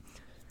 but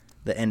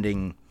the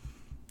ending,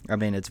 I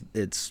mean,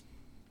 it's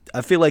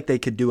I feel like they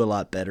could do a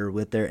lot better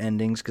with their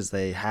endings because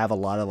they have a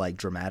lot of like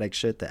dramatic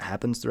shit that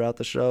happens throughout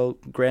the show.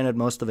 Granted,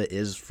 most of it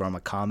is from a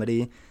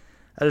comedy.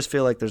 I just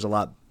feel like there's a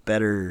lot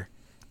better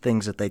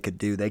things that they could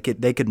do. They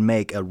could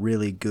make a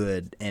really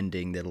good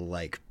ending that'll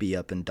like be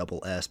up in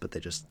double S, but they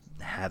just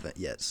haven't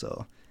yet.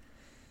 So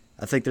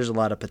I think there's a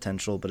lot of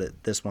potential,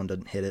 but this one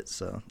didn't hit it.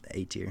 So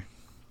A tier.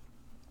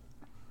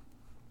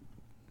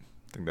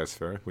 I think that's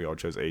fair. We all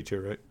chose A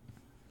tier, right?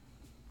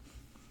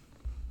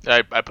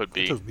 I put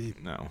B. Just B.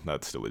 No,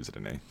 that still leaves it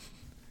an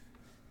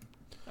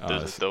A.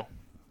 Does it still?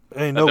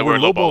 Hey, no, then we're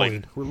we're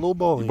lowballing. lowballing. We're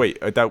lowballing. Wait,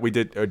 I thought we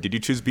did. Did you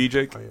choose B,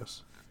 Jake? Oh,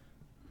 yes.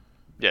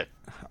 Yeah.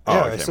 Oh, Yeah,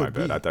 I okay, said my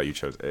bad. B. I thought you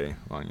chose A.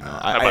 Well, I'm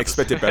I about to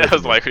expected say- better. I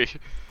was from like, you.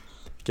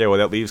 Okay, well,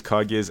 that leaves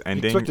Kaguya's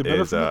ending expected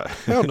better is from me?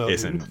 Hell no,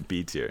 is in dude.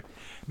 B tier.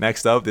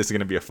 Next up, this is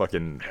gonna be a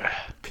fucking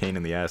pain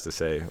in the ass to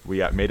say. We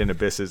got Made in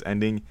Abyss's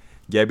ending.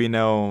 Gebi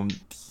no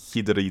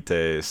Hidorite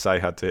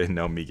Saihate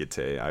no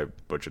Migite. I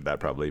butchered that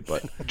probably,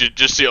 but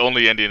just the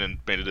only ending in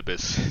Made in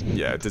Abyss.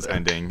 yeah, it's its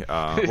ending.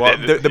 Well,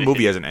 the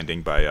movie has an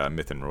ending by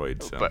Myth and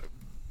Royd. So.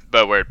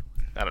 But we're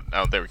I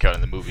don't think we're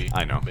counting the movie.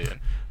 I know. But yeah.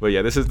 But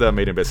yeah, this is the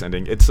Made in Abyss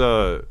ending. It's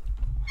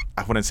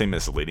I wouldn't say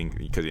misleading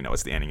because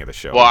it's the ending of the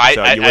show. Well,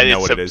 so I you wouldn't know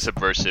it's what it is.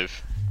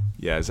 subversive.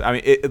 Yes, I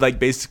mean it like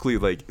basically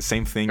like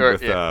same thing Or,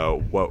 with yeah.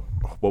 what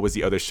was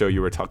the other show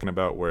you were talking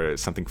about where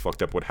something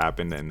fucked up would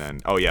happen and then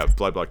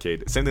Blood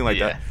Blockade, same thing like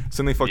Yeah. that.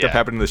 Something fucked up Yeah.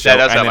 happened in the show Yeah,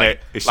 that's and what then I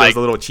like. it shows Like, a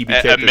little chibi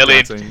a character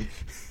million- dancing.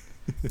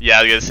 Yeah,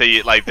 I was gonna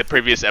say like the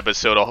previous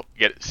episode will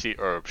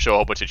show a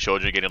whole bunch of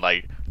children getting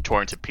like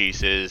torn to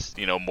pieces,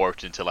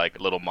 morphed into like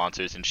little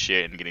monsters and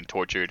shit and getting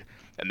tortured,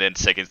 and then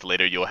seconds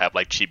later you'll have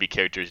like chibi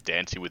characters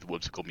dancing with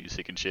whimsical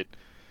music and shit.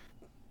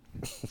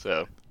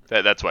 So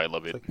that's why I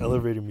love it. Like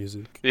elevator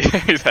music.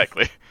 Yeah,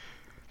 exactly.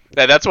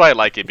 That's why I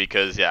like it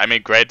because I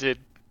mean, granted,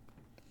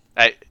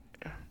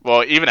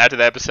 even after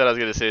that episode, I was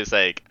gonna say it's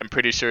like I'm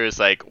pretty sure it's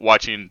like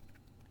watching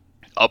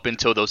up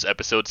until those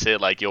episodes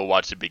hit. Like you'll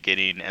watch the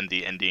beginning and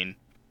the ending,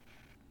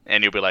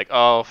 and you'll be like,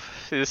 "Oh,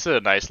 this is a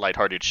nice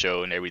lighthearted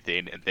show and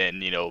everything," and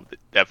then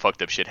that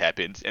fucked up shit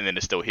happens, and then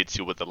it still hits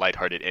you with the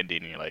lighthearted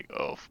ending, and you're like,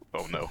 "Oh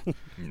no."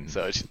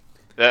 So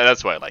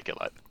that's why I like it a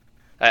lot.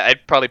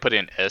 I'd probably put it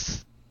in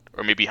S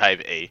or maybe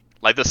Hive A.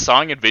 Like the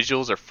song and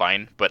visuals are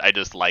fine, but I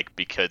just like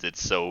because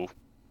it's so,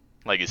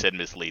 like you said,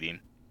 misleading.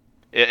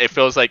 It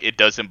feels like it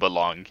doesn't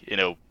belong in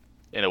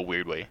a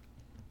weird way.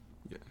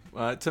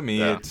 To me,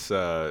 Yeah.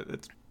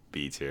 it's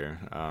B tier.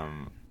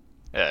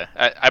 Yeah,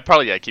 I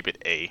probably keep it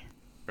A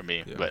for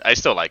me, Yeah. but I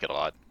still like it a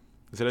lot.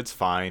 I said it's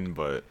fine,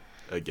 but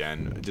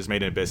again, just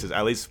Made in Abyss is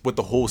at least with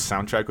the whole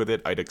soundtrack with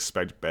it. I'd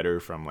expect better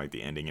from like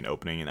the ending and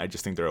opening, and I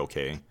just think they're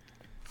okay.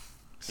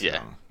 So,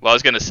 Yeah. Well, I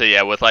was gonna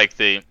say with like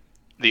the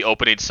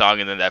opening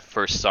song and then that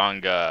first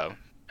song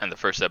and the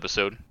first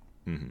episode.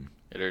 mhm.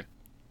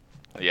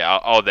 Yeah,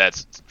 all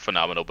that's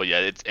phenomenal. But yeah,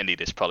 its ending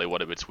is probably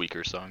one of its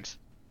weaker songs,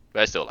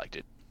 but I still liked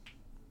it.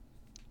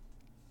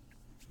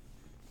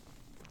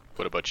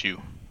 What about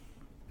you,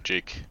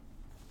 Jake?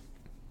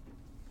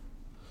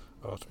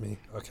 Oh, it's me.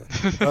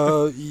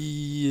 Okay.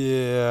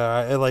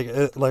 Yeah.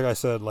 Like I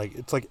said, like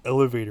it's like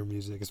elevator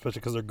music, especially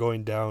because they're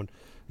going down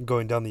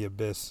the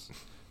abyss,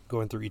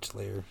 going through each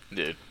layer.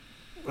 Dude.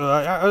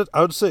 I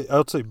would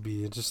say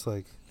B. It's just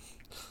like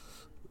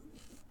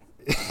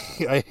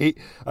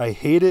I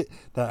hate it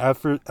that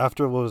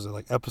after what was it,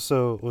 like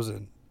episode, was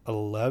it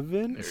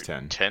 11? It's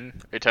 10.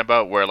 10? You're talking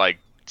about where like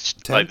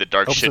 10? like the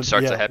dark shit Episode-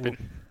 starts yeah, to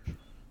happen.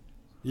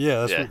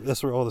 Yeah, Yeah.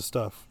 that's where all the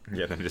stuff.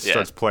 Yeah, then it just Yeah.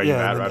 starts playing Yeah,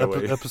 that and right then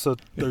away.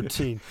 episode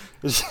 13.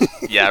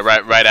 Yeah,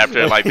 right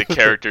after like the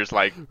characters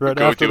like Right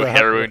go after through that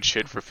heroin happened.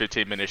 shit for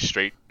 15 minutes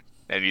straight,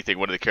 and you think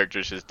one of the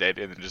characters is dead,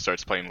 and then it just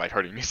starts playing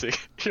lighthearted music.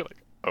 You're like,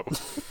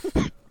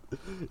 oh.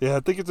 Yeah, I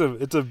think it's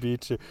a B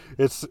tier.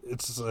 It's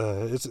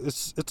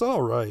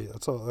all right.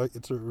 That's all.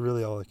 It's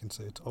really all I can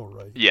say. It's all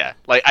right. Yeah,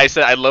 like I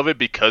said, I love it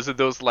because of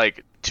those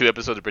like 2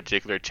 episodes in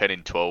particular, 10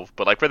 and 12.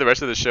 But like for the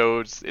rest of the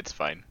shows, it's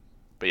fine.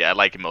 But yeah, I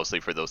like it mostly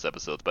for those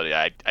episodes. But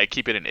yeah, I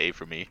keep it an A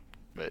for me.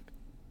 But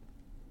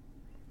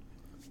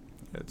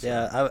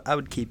Yeah,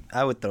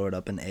 I would throw it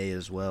up an A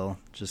as well.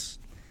 Just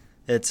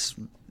it's,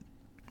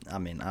 I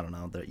mean, I don't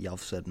know. Y'all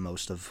said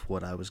most of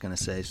what I was gonna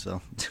say,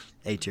 so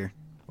A tier.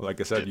 Well, like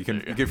I said, you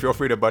can feel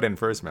free to butt in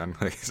first, man.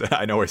 Like I said,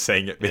 I know we're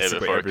saying it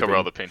basically before I cover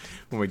all the everything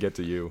pain. when we get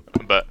to you.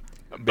 But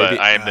Maybe-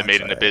 I am the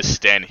Made in sorry. Abyss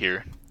stan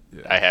here.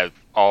 Yeah. I have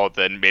all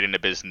the Made in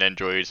Abyss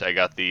Nendroids. I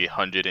got the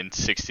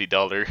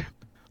 $160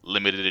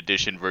 limited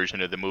edition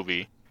version of the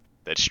movie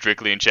that's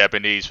strictly in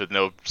Japanese with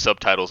no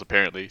subtitles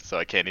apparently, so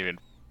I can't even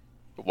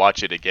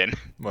watch it again.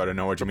 Well, I don't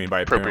know what you mean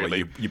by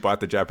apparently. Appropriately. You bought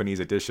the Japanese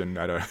edition.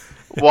 I don't.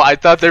 Well, I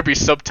thought there'd be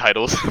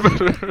subtitles,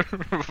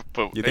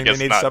 but You I think guess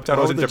they need not.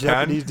 subtitles Oh, in the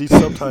Japan? Japanese need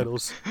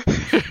subtitles.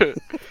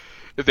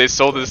 If they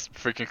sold this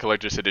freaking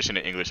collector's edition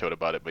in English, I would have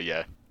bought it. But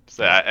yeah,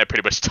 so I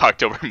pretty much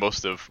talked over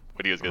most of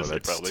what he was gonna Well, say.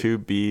 that's Probably 2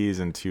 B's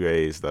and 2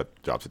 A's.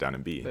 That drops it down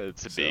in B.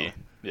 it's a So, B.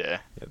 Yeah. Yeah,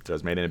 it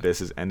does Made in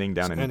Abyss' ending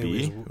down So in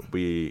anyways, B.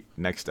 We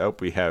next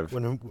up we have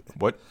When what?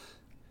 What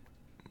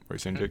are you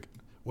saying, Jake?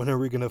 when are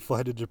we gonna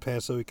fly to Japan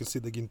so we can see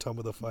the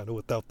Gintama the final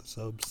without the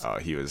subs? Oh,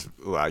 he was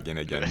lagging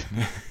again.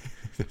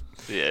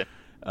 Yeah.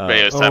 Uh, But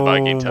yeah, it's time about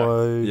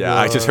Gintama. my Yeah,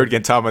 I just heard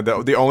God.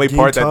 Gintama. The only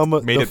part that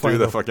Gintama, made the it through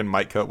the final. fucking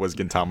mic cut was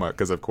Gintama,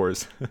 because of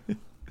course.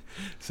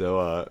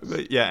 So,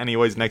 but yeah.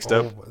 Anyways, next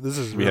Oh, up this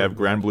is we really have good.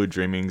 Grand Blue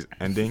Dreaming's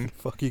ending.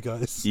 Fuck you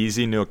guys.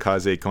 Easy no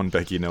Kaze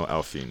Konbeki no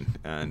Alfin,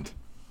 and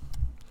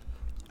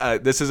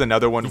this is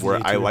another one Easy where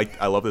A tier.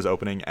 I love this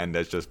opening, and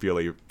that's just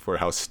purely for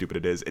how stupid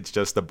it is. It's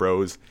just the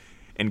bros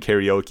in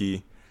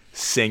karaoke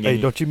singing.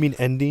 Hey, don't you mean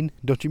ending?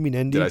 Don't you mean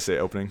ending? Did I say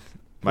opening?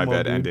 My Come on,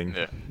 bad, dude. ending.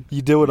 Yeah.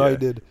 You did what I Yeah.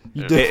 did.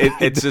 You Yeah. did.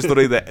 It's just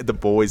literally the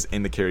boys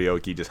in the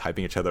karaoke just hyping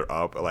each other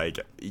up. Like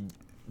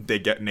they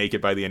get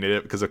naked by the end of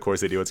it because of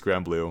course they do. It's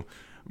Grand Blue,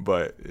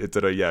 but it's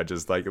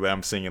just like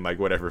them singing like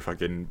whatever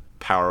fucking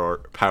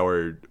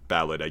powered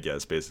ballad, I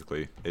guess.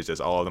 Basically, it's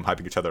just all of them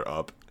hyping each other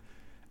up,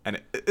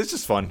 and it's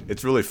just fun.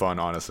 It's really fun,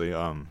 honestly.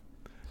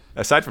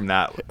 Aside from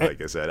that,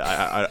 like I said,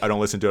 I don't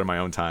listen to it on my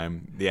own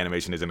time. The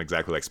animation isn't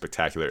exactly like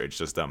spectacular. It's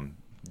just them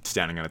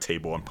standing on a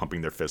table and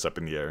pumping their fists up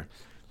in the air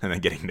and then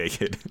getting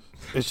naked.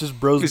 It's just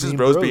bros. It's just being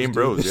bros bros, being dude.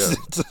 bros, yeah.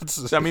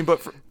 It's- I mean,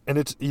 but and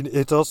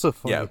it's also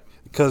funny Yeah.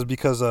 because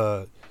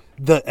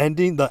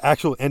the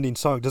actual ending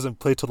song doesn't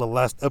play till the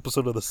last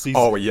episode of the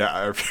season. oh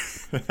yeah,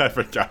 I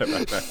forgot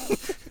about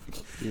that.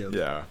 Yep.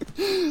 Yeah,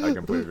 I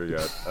completely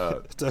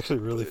forgot. It's actually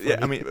really funny. Yeah,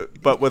 I mean,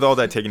 but with all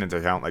that taken into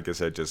account, like I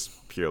said,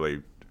 just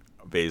purely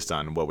based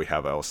on what we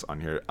have else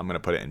on here, I'm gonna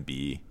put it in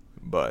B.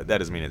 But that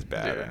doesn't mean it's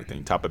bad or Yeah.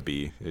 anything. Top of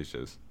B is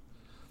just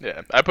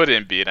Yeah, I put it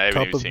in B, and I haven't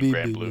Top even of seen B,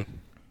 Grand baby. Blue.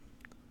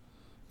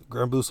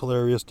 Grand Blue's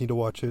hilarious. Need to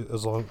watch it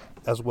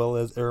as well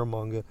as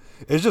Aramanga.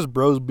 It's just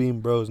bros being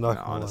bros. Not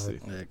No, gonna honestly.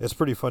 lie. Yeah. It's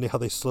pretty funny how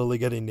they slowly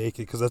getting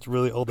naked because that's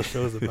really all the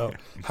show's about.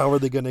 How are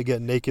they gonna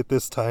get naked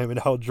this time, and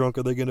how drunk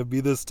are they gonna be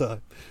this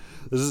time?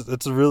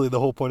 It's really the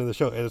whole point of the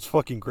show, and it's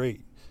fucking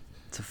great.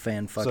 It's a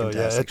fan So fucking yeah,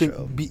 I tastic think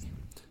show. B.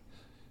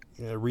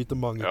 Yeah, read the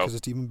manga Oh. because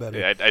it's even better.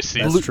 Yeah, I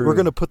see. That's Blue, true. we're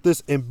gonna put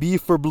this in B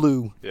for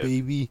blue, Yeah.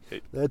 baby.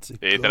 Hey, That's it.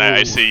 Hey, then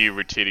I see you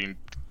retweeting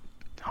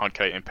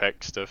Honkai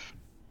Impact stuff.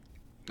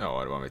 oh,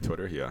 I want my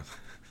Twitter. Yeah,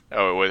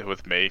 Oh,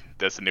 with May.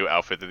 That's the new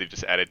outfit that they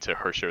just added to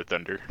Hershey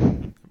Thunder.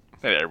 And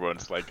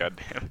everyone's like, God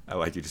damn. I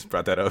like you just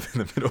brought that up in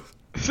the middle.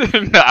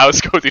 No, I was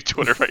going through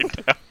Twitter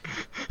right now.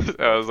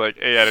 I was like,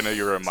 hey, I didn't know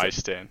you were a my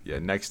stan. Yeah.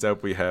 Next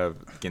up, we have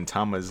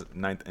Gintama's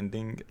ninth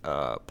ending,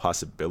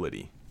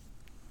 Possibility.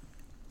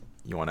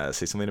 You want to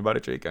say something about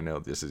it, Jake? I know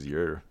this is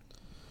your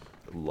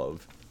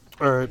love.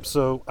 All right,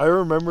 so I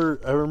remember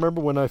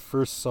when I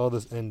first saw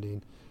this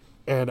ending,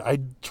 and I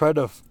tried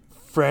to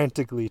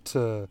frantically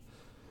to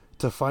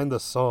find the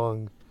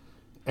song,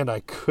 and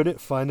I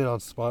couldn't find it on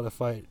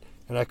Spotify,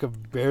 and I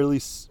could barely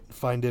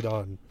find it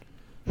on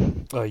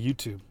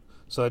YouTube.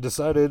 So I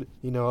decided,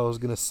 I was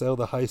gonna sell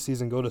the high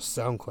seas and go to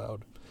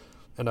SoundCloud,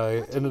 and I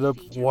ended up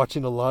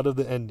watching a lot of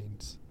the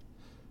endings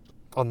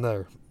on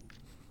there.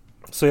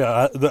 So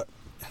yeah,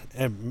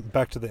 and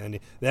back to the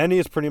ending. The ending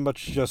is pretty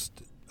much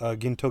just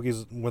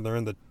Gintoki's when they're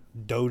in the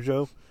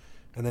dojo,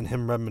 and then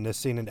him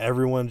reminiscing, and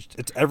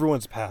it's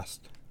everyone's past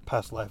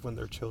life when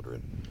they're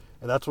children,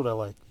 and that's what I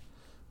like.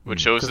 What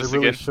show is Because this it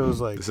really again?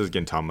 shows like This is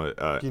Gintama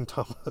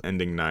Gintama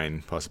ending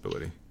 9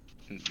 Possibility.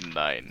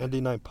 9.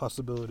 ending 9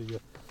 possibility. Yeah.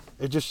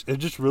 It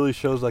just really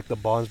shows like the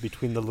bonds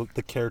between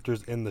the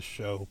characters in the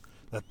show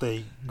that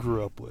they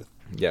grew up with,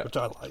 Yeah. which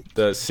I like.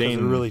 The 'Cause scene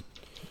it really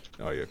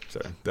Oh yeah,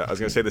 sorry. I was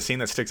gonna say the scene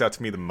that sticks out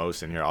to me the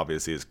most in here,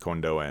 obviously, is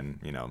Kondo and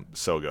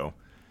Sogo.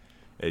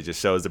 It just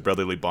shows the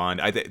brotherly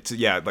bond.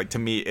 Like to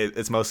me,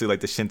 it's mostly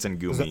like the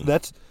Shinsengumi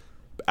that's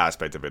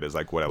aspect of it is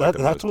like what I like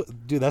the that's most.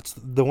 what, dude. That's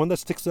the one that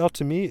sticks out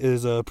to me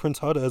is Prince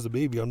Hada as a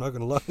baby. I'm not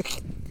gonna lie.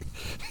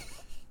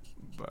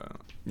 But,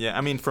 Yeah,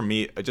 I mean, for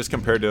me, just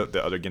compared to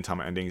the other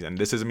Gintama endings, and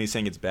this isn't me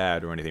saying it's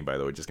bad or anything, by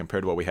the way, just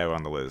compared to what we have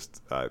on the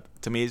list,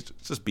 to me, it's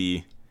just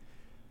B.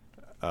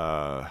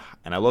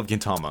 And I love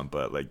Gintama,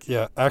 but like,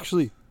 Yeah,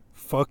 actually,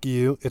 fuck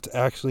you. It's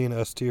actually an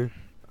S tier.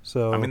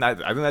 So I mean, I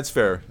think that's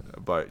fair,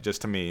 but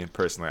just to me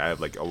personally, I have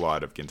like a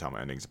lot of Gintama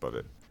endings above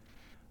it.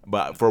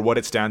 But for what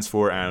it stands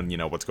for, and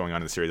what's going on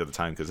in the series at the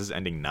time, because this is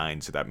ending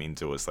 9, so that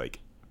means it was like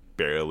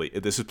barely.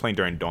 This was playing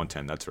during Dawn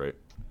 10. That's right?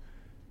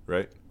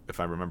 If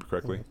I remember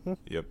correctly. Mhm.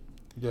 Yep.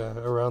 yeah,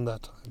 around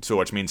that time. So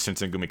which means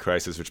Shinsengumi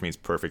Crisis, which means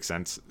perfect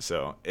sense.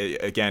 So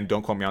again,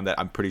 don't quote me on that.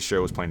 I'm pretty sure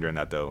it was playing during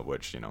that though,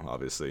 which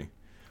obviously,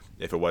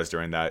 if it was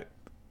during that,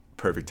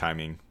 perfect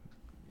timing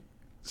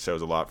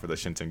shows a lot for the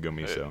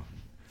Shinsengumi. So,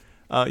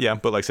 yeah,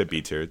 but like I said,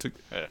 B tier. It's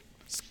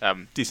a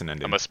decent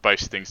ending. I'm gonna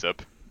spice things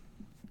up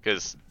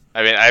because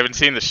I mean I haven't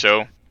seen the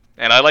show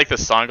and I like the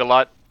song a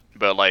lot,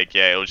 but like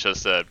yeah, it was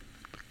just a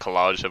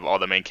collage of all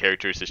the main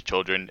characters as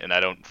children, and I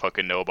don't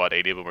fucking know about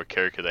any of them or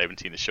care because I haven't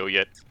seen the show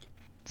yet.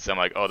 So I'm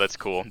like, oh, that's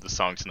cool. The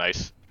song's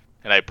nice,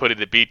 and I put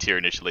it in B tier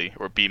initially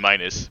or B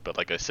minus, but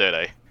like I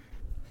said,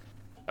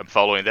 I'm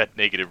following that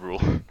negative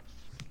rule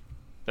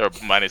or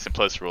minus and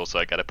plus rule, so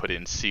I gotta put it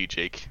in C,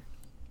 Jake.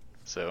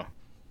 So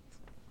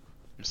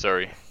I'm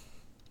sorry,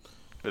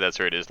 but that's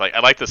where it is. Like I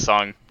like the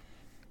song.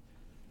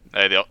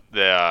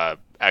 The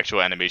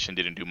actual animation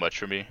didn't do much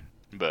for me,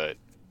 but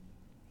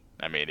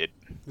I mean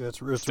Yeah, it's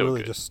still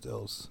really good. just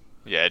stills.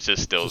 Yeah, it's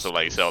just still Just so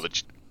like stills. so all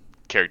the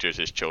characters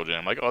as children.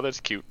 I'm like, oh, that's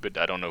cute, but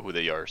I don't know who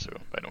they are, so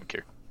I don't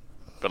care.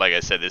 But like I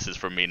said, this is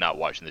for me not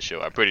watching the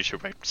show. I'm pretty sure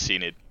if I've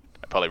seen it,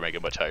 I probably rank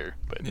it much higher.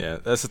 But Yeah,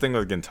 that's the thing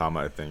with Gintama.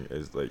 I think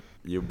is like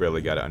you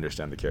really got to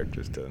understand the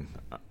characters to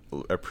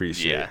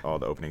appreciate Yeah. all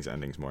the openings,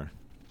 endings more.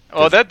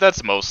 oh,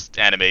 that's most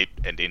anime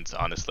endings,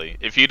 honestly.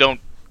 If you don't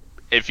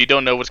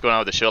know what's going on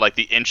with the show, like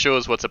the intro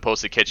is what's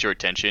supposed to catch your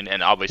attention,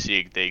 and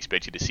obviously they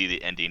expect you to see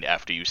the ending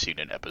after you've seen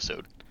an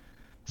episode.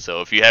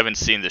 So if you haven't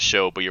seen the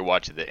show, but you're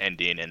watching the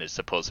ending and it's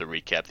supposed to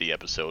recap the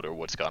episode or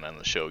what's gone on in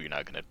the show, you're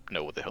not gonna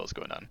know what the hell's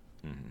going on.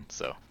 Mm-hmm.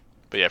 So,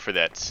 but yeah, for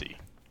that, C.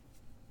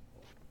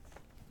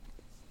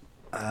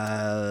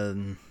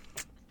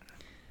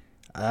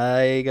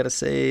 I gotta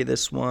say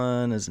this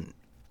one is.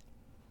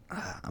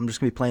 I'm just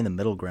gonna be playing the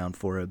middle ground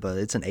for it, but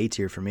it's an A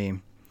tier for me.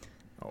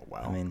 Oh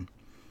wow! I mean,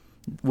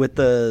 with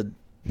the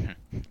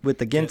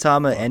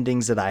Gintama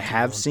endings that I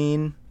have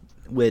seen,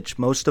 which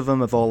most of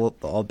them have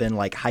all been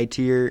like high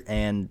tier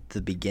and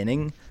the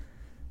beginning,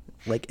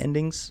 like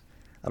endings.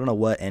 I don't know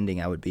what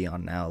ending I would be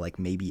on now, like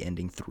maybe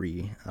ending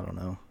 3. I don't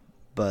know,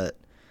 but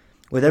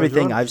with No, you're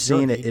everything on- I've you're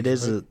on seen, it 80s,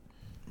 is right?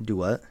 a do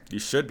what? you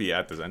should be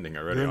at this ending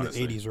already. You're in the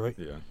honestly. 80s, right?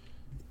 Yeah.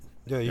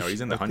 Yeah, you No, he's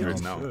in the I think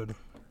hundreds you now. should.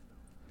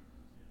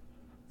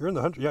 You're in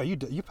the 100. Yeah,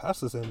 you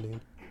passed this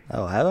ending.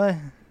 Oh, have I?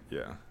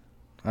 Yeah.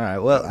 All right.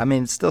 Well, I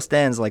mean, it still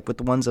stands like with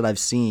the ones that I've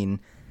seen,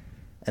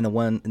 and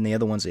the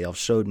other ones that y'all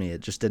showed me. It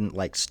just didn't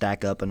like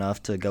stack up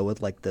enough to go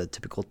with like the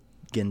typical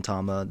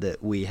Gintama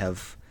that we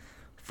have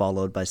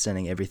followed by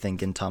sending everything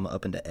Gintama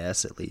up into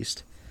S at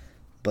least.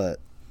 But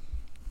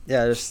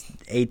yeah, just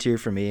A tier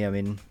for me. I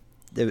mean,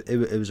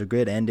 it was a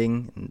good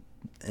ending,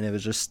 and it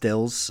was just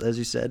stills as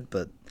you said,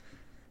 but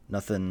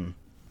nothing.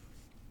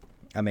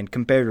 I mean,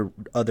 compared to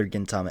other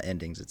Gintama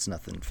endings, it's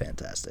nothing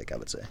fantastic, I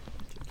would say.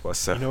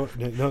 Plus, You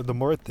know, the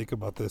more I think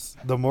about this,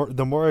 the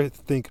more I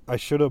think I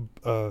should have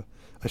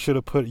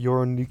put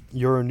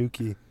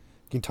Yoronuki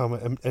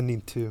Gintama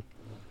ending 2.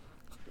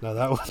 Now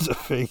that was a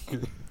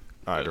faker.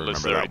 I don't List remember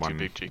is that already one. too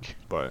big, Jake.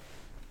 But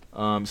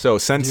so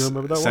Do you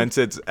remember that one? since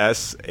it's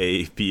S,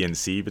 A, B, and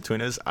C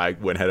between us, I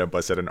went ahead and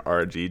busted an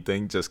RG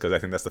thing just because I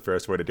think that's the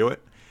fairest way to do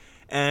it.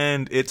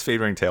 And it's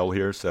favoring Tail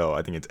here, so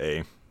I think it's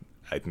A.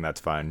 I think that's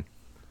fine.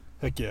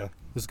 Heck yeah,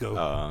 let's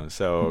go.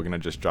 So we're gonna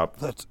just drop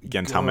Let's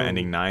Gintama go.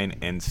 ending 9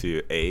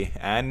 into A,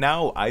 and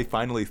now I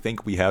finally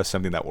think we have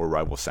something that will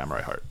rival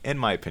Samurai Heart, in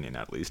my opinion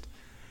at least.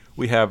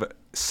 We have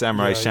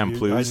Samurai I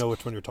Champloo's know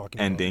which one you're talking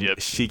ending, Yep.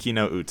 Shiki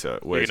no Uta,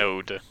 which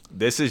Uta.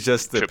 this is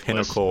just the Triple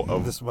S. pinnacle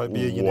of This might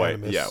be a what,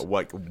 unanimous. yeah,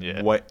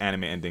 Yeah. what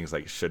anime endings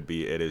like should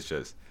be. It is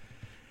just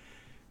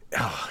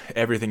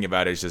everything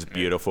about it is just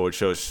beautiful. It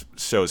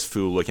shows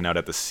Fu looking out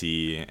at the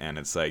sea, and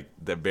it's like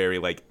the very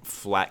like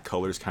flat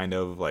colors, kind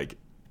of like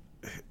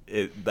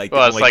it like.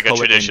 Well, the it's only like a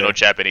color in traditional there-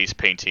 Japanese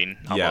painting.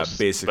 Yeah, Almost.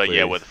 basically. But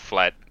yeah, with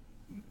flat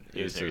It's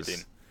hues and just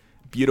everything.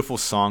 beautiful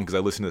song because I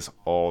listen to this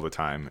all the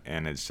time,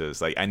 and it's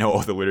just like I know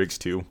all the lyrics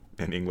too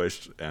in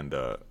English, and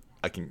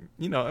I can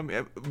I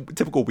mean,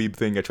 typical weeb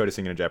thing. I try to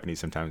sing in Japanese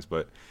sometimes,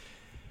 but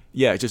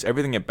yeah, just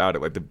everything about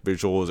it. Like the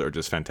visuals are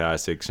just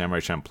fantastic.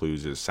 Samurai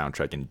Champloo's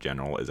soundtrack in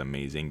general is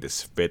amazing.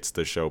 This fits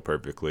the show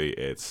perfectly.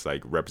 It's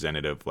like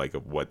representative like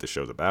of what the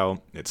show's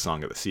about. It's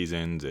Song of the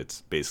Seasons.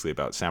 It's basically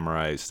about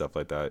samurai stuff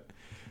like that.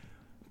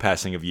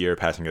 Passing of year,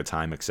 passing of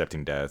time,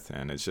 accepting death,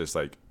 and it's just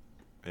like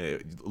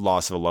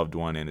loss of a loved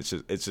one, and it's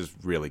just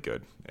really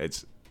good.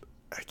 It's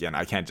again,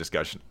 I can't just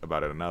gush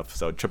about it enough.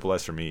 So triple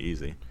S for me,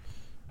 easy.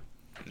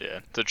 Yeah,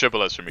 it's a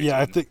triple S for me.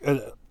 Yeah, too. I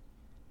think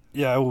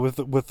Yeah, with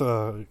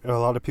a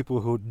lot of people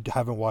who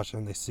haven't watched it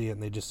and they see it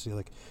and they just see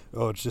like,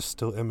 oh, it's just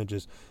still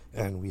images,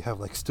 and we have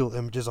like still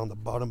images on the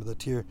bottom of the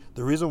tier.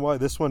 The reason why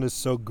this one is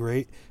so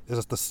great is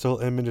that the still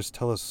images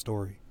tell a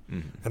story,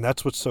 and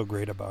that's what's so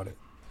great about it.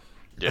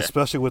 Yeah.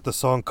 Especially with the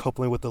song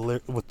coupling with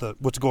the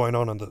what's going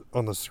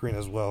on the screen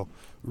as well.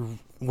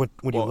 When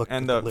you look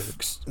at the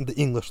lyrics, the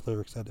English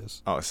lyrics, that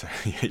is. Oh, sorry,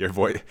 your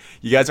voice.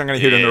 You guys aren't gonna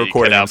hear it in the you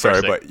recording. cut out I'm for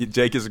a sorry, sec. but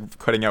Jake is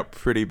cutting out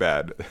pretty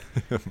bad.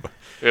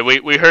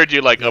 We heard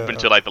you like up Yeah.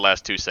 until like the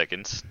last 2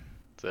 seconds.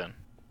 Then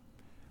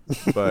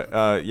But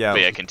yeah,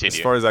 But yeah, continue. as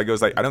far as that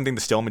goes, like I don't think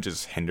the still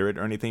images hinder it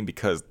or anything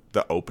because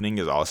the opening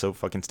is also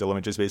fucking still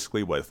images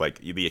basically with like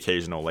the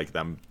occasional like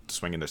them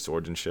swinging their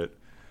swords and shit.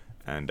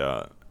 And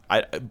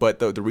but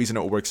the reason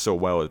it works so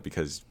well is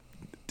because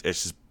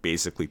it's just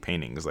basically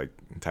paintings, like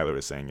Tyler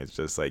was saying. It's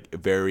just like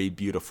very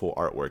beautiful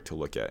artwork to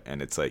look at,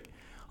 and it's like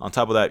on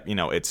top of that,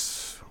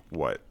 it's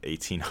what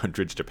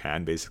 1800s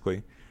Japan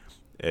basically.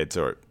 It's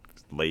or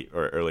late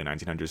or early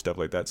 1900s stuff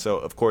like that. So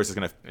of course it's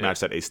gonna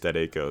match that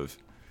aesthetic of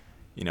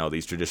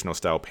these traditional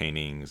style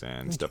paintings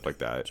and stuff like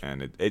that,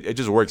 and it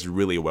just works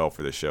really well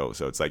for the show.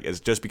 So it's like it's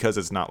just because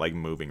it's not like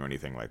moving or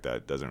anything like that,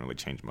 it doesn't really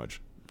change much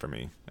for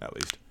me at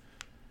least.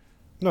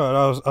 No,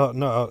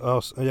 I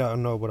was yeah, I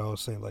know what I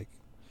was saying. Like,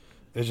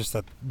 it's just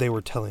that they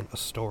were telling a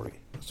story.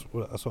 That's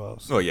what I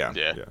was saying. Oh yeah,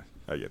 Yeah.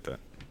 I get that.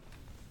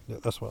 Yeah,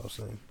 that's what I was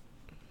saying.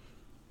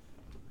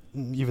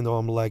 Even though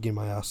I'm lagging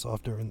my ass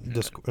off during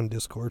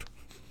Discord.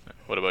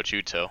 what about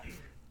you, Tel?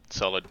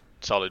 Solid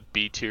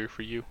B tier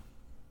for you.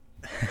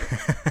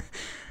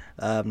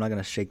 I'm not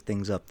gonna shake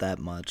things up that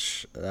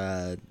much.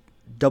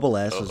 Double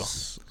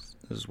S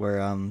is where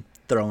I'm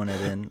throwing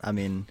it in. I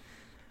mean,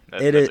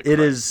 That's it a crime.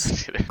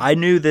 is. I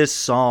knew this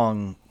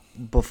song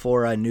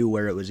before I knew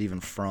where it was even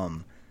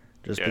from,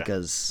 just Yeah.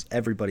 because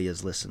everybody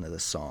has listened to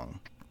this song,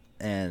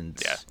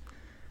 and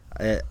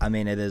Yeah. I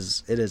mean, it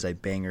is a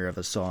banger of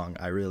a song.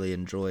 I really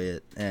enjoy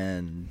it,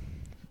 and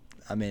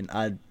I mean,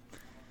 I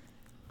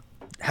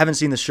haven't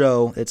seen the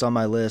show. It's on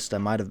my list.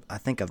 I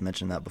think I've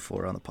mentioned that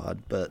before on the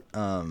pod, but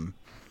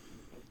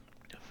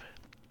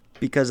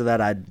because of that,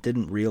 I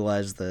didn't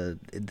realize that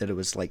it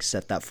was like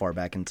set that far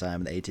back in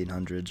time, the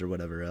 1800s or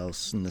whatever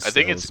else. And the I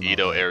think stills it's and all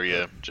Edo that.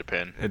 area,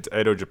 Japan. It's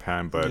Edo,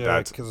 Japan, but Yeah,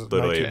 that's 'cause it's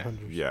literally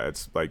 1900s.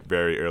 it's like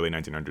very early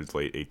 1900s,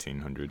 late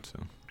 1800s.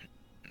 So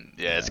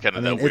Yeah, it's kind I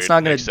of mean, that weird it's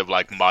not gonna- mix of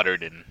like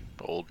modern and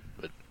old,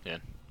 but yeah.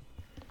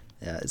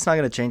 Yeah, it's not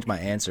going to change my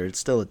answer. It's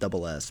still a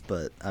double S,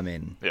 but I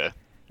mean, Yeah.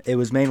 it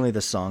was mainly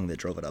the song that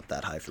drove it up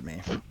that high for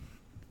me.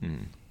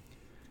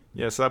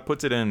 yeah, so that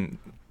puts it in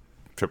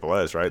triple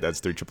S, right? That's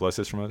 3 triple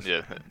S's from us.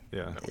 Yeah.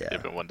 Yeah. Yeah.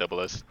 Different one double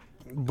S.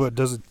 But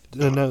does it?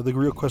 No, the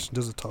real question: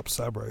 does it top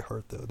Samurai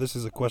Heart though? This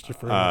is a question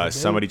for another day.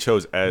 Somebody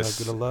chose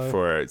S gonna lie.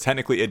 for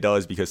technically it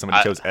does because somebody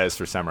I- chose S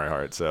for Samurai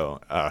Heart. So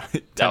That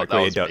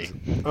technically was it does.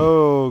 me.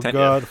 Oh Ten-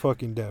 God,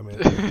 fucking damn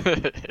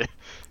it!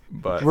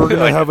 But We're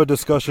gonna have a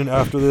discussion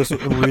after this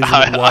and reason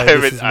why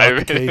this is not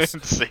the case.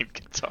 seen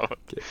Guitar.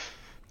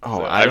 oh,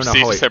 So I don't I've know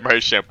seen how Samurai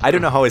Champloo. I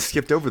don't know how I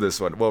skipped over this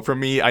one. Well, for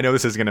me, I know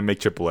this is gonna make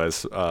triple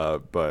S,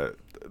 but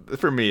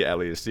for me at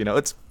least,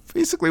 it's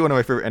basically one of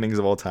my favorite endings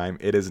of all time.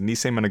 It is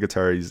Nisei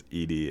Monogatari's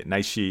ED,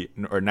 Naishi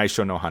or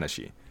Naisho no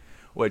Hanashi,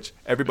 which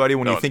everybody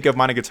when you think of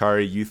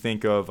Monogatari, you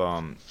think of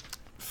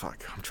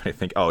fuck, I'm trying to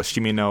think. Oh,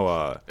 Shimi no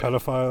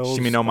Pedophiles.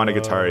 Shimi no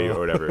Monogatari or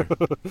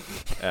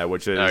whatever,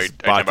 which is Are you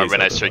talking about Bake's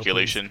Red Eye other-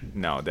 Circulation?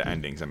 No, the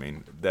endings. I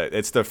mean,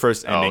 it's the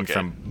first Oh, ending okay.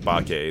 from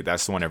Bake.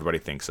 That's the one everybody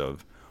thinks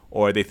of,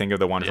 or they think of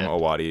the one from Yeah.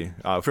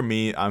 Owari. For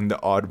me, I'm the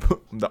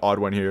odd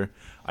one here.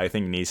 I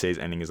think Nisei's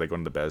ending is like one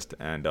of the best,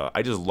 and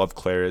I just love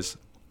Claris.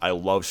 I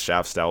love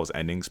Shaft Styles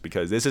endings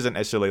because this isn't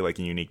necessarily like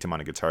unique to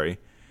Monogatari.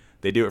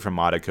 They do it for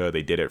Madoka.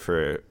 They did it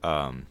for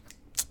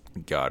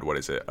God, what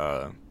is it?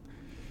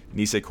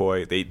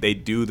 Nisekoi. They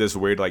do this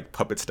weird like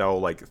puppet style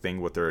like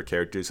thing with their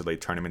characters, so they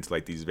turn them into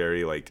like these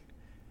very like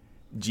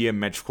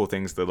geometrical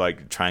things that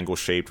like triangle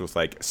shaped with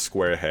like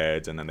square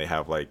heads, and then they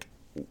have like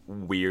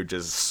weird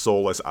just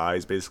soulless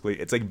eyes. Basically,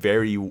 it's like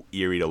very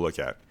eerie to look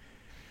at.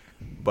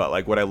 But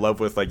like what I love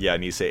with like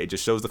Nisei, it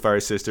just shows the Fire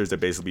Sisters. They're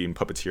basically being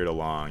puppeteered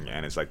along,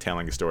 and it's like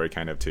telling a story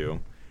kind of too.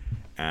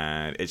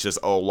 And it's just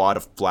a lot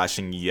of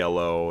flashing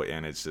yellow,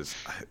 and it's just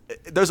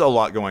there's a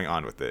lot going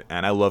on with it.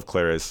 And I love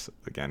Claris.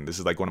 Again, this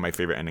is like one of my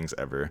favorite endings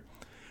ever.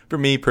 For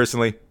me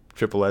personally,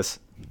 triple S.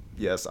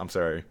 Yes, I'm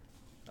sorry.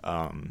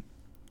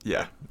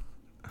 Yeah.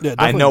 Yeah,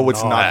 I know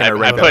it's not gonna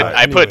rank that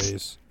high.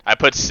 I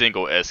put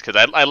single S because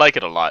I like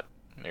it a lot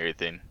and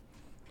everything,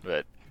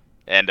 but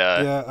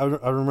yeah,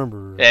 I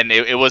remember. and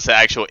it was the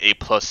actual A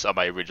plus on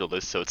my original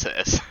list, so it's an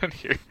S on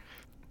here.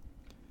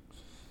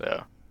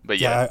 So, but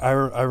yeah, I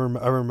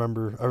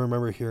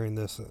remember hearing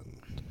this,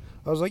 and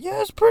I was like,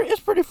 yeah, it's pretty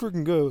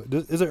freaking good.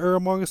 Is it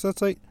Uramanga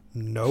Sensei?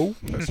 No.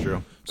 That's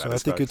true. So That I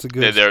is think fact. it's a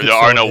good. there good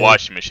are no solid A.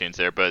 washing machines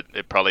there, but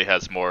it probably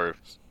has more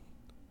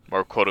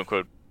quote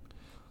unquote.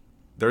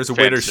 There's a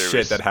fan weirder service.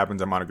 shit that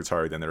happens in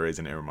Monogatari than there is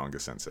in Uramanga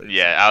Sensei.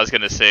 Yeah, I was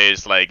gonna say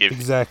it's like if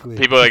Exactly.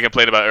 people like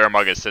complain about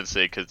Uramanga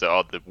Sensei because of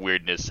all the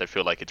weirdness, I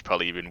feel like it's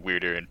probably even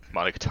weirder in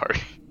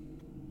Monogatari.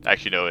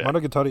 Actually, no.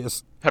 Monogatari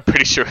is. I'm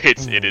pretty sure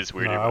it is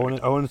weird. No,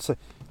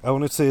 I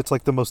wouldn't say it's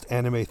like the most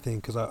anime thing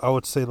because I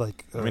would say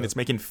like. I mean, it's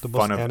making the fun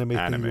most of anime thing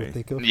you would anime.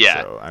 think of.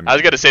 Yeah, So, I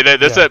was gonna say that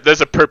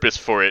there's a purpose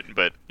for it,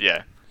 but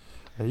yeah.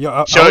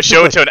 Yeah, Show would it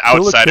think, to an like,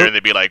 Kill la outsider Kill- and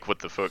they'd be like, "What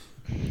the fuck?"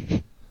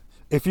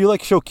 If you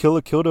like show Kill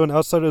la Kill to an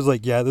outsider, it's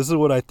like, yeah, this is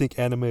what I think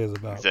anime is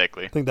about.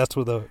 Exactly. I think that's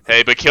what the.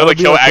 Hey, but That Kill la would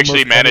be, Kill like, the actually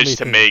most managed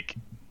to anime thing. make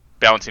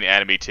bouncing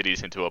anime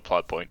titties into a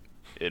plot point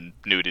in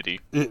nudity.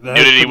 That's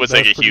Nudity pretty- was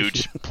like a that's pretty huge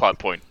shit. plot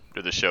point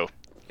of the show.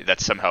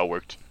 That somehow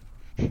worked.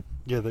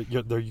 Yeah,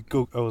 you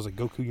go. Oh, was it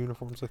Goku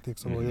uniforms? I think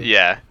something like that.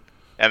 Yeah,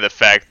 and the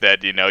fact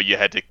that you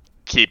had to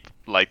keep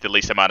like the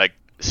least amount of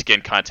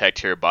skin contact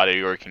to your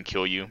body or it can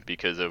kill you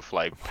because of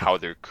like how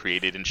they're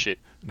created and shit.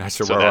 Not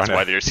sure So where that's we're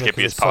why on they're as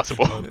skippy as it sucks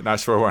possible. about not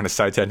sure we're on a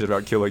side tangent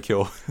about Kill la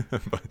Kill.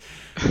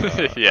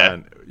 But, Yeah.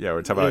 and, yeah,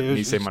 we're talking about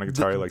Nisei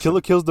Monogatari. Like, Kill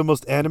la Kill's the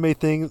most anime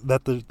thing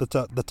that's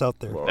out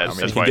there. well, That's- I mean, that's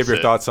you can why I give your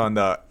said- thoughts on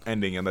the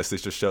ending unless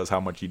this just shows how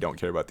much you don't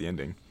care about the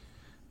ending.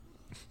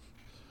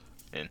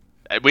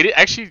 We didn't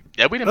actually.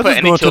 Yeah, we didn't Let's put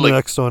just go any on to Kill the la.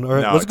 next one. All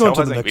right, No, let's go on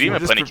Tell to the hasn't- We next didn't one.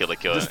 even put any Kill la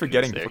Kill. just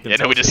forgetting there. fucking Yeah,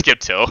 no, we just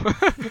skipped Till.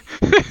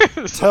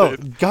 Tell,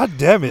 God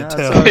damn it, Yeah, it's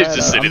Tell. all right. It's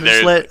just I'm sitting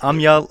there.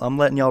 I'm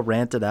letting y'all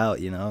rant it out,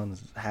 and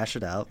hash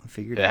it out and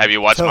figure it out. Have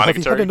you watched Tell, have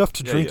you had Monogatari? enough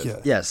to Yeah, drink yes.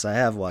 yet? Yes, I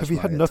have watched. Have you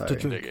had enough to Monogatari.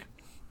 drink? Okay.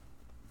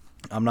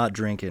 I'm not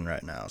drinking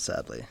right now,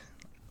 sadly.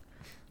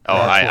 Oh,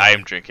 Yeah, I cool.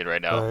 am drinking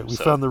right now. All right, we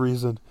so. found the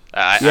reason.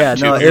 I'm Yeah,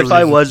 no. choosing- If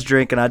I was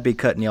drinking, I'd be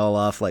cutting y'all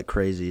off like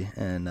crazy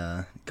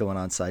and going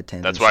on side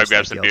tangents. That's why I just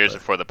grabbed like some y'all, beers but-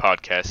 before the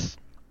podcast.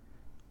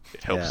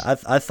 It helps. Yeah,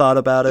 I thought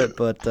about it,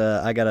 but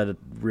I got a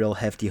real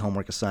hefty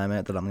homework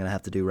assignment that I'm gonna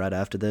have to do right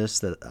after this.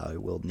 That I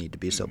will need to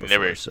be sober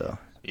Never. for. So.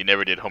 You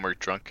never did homework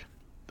drunk.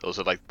 Those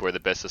are like where the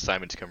best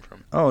assignments come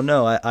from. Oh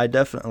no, I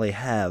definitely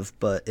have,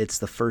 but it's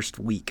the first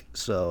week,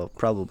 so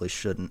probably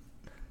shouldn't.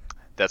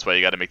 That's why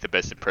you got to make the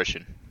best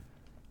impression.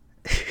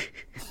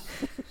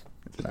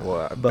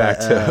 Well,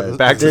 But,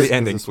 back to this- the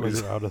ending, This is where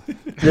please. you're out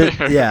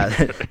of-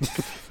 Yeah.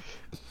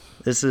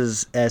 This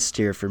is S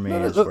tier for me.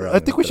 is where I'm I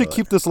think we gonna should throw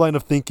keep it. this line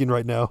of thinking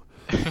right now.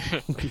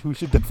 We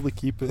should definitely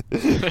keep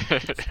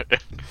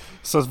it.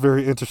 Sounds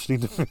very interesting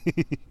to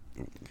me.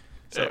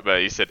 But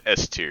you said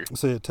S tier.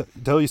 So,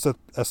 Tell you said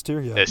S tier,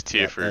 yeah. S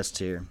tier Yeah, for S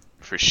tier.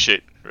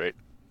 shit, right?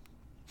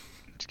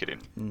 Just kidding.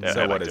 Mm.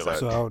 So I what liked is it a lot. that?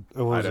 So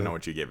I was don't it? know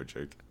what you gave it,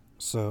 Jake.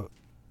 So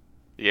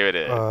You gave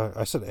it a,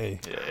 I said A.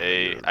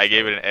 I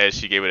gave it an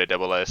S. You gave it a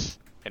double S,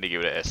 and you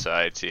gave it an S. So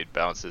I'd say it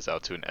balances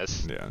out to an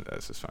S. Yeah,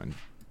 that's just fine.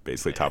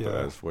 Basically top of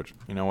Yeah. S, which,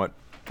 you know what?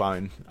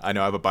 Fine. I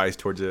know I have a bias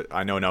towards it.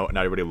 I know not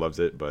everybody loves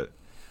it, but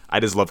I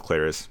just love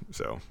Claris,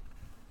 so.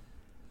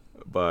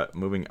 But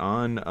moving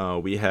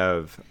on, we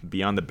have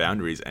Beyond the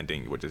Boundaries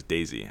ending, which is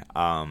Daisy.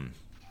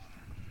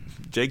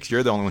 Jake,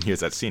 you're the only one here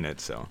that's seen it,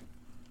 so.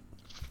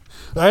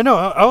 I know.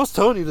 I was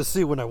telling you to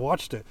see when I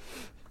watched it.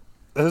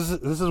 This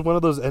is one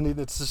of those endings.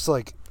 It's just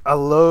like I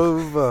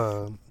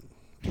love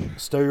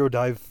Stereo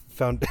Dive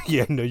found.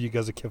 Yeah, I know you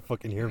guys can't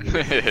fucking hear me.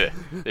 There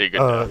you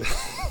go. Uh,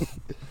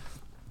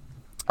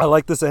 I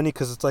like this ending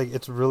because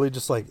it's really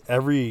just like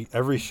every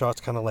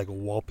shot's kind of like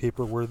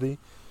wallpaper worthy,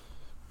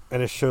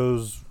 and it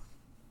shows.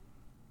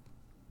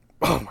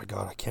 Oh my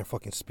god, I can't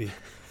fucking speak.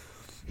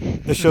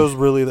 It shows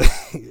really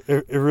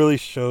it really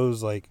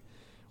shows like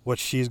what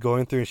she's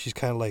going through, and she's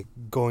kind of like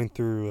going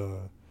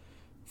through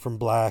from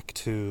black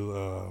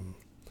to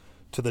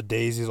the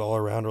daisies all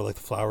around her, like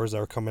the flowers that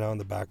are coming out in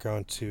the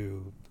background,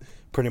 to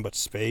pretty much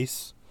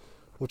space,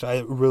 which I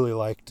really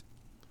liked.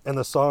 And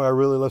the song, I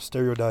really love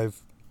Stereo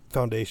Dive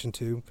Foundation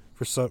too.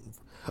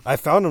 I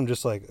found them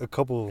just like a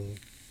couple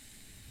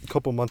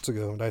months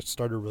ago, and I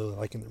started really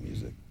liking their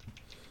music.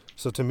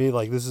 So to me,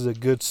 like, this is a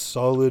good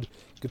solid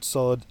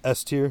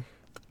S tier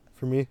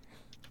for me.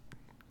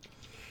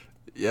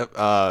 Yep.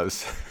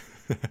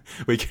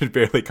 We could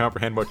barely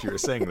comprehend what you were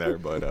saying there,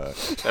 but.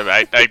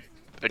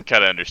 I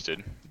kind of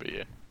understood, but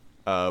yeah.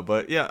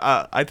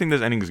 I think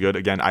this ending is good.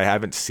 Again, I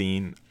haven't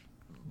seen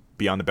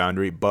Beyond the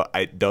Boundary, but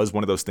it does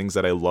one of those things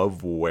that I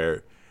love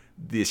where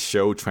this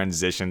show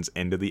transitions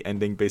into the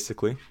ending,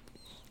 basically.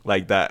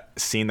 Like that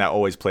scene that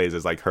always plays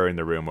is like her in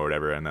the room or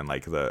whatever, and then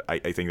like I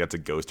think that's a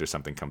ghost or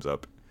something comes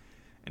up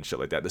and shit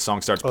like that. The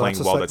song starts playing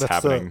while that's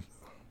happening.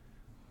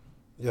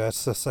 Yeah,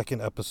 it's the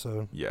second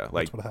episode. Yeah,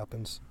 like That's what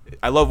happens.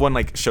 I love when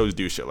like shows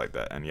do shit like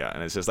that, and yeah,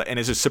 and it's just like, and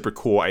it's just super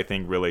cool. I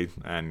think really,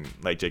 and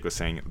like Jake was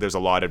saying, there's a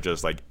lot of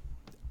just like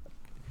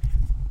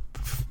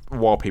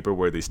wallpaper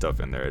worthy stuff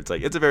in there. It's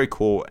like it's a very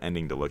cool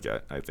ending to look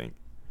at, I think.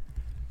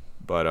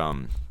 But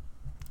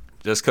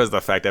just because the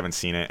fact I haven't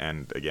seen it,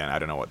 and again, I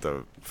don't know what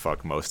the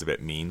fuck most of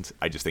it means.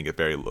 I just think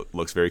it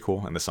looks very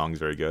cool, and the song's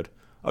very good.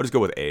 I'll just go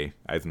with A.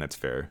 I think that's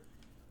fair.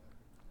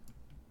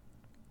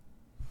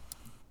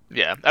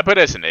 Yeah, I put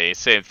it as an A.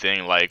 Same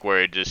thing, like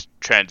where it just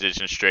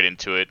transitions straight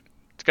into it.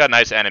 It's got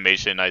nice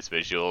animation, nice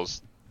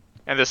visuals,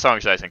 and the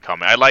song's nice and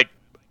calming. I like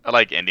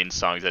ending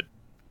songs that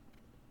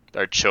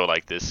are chill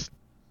like this.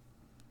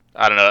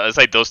 I don't know. It's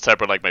like those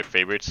type are like my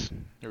favorites.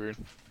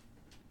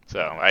 So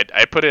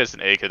I put it as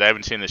an A because I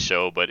haven't seen the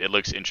show, but it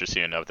looks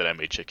interesting enough that I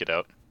may check it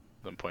out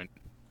at some point.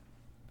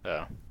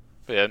 But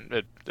Yeah,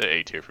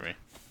 A tier for me.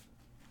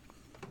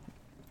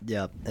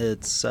 Yeah,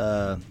 it's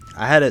I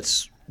had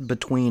it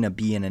between a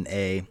B and an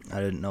A. I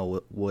didn't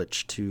know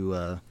which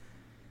to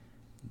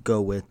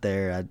go with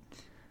there. I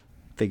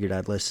figured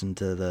I'd listen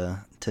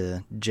to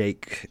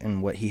Jake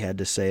and what he had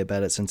to say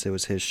about it since it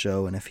was his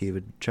show, and if he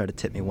would try to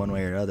tip me one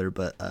way or other,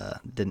 but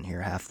didn't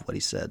hear half of what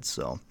he said.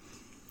 So,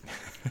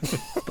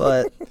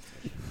 but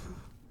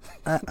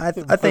I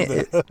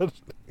think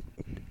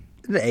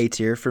the A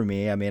tier for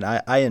me. I mean,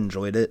 I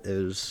enjoyed it.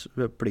 It was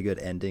a pretty good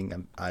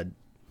ending.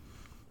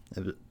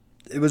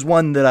 It was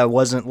one that I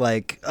wasn't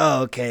like,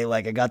 oh, okay,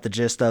 like I got the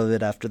gist of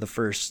it after the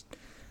first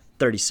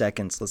 30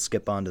 seconds. Let's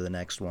skip on to the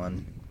next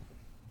one.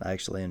 I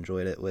actually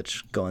enjoyed it,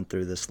 which going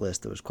through this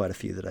list, there was quite a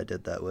few that I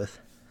did that with.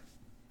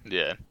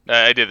 Yeah,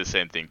 I did the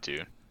same thing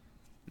too.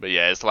 But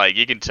yeah, it's like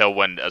you can tell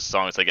when a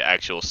song is like an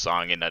actual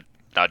song and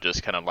not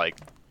just kind of like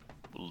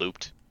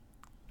looped.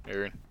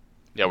 Or,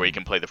 yeah, where you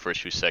can play the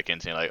first few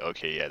seconds and you're like,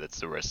 okay, yeah, that's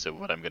the rest of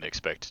what I'm going to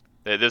expect.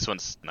 This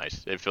one's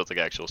nice. It feels like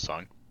an actual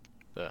song.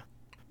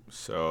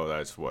 So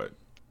that's what?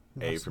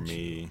 A for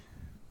me.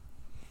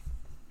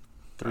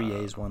 3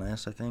 A's, 1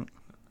 S, I think.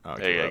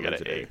 Okay, Yeah, well, I got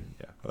leaves an it A.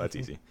 Yeah, well, that's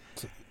easy.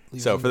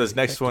 So for this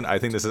next one, I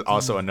think this is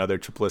also another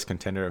triple S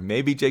contender.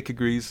 Maybe Jake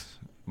agrees,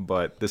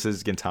 but this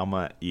is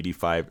Gintama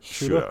ED5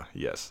 Shura.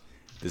 Yes.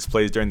 This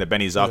plays during the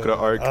Benizakura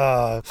arc.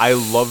 I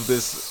love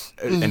this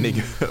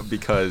ending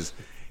because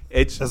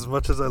it's... As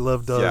much as I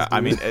love Does. Yeah, dude.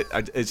 I mean,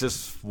 it's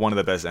just one of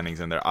the best endings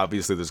in there.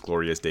 Obviously, there's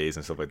Glorious Days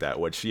and stuff like that,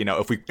 which, you know,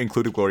 if we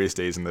included Glorious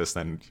Days in this,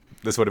 then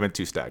this would have been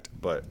too stacked.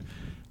 But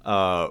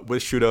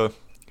with Shura,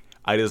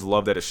 I just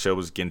love that it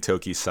shows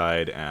Gintoki's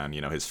side and,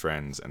 you know, his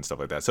friends and stuff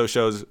like that. So it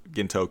shows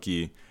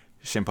Gintoki,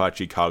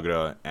 Shinpachi,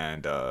 Kagura,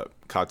 and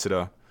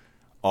Katsura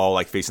all,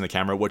 like, facing the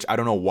camera, which I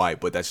don't know why,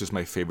 but that's just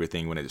my favorite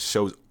thing when it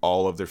shows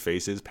all of their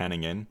faces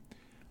panning in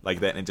like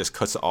that, and it just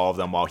cuts to all of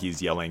them while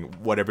he's yelling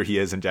whatever he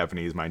is in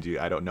Japanese, mind you.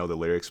 I don't know the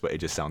lyrics, but it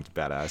just sounds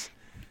badass.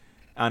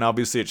 And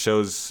obviously it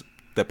shows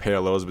the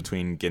parallels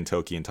between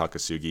Gintoki and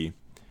Takasugi.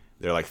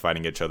 They're, like,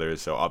 fighting each other,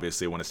 so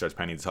obviously when it starts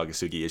panning to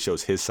Takasugi, it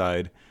shows his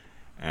side.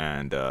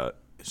 And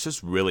it's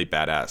just really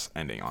badass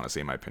ending, honestly,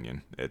 in my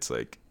opinion. It's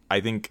like,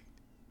 I think,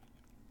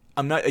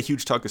 I'm not a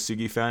huge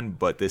Takasugi fan,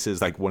 but this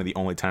is like one of the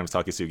only times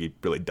Takasugi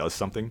really does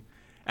something.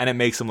 And it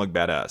makes him look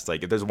badass.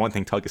 Like, if there's one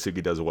thing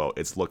Takasugi does well,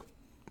 it's look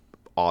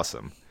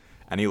awesome.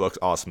 And he looks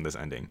awesome this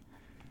ending.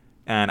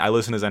 And I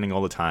listen to his ending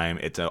all the time.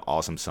 It's an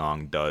awesome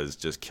song. Does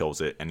just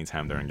kills it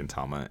anytime they're in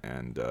Gintama.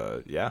 And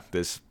yeah,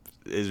 this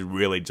is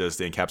really just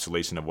the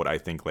encapsulation of what I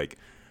think, like,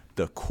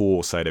 the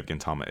cool side of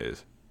Gintama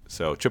is.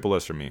 So, triple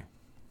S for me.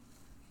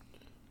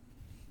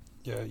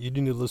 Yeah, you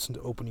need to listen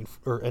to opening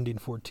or ending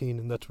 14,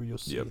 and that's where you'll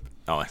see. Yep.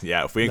 Oh,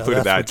 yeah, if we Now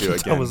included that that's what too,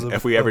 again, Gintama's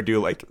if we about. ever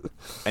do, like,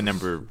 a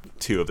number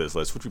 2 of this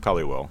list, which we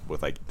probably will,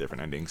 with, like,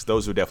 different endings,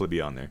 those would definitely be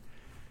on there.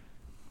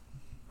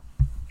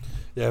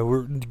 Yeah,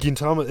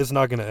 Gintama is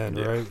not going to end,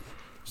 Yeah. right?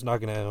 It's not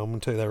going to end. I'm going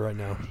to tell you that right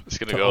now. It's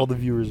gonna To go. all the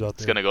viewers out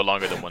It's there. gonna go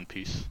longer than One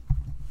Piece.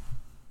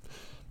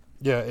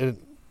 Yeah, and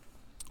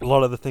a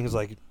lot of the things,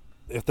 like,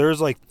 if there's,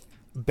 like,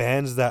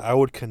 bands that I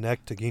would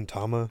connect to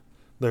Gintama,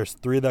 there's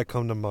 3 that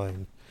come to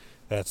mind.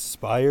 That's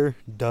Spire,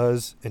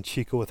 Does, and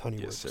Chico with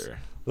Honeyworks. Yes, sir.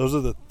 Those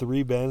are the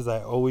 3 bands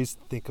that I always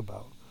think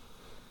about.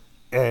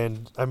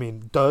 And, I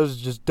mean, Does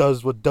just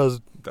does what does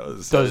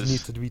Does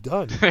needs to be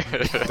done.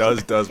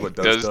 does what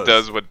does.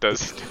 does what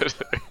does.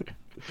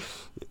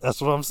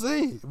 That's what I'm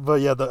saying.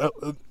 But, yeah,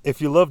 if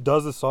you love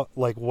Does' song,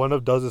 like, one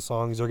of Does'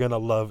 songs, you're going to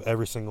love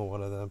every single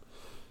one of them.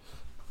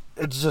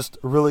 It's just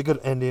a really good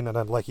ending,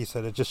 and like you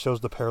said, it just shows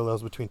the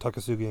parallels between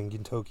Takasugi and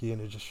Gintoki,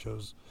 and it just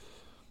shows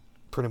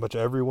pretty much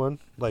everyone,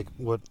 like,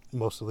 what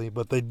mostly,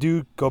 but they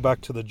do go back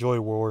to the Joy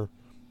War,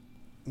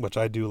 which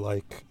I do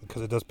like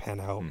because it does pan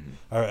out. Mhm.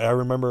 I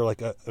remember,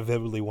 like, a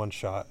vividly one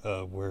shot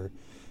where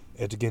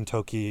it's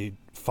Gintoki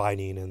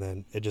fighting, and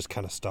then it just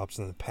kind of stops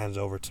and then pans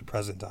over to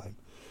present time,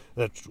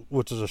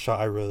 which is a shot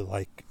I really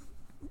like.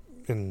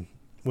 And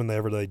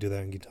whenever they do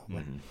that in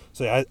Gintama, Mhm.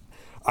 so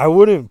I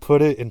wouldn't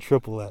put it in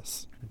triple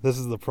S. This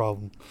is the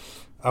problem.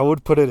 I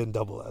would put it in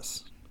double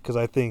S because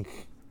I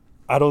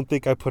don't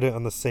think I put it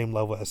on the same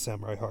level as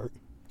Samurai Heart.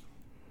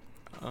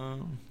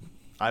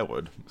 I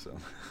would. So.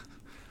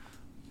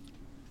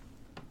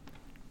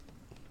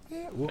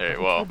 Yeah, well, Hey, I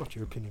don't well. care about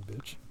your opinion,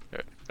 bitch.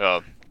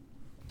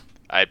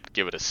 I'd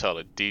give it a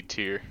solid D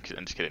tier.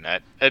 I'm just kidding.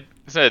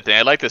 It's another thing.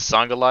 I like this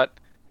song a lot,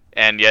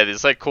 and yeah,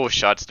 there's like cool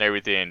shots and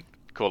everything,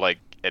 cool like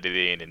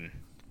editing and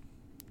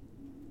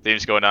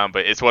things going on.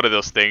 But it's one of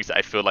those things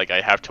I feel like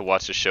I have to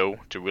watch the show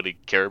to really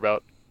care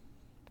about.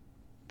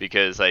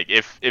 Because like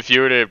if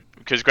you were to,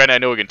 because granted I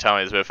know what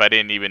Gintama is, but if I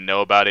didn't even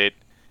know about it,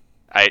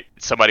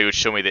 somebody would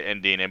show me the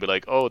ending and be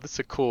like, oh, that's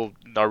a cool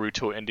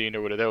Naruto ending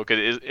or whatever.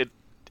 Because it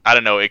I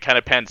don't know, it kind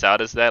of pans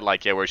out as that,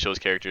 like, yeah, where it shows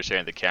characters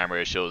staring at the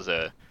camera, it shows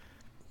a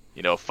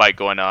fight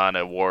going on,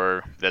 a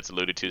war that's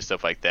alluded to,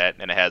 stuff like that,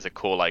 and it has a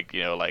cool, like,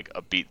 like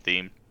a beat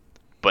theme,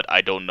 but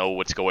I don't know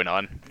what's going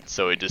on,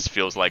 so it just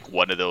feels like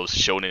one of those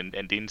shonen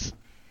endings.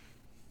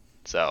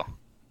 So,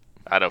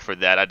 I don't know, for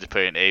that I'd just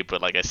put it an A.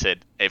 But like I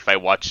said, if I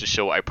watch the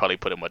show, I probably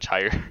put it much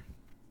higher.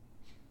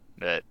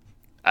 But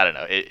I don't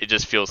know. It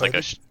just feels like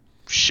a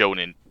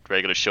shonen,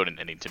 regular shonen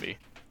ending to me.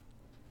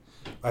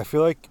 I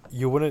feel like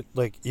you wouldn't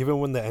like even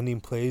when the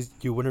ending plays,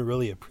 you wouldn't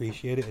really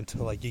appreciate it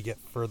until like you get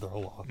further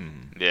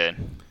along. Yeah.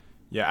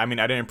 Yeah, I mean,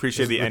 I didn't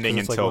appreciate the Because ending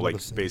it's, like, until one of like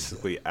the scenes,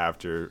 basically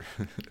after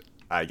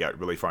I got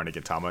really far into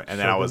Gintama, and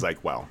then I was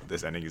like, wow,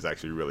 this ending is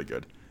actually really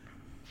good.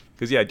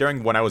 Because yeah,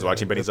 during when I was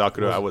watching Benny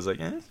Zakura, I was like,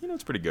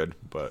 it's pretty good.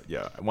 But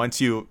yeah,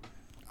 once you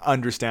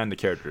understand the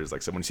characters,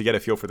 like so once you get a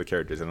feel for the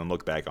characters and then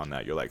look back on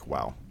that, you're like,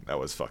 wow, that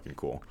was fucking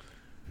cool.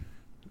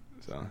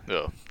 So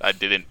No, I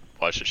didn't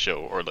watch the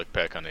show or look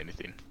back on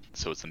anything,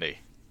 so it's an A.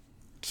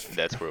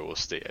 That's where we'll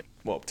stay at.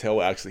 well,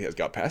 Tail actually has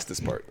got past this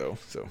part though,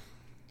 so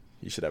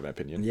you should have an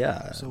opinion.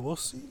 Yeah. So we'll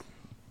see.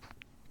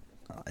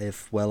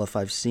 If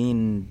I've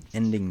seen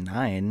ending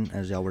 9,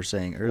 as y'all were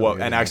saying earlier. Well,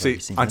 then and I've actually,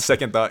 already seen on that.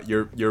 second thought,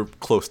 you're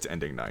close to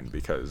ending 9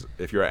 because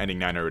if you're at ending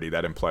 9 already,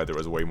 that implied there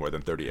was way more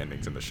than 30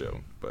 endings in the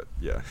show. But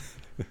yeah,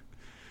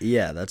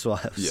 Yeah, that's why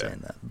I was yeah. saying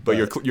that. But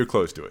you're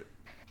close to it.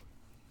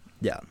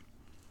 Yeah.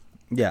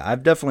 Yeah,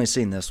 I've definitely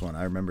seen this one.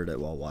 I remembered it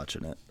while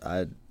watching it.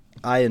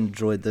 I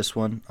enjoyed this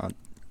one.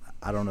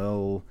 I don't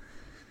know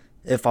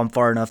if I'm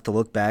far enough to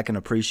look back and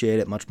appreciate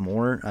it much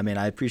more. I mean,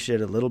 I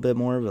appreciate it a little bit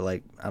more, but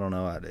like, I don't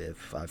know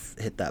if I've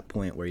hit that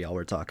point where y'all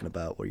were talking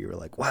about where you were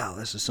like, wow,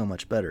 this is so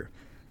much better,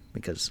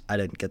 because I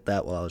didn't get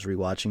that while I was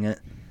rewatching it.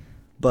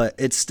 But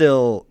it's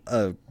still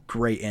a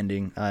great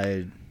ending.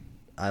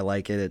 I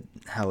like it,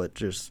 how it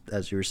just,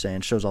 as you were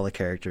saying, shows all the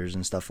characters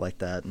and stuff like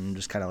that, and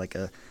just kind of like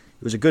it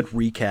was a good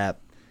recap,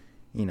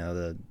 you know,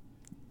 to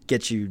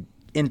get you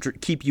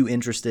keep you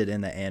interested in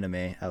the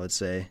anime, I would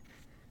say,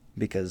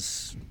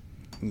 because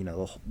you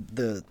know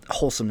the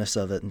wholesomeness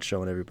of it and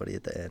showing everybody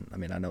at the end. I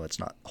mean, I know it's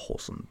not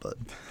wholesome, but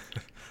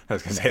I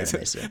was gonna say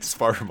it's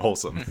far from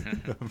wholesome.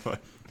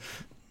 But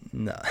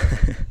no.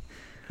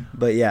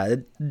 But yeah,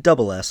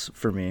 double S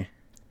for me.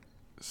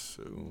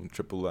 so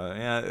triple,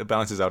 yeah, it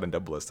balances out in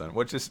double S then,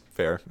 which is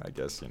fair, I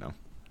guess. You know,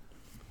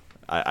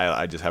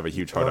 I just have a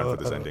huge hard on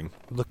for this ending.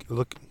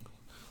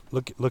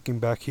 Looking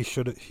back, he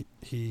should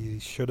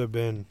have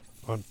been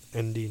on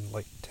ending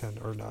like 10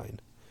 or 9.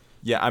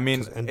 Yeah, I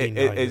mean, 'Cause ending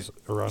 9 is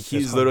around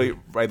he's 600. literally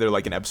either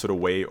like an episode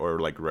away or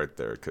like right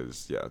there.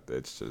 Because yeah,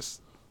 it's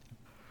just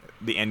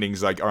the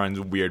endings like are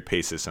on weird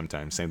paces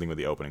sometimes. Same thing with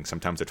the opening.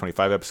 Sometimes they're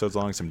 25 episodes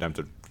long. Sometimes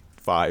they're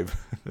 5.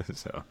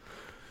 So,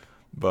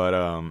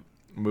 but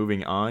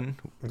moving on,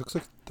 It looks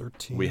like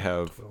 13. we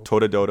have 12.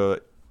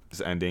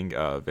 Todododa's ending,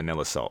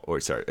 Vanilla Salt, or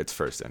sorry, its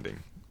first ending.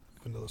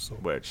 Vanilla Soul.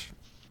 Which,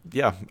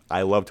 yeah,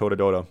 I love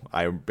Todododa.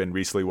 I've been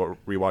recently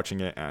rewatching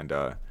it, and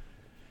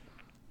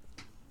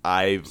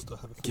I Still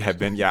haven't have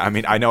been. Yeah, I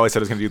mean, I know I said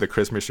I was gonna do the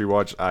Christmas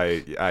rewatch.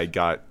 I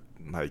got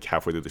like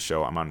halfway through the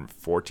show. I'm on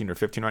 14 or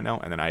 15 right now,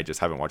 and then I just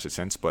haven't watched it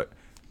since. But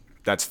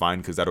that's fine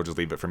because that'll just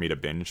leave it for me to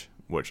binge,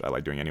 which I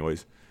like doing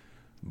anyways.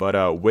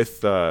 But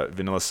with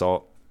Vanilla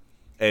Salt,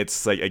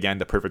 it's like again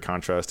the perfect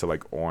contrast to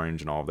like Orange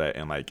and all of that,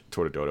 and like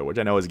Todododa, which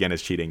I know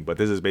is cheating, but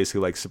this is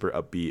basically like super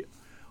upbeat.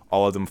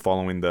 All of them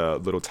following the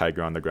little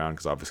tiger on the ground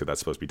because obviously that's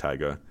supposed to be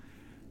Taiga,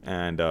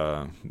 and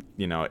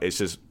you know it's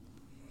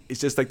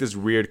just like this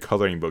weird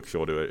coloring book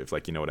feel to it, if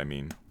like you know what I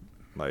mean.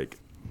 Like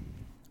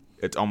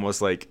it's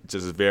almost like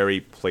just very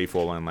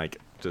playful and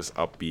like just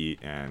upbeat,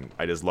 and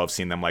I just love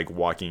seeing them like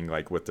walking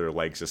like with their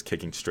legs just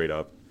kicking straight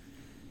up,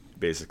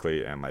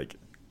 basically, and like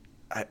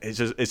it's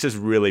just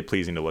really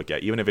pleasing to look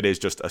at, even if it is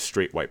just a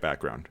straight white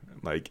background.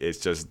 Like it's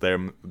just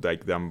them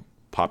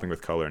popping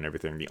with color and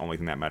everything. The only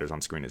thing that matters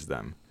on screen is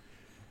them.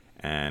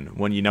 And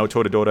when you know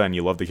Todododa and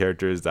you love the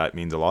characters, that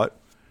means a lot.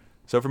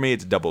 So for me,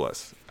 it's double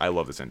S. I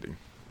love this ending.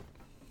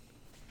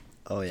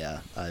 Oh yeah.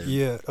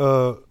 Yeah.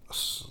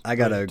 I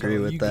gotta agree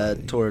with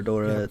that.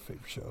 Toradora,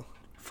 favorite show.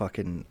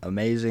 fucking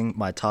amazing.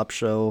 My top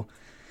show.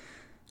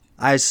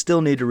 I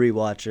still need to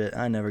rewatch it.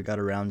 I never got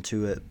around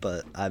to it,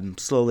 but I'm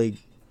slowly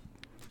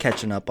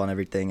catching up on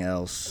everything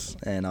else,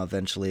 and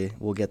eventually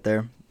we'll get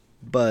there.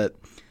 But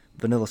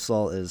Vanilla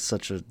Salt is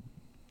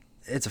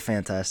it's a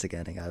fantastic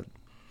ending.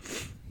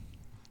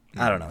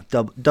 I don't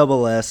know.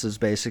 Double S is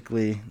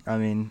basically, I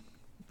mean,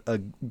 a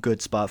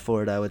good spot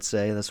for it, I would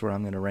say. That's where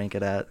I'm going to rank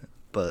it at.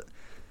 But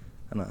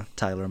I don't know,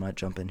 Tyler might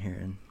jump in here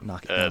and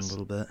knock it down a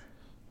little bit.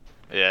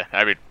 Yeah,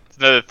 I mean, it's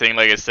another thing,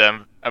 like I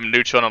said, I'm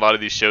neutral on a lot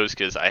of these shows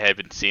because I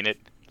haven't seen it.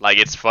 Like,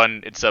 it's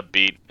fun, it's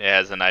upbeat, it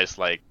has a nice,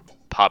 like,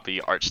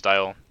 poppy art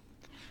style.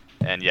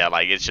 And yeah,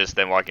 like, it's just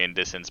them walking in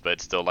distance, but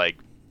it's still, like,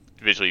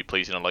 visually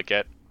pleasing to look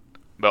at.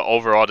 But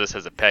overall, just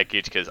as a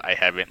package, because I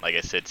haven't, like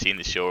I said, seen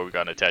the show or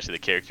gotten attached to the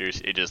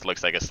characters, it just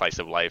looks like a slice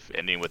of life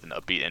ending with an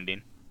upbeat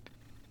ending.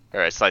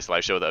 Or a slice of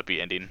life show with an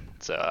upbeat ending.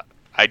 So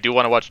I do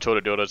want to watch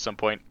Todododa at some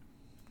point.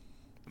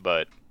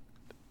 But,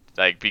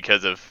 like,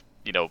 because of,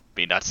 you know,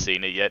 me not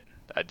seeing it yet,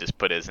 I just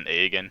put it as an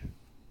A again.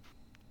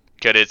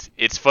 Because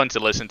it's fun to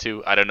listen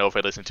to. I don't know if I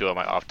listen to it on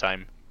my off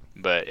time.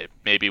 But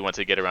maybe once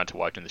I get around to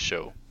watching the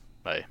show,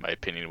 my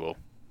opinion will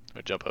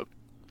jump up.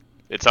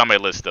 It's on my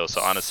list, though, so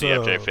honestly,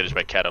 after I finish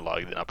my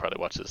catalog, then I'll probably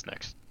watch this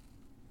next.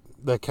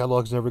 that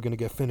catalog's never going to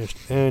get finished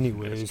That's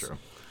anyways. true.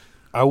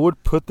 I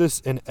would put this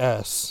in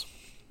S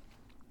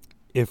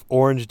if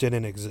Orange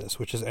didn't exist,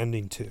 which is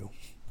ending 2.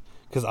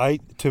 Because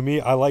to me,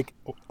 I like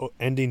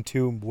ending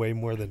 2 way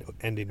more than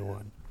ending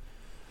 1.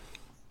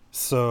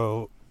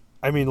 So,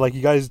 I mean, like,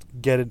 you guys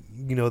get it,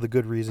 the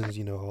good reasons,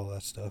 all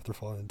that stuff. They're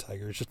Falling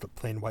Tiger. It's just a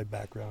plain white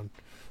background.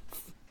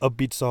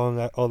 Upbeat song,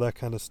 all that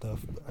kind of stuff.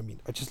 I mean,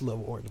 I just love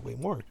Orange way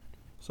more.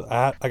 So,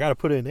 I got to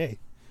put it in A.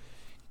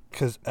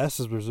 Because S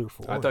is reserved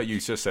for Orange. I thought you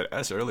just said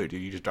S earlier.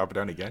 Did you just drop it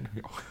down again?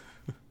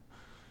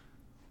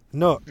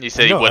 No. You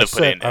said you would have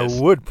put it in S.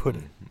 I would put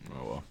it.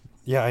 Oh, well.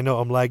 Yeah, I know.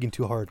 I'm lagging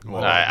too hard.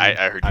 Well, I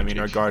heard you. I mean,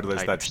 Jake.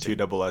 regardless, I that's understand. 2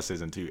 double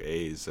S's and 2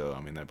 A's. So,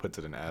 I mean, that puts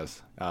it in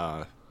S.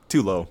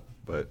 Too low,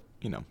 but,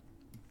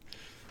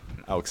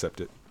 I'll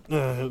accept it.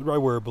 Right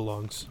where it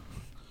belongs.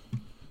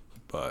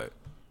 But,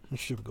 It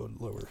should go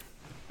lower.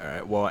 all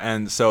right. Well,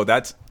 and so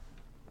that's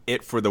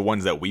it for the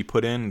ones that we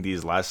put in.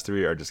 These last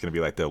 3 are just going to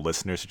be like the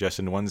listener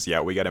suggestion ones.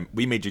 Yeah,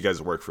 we made you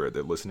guys work for it,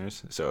 the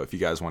listeners. So if you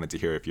guys wanted to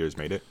hear if yours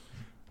made it,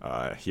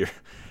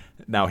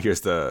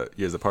 here's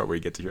the part where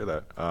you get to hear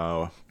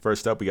that.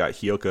 First up, we got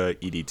Hyoka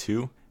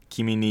ED2,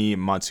 Kimi ni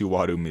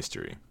Matsuwaru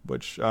Mystery,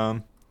 which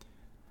that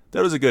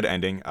was a good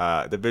ending.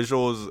 The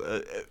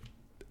visuals,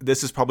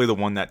 this is probably the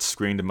one that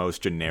screamed the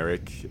most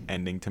generic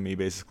ending to me,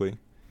 basically.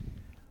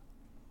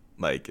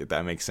 Like, if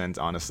that makes sense,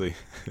 honestly.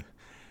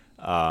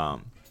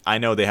 I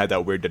know they had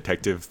that weird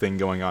detective thing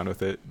going on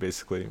with it,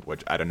 basically,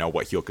 which I don't know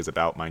what Hyoka's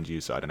about, mind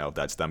you, so I don't know if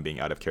that's them being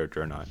out of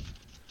character or not.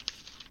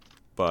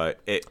 But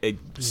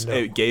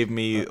it gave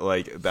me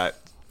like that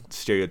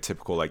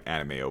stereotypical like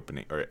anime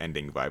opening or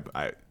ending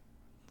vibe.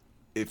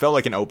 It felt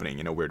like an opening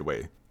in a weird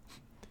way.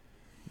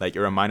 Like, it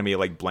reminded me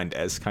of like Blend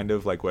S, kind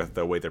of like with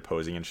the way they're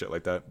posing and shit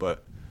like that.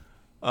 But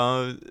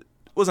it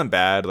wasn't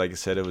bad. Like I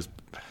said, it was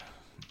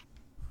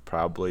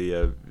probably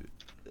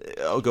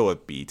I'll go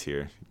with B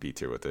tier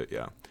with it.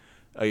 Yeah.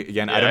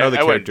 Again, Yeah, I don't know the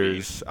I went B.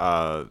 characters.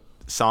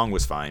 Song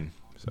was fine,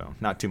 so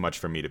not too much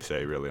for me to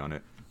say really on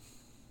it.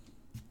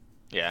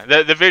 Yeah,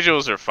 the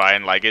visuals are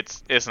fine. Like,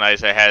 it's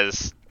nice. It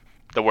has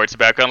the words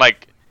background.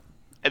 Like,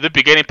 at the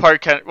beginning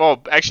part,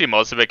 actually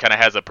most of it kind of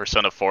has a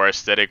Persona 4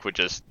 aesthetic with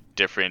just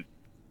different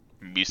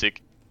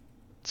music.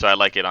 So I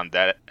like it on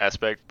that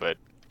aspect. But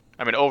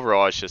I mean,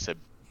 overall, it's just a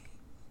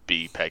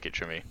B package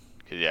for me.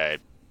 Cause yeah, I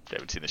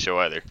haven't seen the show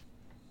either.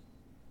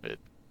 But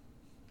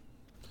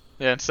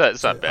yeah, it's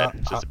not bad.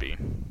 It's just a B.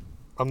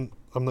 I'm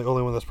the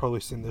only one that's probably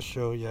seen this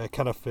show. Yeah, it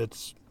kind of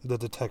fits the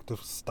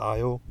detective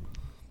style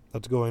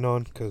that's going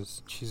on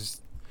because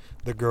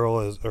the girl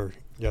is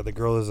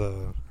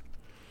a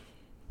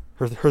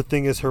her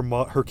thing is her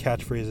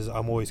catchphrase is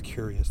 "I'm always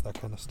curious," that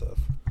kind of stuff.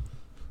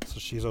 So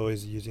she's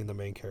always using the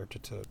main character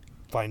to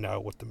find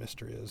out what the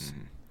mystery is,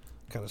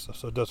 kind of stuff.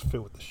 So it does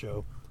fit with the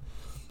show.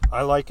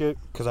 I like it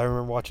because I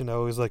remember watching. I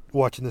always like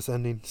watching this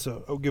ending,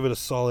 so I'll give it a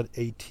solid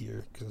A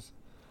tier because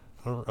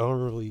I don't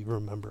really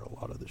remember a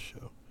lot of this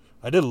show.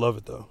 I did love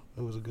it though;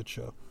 it was a good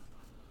show.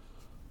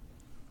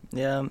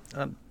 Yeah,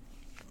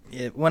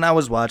 when I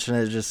was watching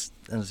it, just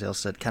as Dale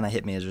said, kind of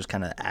hit me as just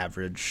kind of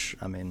average.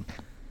 I mean,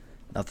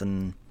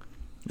 nothing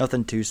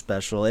too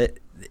special.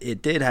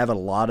 It did have a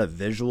lot of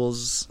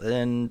visuals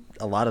and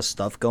a lot of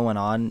stuff going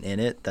on in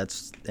it.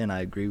 And I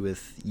agree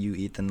with you,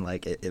 Ethan.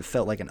 Like, it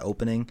felt like an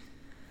opening.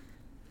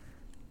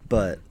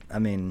 But I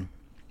mean,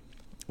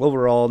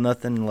 overall,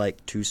 nothing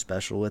like too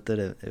special with it.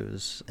 It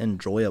was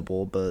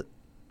enjoyable, but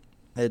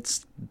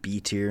it's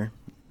B tier.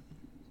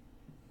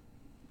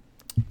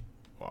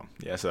 Well,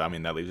 yeah. So I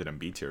mean, that leaves it in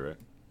B tier, right?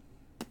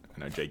 I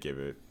know Jake gave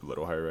it a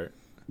little higher, right?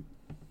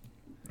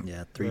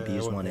 Yeah, 3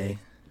 B's, 1 A.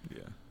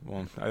 Yeah.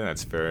 Well, I think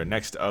that's fair.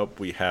 Next up,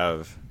 we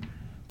have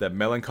the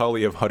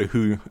Melancholy of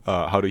Haruhi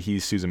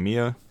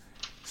Suzumiya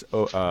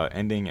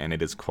ending, and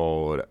it is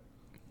called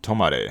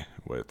Tomare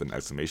with an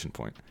exclamation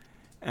point.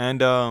 And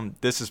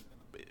this is,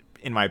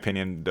 in my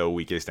opinion, the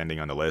weakest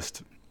ending on the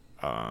list.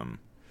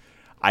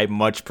 I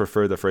much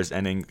prefer the first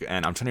ending,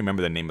 and I'm trying to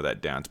remember the name of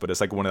that dance, but it's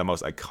like one of the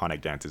most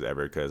iconic dances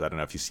ever, because I don't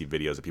know if you see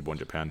videos of people in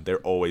Japan. They're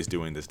always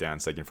doing this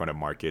dance, like in front of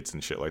markets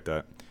and shit like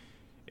that.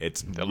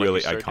 It's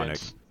really iconic.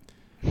 Dance.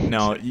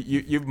 No,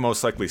 you've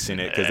most likely seen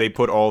it, because they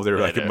put all of their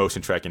like Yeah.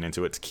 emotion tracking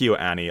into it. It's Kyo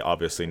Annie,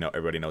 obviously. No,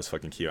 everybody knows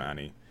fucking Kyo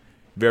Annie.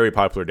 Very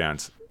popular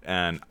dance.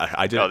 And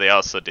I didn't. Oh, they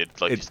also did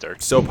Lucky It's Star.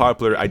 so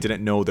popular, I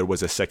didn't know there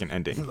was a second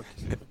ending.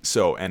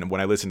 So, and when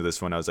I listened to this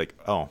one, I was like,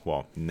 oh,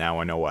 well, now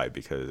I know why,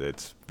 because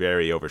it's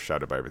very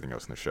overshadowed by everything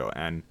else in the show.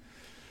 And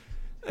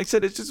like I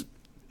said, it's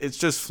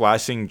just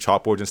flashing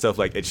chalkboards and stuff.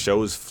 Like, it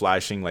shows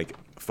flashing like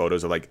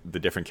photos of like the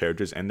different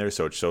characters in there.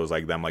 So it shows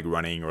like them like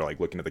running or like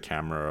looking at the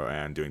camera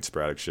and doing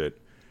sporadic shit.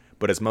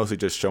 But it's mostly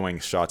just showing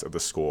shots of the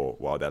school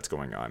while that's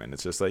going on. And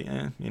it's just like,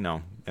 and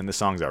the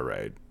songs are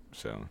right.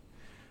 So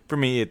for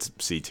me, it's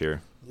C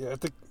tier. Yeah, I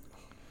think.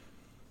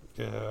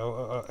 Yeah,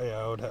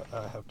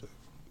 I have to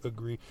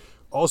agree.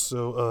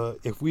 Also,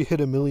 if we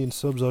hit 1 million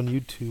subs on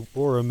YouTube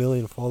or 1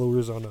 million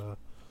followers on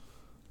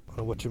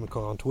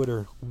on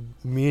Twitter,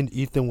 me and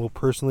Ethan will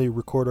personally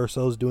record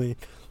ourselves doing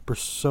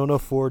Persona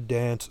 4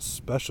 Dance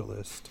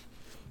Specialist.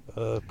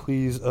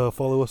 please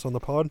follow us on the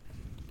pod.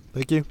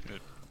 Thank you.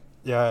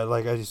 Yeah,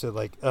 like as you said,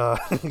 like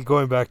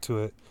going back to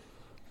it,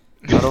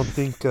 I don't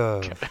think.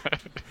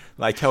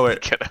 Like how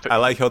I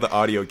like how the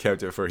audio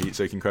kept it so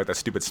he can correct that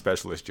stupid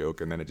specialist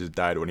joke, and then it just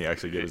died when he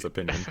actually gave his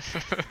opinion.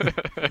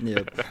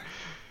 Yep.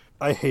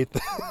 I hate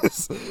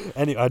this.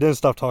 Anyway, I didn't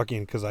stop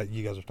talking because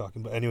you guys were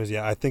talking. But anyways,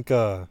 yeah, I think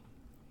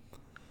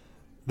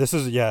this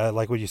is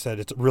like what you said.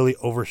 It's really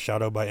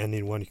overshadowed by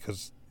ending one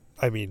because,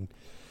 I mean,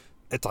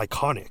 it's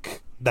iconic.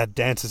 That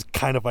dance is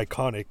kind of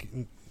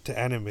iconic to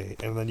anime,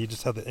 and then you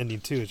just have the ending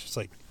too. It's just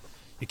like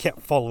you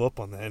can't follow up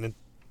on that, and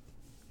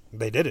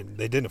they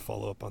didn't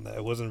follow up on that.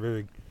 It wasn't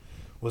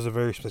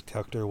very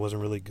spectacular. It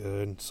wasn't really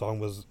good. Song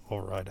was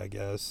alright, I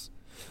guess.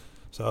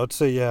 So I would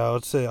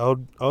say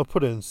I'll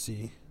put it in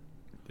C.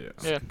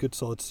 Yeah. Good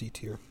solid C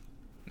tier.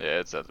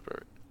 Yeah, that's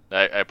perfect.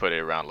 I put it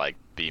around like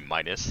B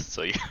minus,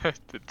 so yeah,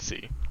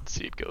 C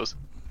it goes.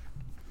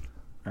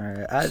 All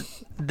right,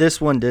 this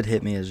one did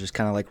hit me as just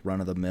kind of like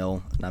run of the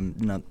mill. I'm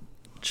not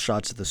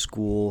shots of the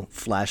school,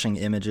 flashing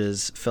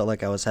images. Felt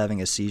like I was having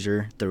a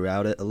seizure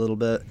throughout it a little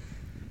bit.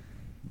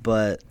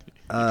 But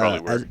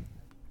probably were.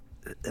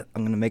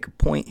 I'm gonna make a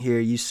point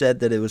here. You said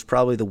that it was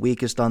probably the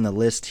weakest on the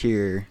list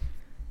here,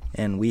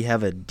 and we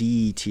have a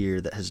D tier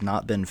that has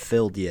not been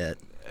filled yet.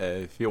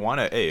 If you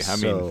want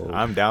to,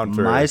 I'm down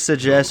for. My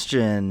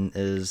suggestion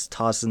is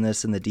tossing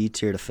this in the D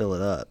tier to fill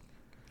it up.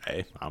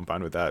 Hey, I'm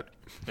fine with that.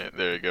 Yeah,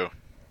 there you go.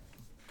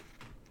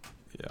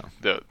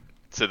 Yeah.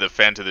 So the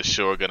fans of the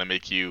show are gonna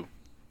make you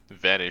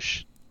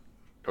vanish,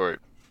 or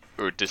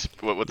what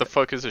the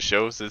fuck is the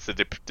show? Is it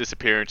the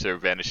disappearance or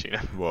vanishing?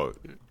 Well,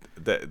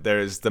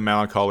 there's the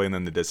melancholy and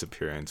then the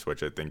disappearance,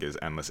 which I think is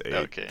Endless 8.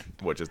 Okay.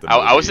 Which is the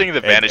I was thinking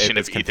the vanishing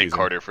it's of Ethan confusing.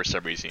 Carter for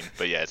some reason,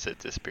 but yeah, it's a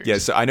disappearance. Yeah,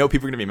 so I know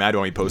people are going to be mad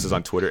when we post this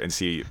on Twitter and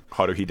see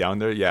Haruhi down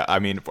there. Yeah, I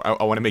mean,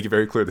 I want to make it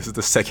very clear this is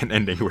the second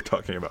ending we're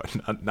talking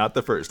about, not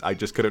the first. I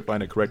just couldn't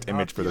find a correct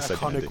image for the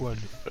second ending. One.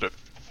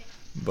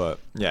 But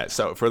yeah,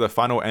 so for the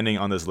final ending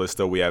on this list,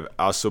 though, we have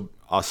Asobi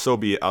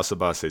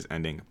Asabase's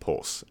ending,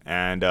 Pulse.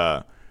 And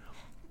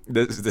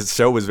this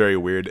show was very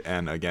weird,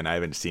 and again, I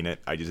haven't seen it.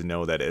 I just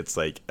know that it's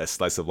like a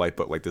slice of life,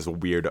 but like this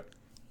weird,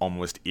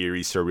 almost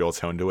eerie, surreal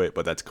tone to it.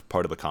 But that's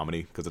part of the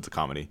comedy because it's a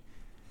comedy.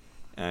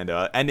 And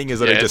ending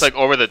is it's like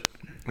over the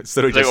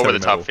over the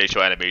top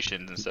facial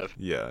animations and stuff.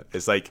 Yeah,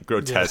 it's like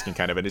grotesque and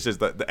kind of, and it's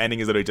just the ending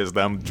is literally just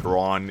them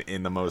drawn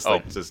in the most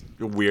like just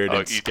weird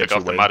and you sketchy took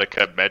off way. the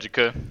Madoka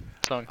Magica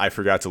song. I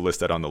forgot to list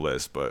that on the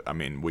list, but I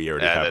mean we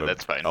already have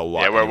that's fine. a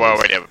lot. Yeah, we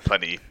already have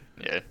plenty.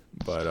 Yeah.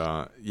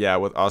 But yeah,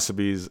 with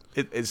Asobi's,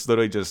 it's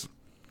literally just.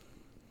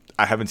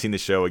 I haven't seen the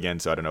show again,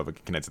 so I don't know if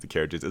it connects to the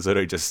characters. It's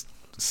literally just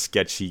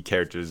sketchy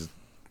characters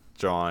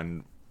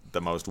drawn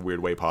the most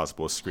weird way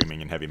possible,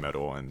 screaming in heavy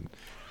metal, and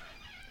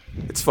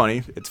it's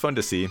funny. It's fun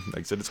to see. Like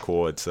I said, it's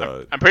cool. It's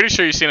I'm pretty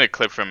sure you've seen a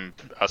clip from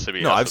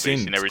Asobi. No, I've seen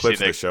You've never clips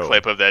seen of the show.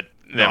 Clip of that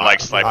them like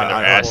slapping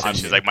their ass, and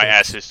she's like, "My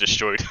ass is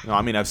destroyed." No,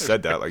 I mean I've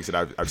said that. Like I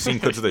said, I've seen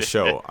clips of the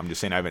show. I'm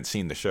just saying I haven't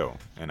seen the show,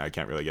 and I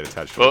can't really get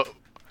attached to Well, it.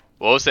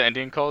 what was the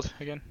ending called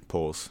again?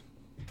 Pulse.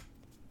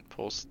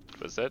 Pulse.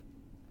 Was that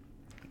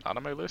not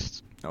on my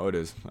list? Oh, it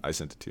is. I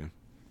sent it to you.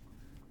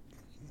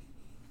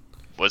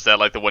 Was that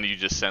like the one you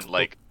just sent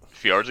like a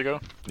few hours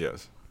ago?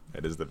 Yes,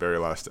 it is the very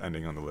last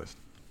ending on the list.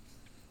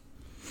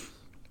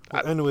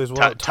 Well, anyways,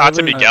 well,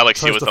 Tatsumi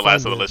Galaxy tries was to the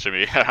last find on the it. list for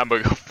me. I'm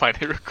gonna go find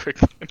it real quick.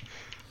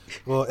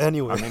 Well,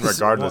 anyway, I mean,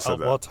 regardless of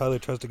that. while Tyler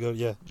tries to go,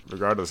 yeah,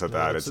 Regardless of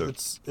that,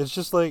 it's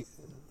just like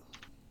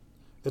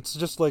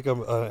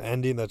a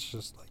ending that's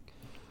just like,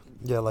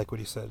 yeah, like what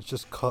he said. It's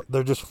just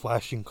they're just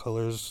flashing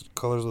colors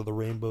of the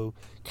rainbow,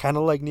 kind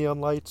of like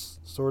neon lights,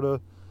 sort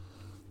of.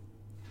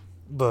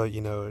 But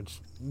it's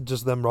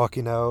just them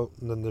rocking out,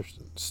 and then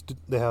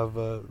they have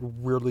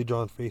weirdly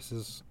drawn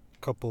faces.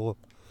 Couple,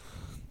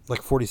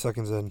 like 40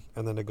 seconds in,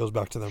 and then it goes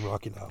back to them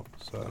rocking out.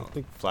 So I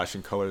think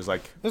flashing colors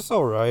like it's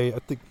all right. I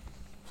think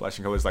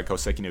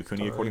Hoseki no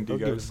Kuni, according to you I'll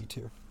give it guys. a B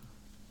tier.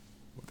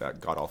 With that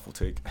god awful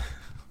take.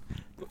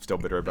 Still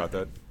bitter about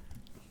that.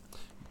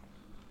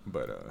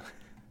 But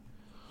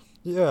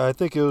Yeah, I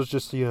think it was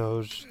just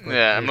Yeah,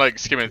 I'm like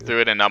skimming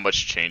through it and not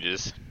much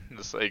changes.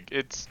 It's like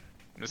it's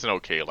an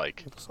okay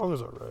like. The song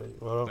is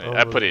alright. Well,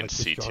 I put it in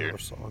C tier.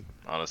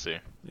 Honestly.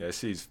 yeah,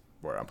 C's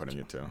where I'm putting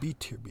it too. B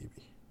tier, baby.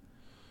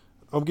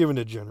 I'm giving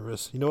it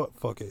generous. You know what?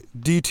 Fuck it.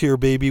 D tier,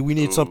 baby. We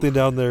need something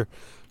down there.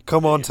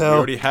 Come on, We Tal.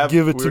 already have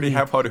Give it to me.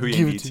 Haruhi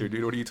Give in it to D tier, me.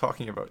 dude. What are you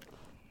talking about?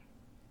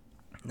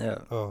 Yeah.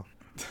 Oh.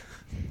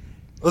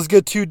 Let's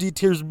get 2 D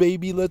tiers,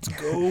 baby. Let's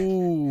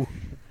go.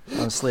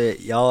 Honestly,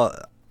 y'all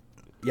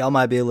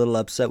might be a little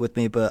upset with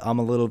me, but I'm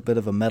a little bit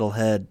of a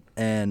metalhead,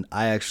 and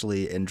I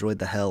actually enjoyed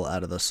the hell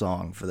out of the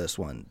song for this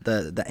one.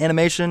 The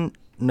animation,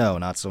 no,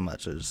 not so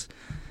much as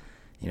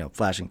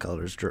flashing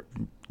colors,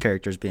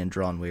 characters being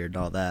drawn weird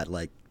and all that.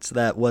 So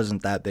that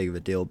wasn't that big of a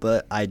deal,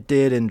 but I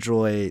did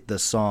enjoy the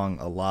song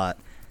a lot.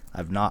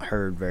 I've not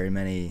heard very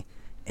many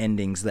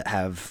endings that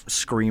have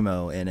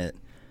screamo in it,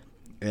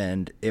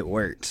 and it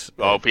worked.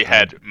 Well, if we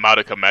had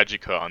Madoka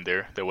Magica on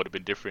there, that would have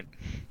been different.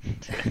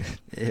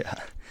 Yeah.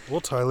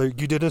 Well, Tyler,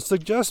 you didn't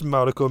suggest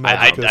Madoka I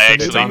Magica. It's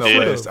actually on the did.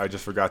 list. I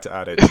just forgot to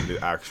add it to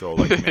the actual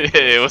like. main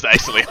It was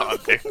actually on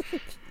there.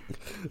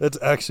 That's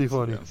actually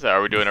funny. So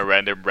are we doing a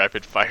random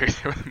rapid fire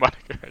there with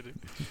Madoka?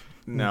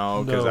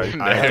 No, because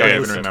No. I No. don't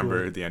even Listen to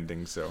remember it. the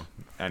ending. So,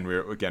 and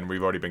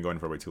we've already been going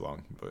for way too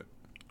long. But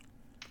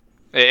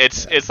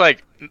It's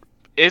like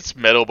it's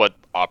metal but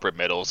opera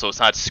metal, so it's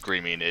not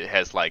screaming. It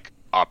has like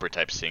opera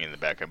type singing in the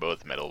background, but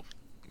with metal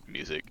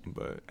music.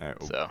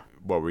 So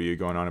what were you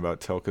going on about,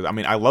 Till? Because I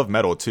mean, I love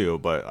metal too,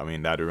 but I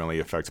mean that really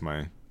affects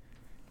my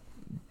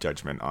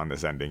judgment on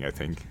this ending. I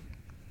think.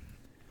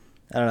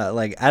 I don't know.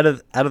 Like out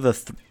of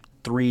the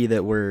three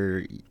that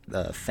were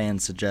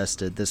fans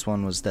suggested, this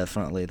one was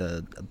definitely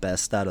the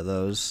best out of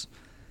those,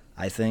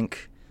 I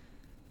think.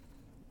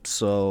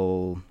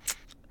 So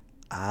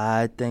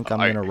I think I'm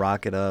gonna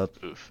rock it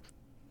up oof.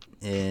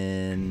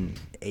 in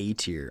A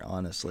tier.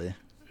 Honestly,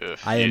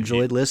 Oof. I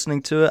enjoyed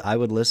listening to it. I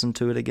would listen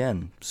to it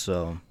again.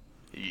 So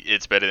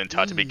It's better than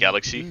Tatami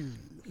Galaxy.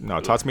 No,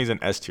 Tatsumi's an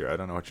S tier. I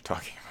don't know what you're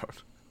talking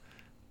about.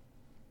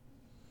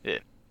 Yeah,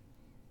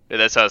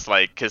 that sounds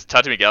like because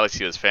Tatami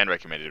Galaxy was fan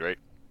recommended, right?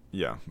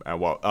 Yeah,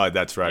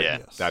 that's right. Yeah.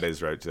 Yes. That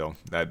is right, Till.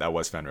 That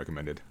was fan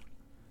recommended.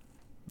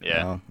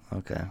 Yeah. oh,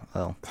 okay.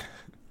 Well,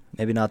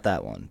 maybe not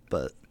that one,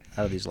 but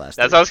out of these last.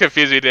 That's three. how I was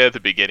confused we did at the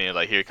beginning.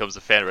 Like, here comes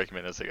the fan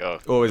recommended. I was like, oh.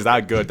 Well, it was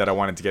that good that I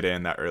wanted to get it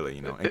in that early,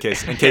 you know, in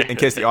case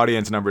the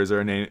audience numbers are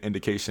an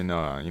indication.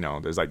 You know,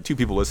 there's like 2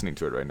 people listening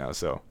to it right now.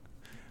 So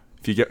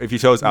if you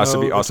chose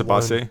Asabi No, it's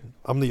Asabase, one.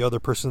 I'm the other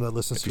person that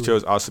listens if you to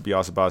chose it. Asabi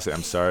Asabase,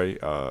 I'm sorry.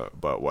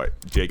 But what,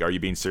 Jake? Are you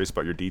being serious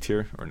about your D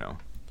tier or no?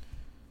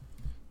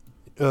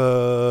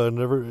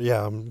 Never.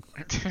 Yeah, I'm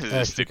Just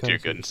actually stick to your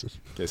kinda guns. serious.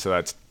 Okay, so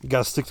that's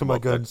Gotta stick to my Well,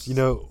 guns. that's- You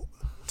know,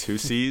 2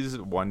 C's,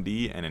 1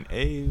 D, and an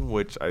A,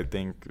 which I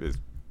think is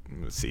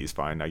C is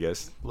fine, I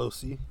guess. low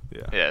C.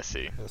 Yeah, Yeah,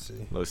 see. Let's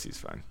see. low C is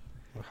fine.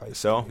 Or high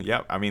So C.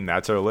 yeah, I mean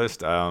that's our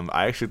list.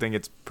 I actually think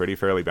it's pretty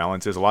fairly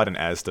balanced. There's a lot in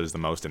S. There's the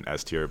most in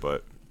S tier,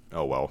 but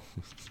oh well.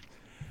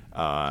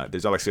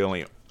 There's actually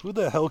only Who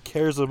the hell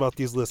cares about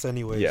these lists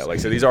anyways? yeah. Like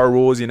so, these are our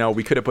rules. You know,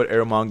 we could have put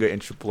Air Manga in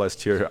Triple S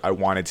tier. I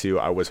wanted to.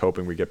 I was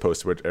hoping we get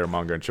posted with Air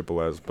Manga and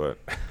Triple S, but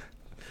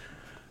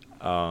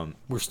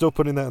We're still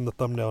putting that in the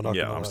thumbnail. Not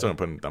yeah, gonna I'm lie. still gonna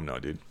put in thumbnail,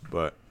 dude.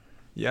 But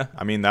yeah,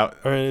 I mean that.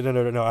 All right,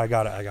 no. I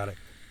got it.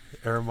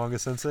 Aramanga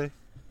Sensei.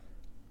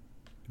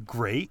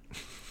 Great?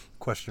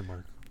 Question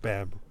mark.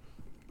 Bam.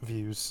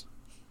 Views.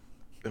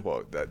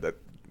 Well,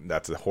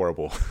 that's a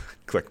horrible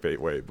clickbait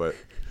way, but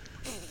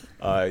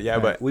yeah, All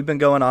right, but we've been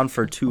going on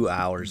for 2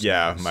 hours.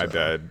 yeah, now, my so-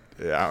 bad.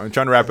 Yeah, I'm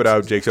trying to wrap it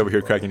up. Jake's over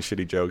here cracking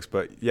shitty jokes,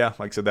 but yeah,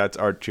 like I said, that's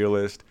our tier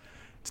list.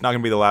 It's not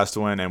gonna be the last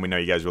one, and we know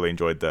you guys really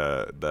enjoyed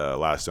the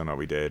last one that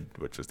we did,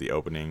 which was the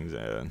openings.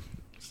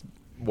 It's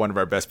one of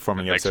our best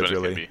performing Next one episodes,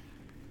 is gonna really.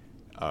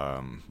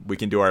 be. We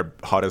can do our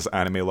hottest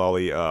anime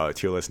lolly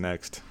tier list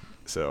next,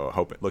 so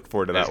look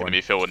forward to It's that gonna one.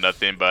 be filled with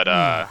nothing but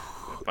I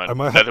might,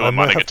 nothing I with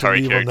might have to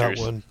Monogatari leave on that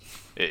characters. one.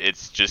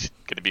 It's just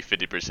gonna be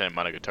 50% Monogatari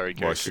Well,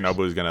 characters.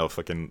 Shinobu's gonna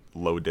fucking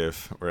low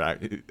diff, or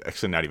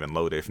actually not even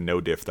low diff,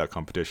 no diff that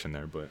competition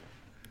there, but.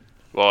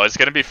 Well, it's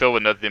gonna be filled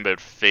with nothing but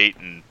Fate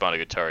and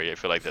Monogatari. I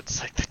feel like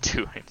that's like the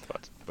 2 main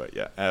spots. But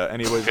yeah, I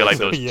anyways, feel like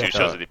so, those Yeah. 2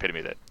 shows are the epitome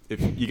of that.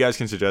 if you guys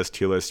can suggest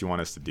tier lists you want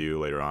us to do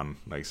later on,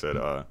 like I said,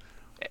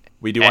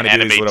 we do want to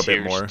do these a Anime little bit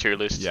tiers, more. tier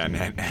list. Yeah, an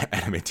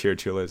anime tier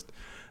list.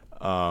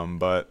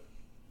 But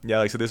yeah,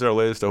 like so, this is our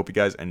list. I hope you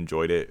guys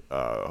enjoyed it.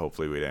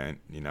 Hopefully, we didn't,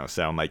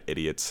 sound like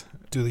idiots.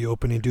 Do the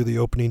opening.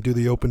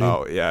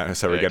 Oh yeah,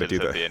 so we got to do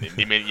that. that.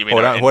 You mean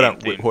Hold our on, hold on,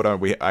 ending wait, theme? hold on.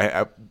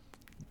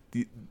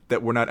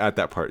 That we're not at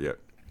that part yet,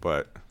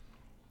 but.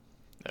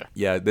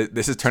 Yeah,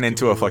 this has turned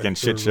into a fucking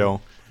shit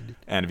show.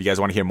 And if you guys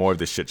want to hear more of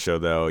this shit show,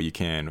 though, you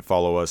can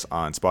follow us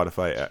on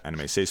Spotify at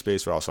Anime Safe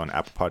Space. We're also on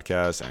Apple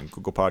Podcasts and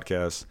Google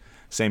Podcasts.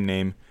 Same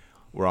name.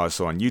 We're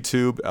also on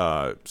YouTube.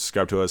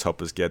 Subscribe to us.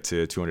 Help us get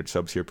to 200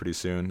 subs here pretty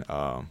soon.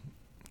 At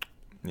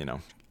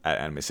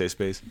Anime Safe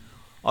Space.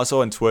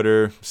 Also on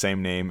Twitter,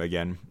 same name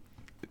again.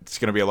 It's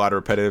going to be a lot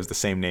of repetitives, the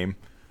same name.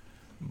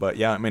 But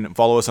yeah, I mean,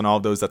 follow us on all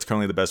of those. That's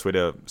currently the best way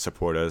to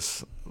support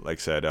us. Like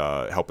I said,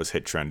 help us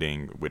hit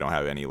trending. We don't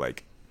have any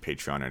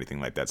Patreon or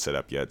anything like that set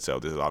up yet, so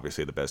this is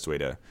obviously the best way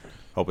to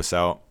help us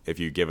out. If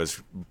you give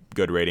us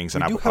good ratings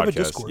on We do Apple have a Podcasts,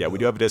 Discord, we do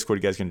though. have a Discord.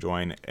 You guys can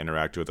join,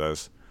 interact with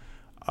us,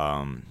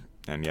 and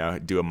yeah,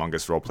 do Among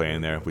Us roleplay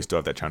in there. We still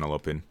have that channel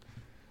open.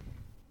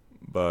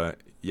 But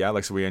yeah,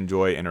 so we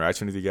enjoy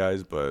interacting with you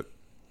guys. But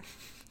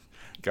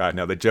God,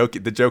 no, the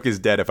joke is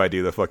dead if I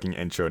do the fucking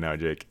intro now,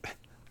 Jake.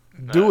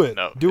 Do it.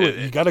 No, Do it.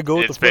 You gotta go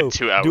with the It's flow. been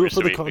 2 hours, Do it for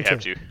so the we have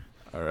content. to.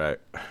 All right.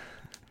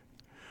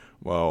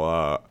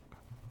 Well,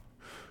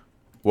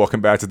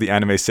 welcome back to the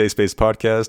Anime Safe Space podcast.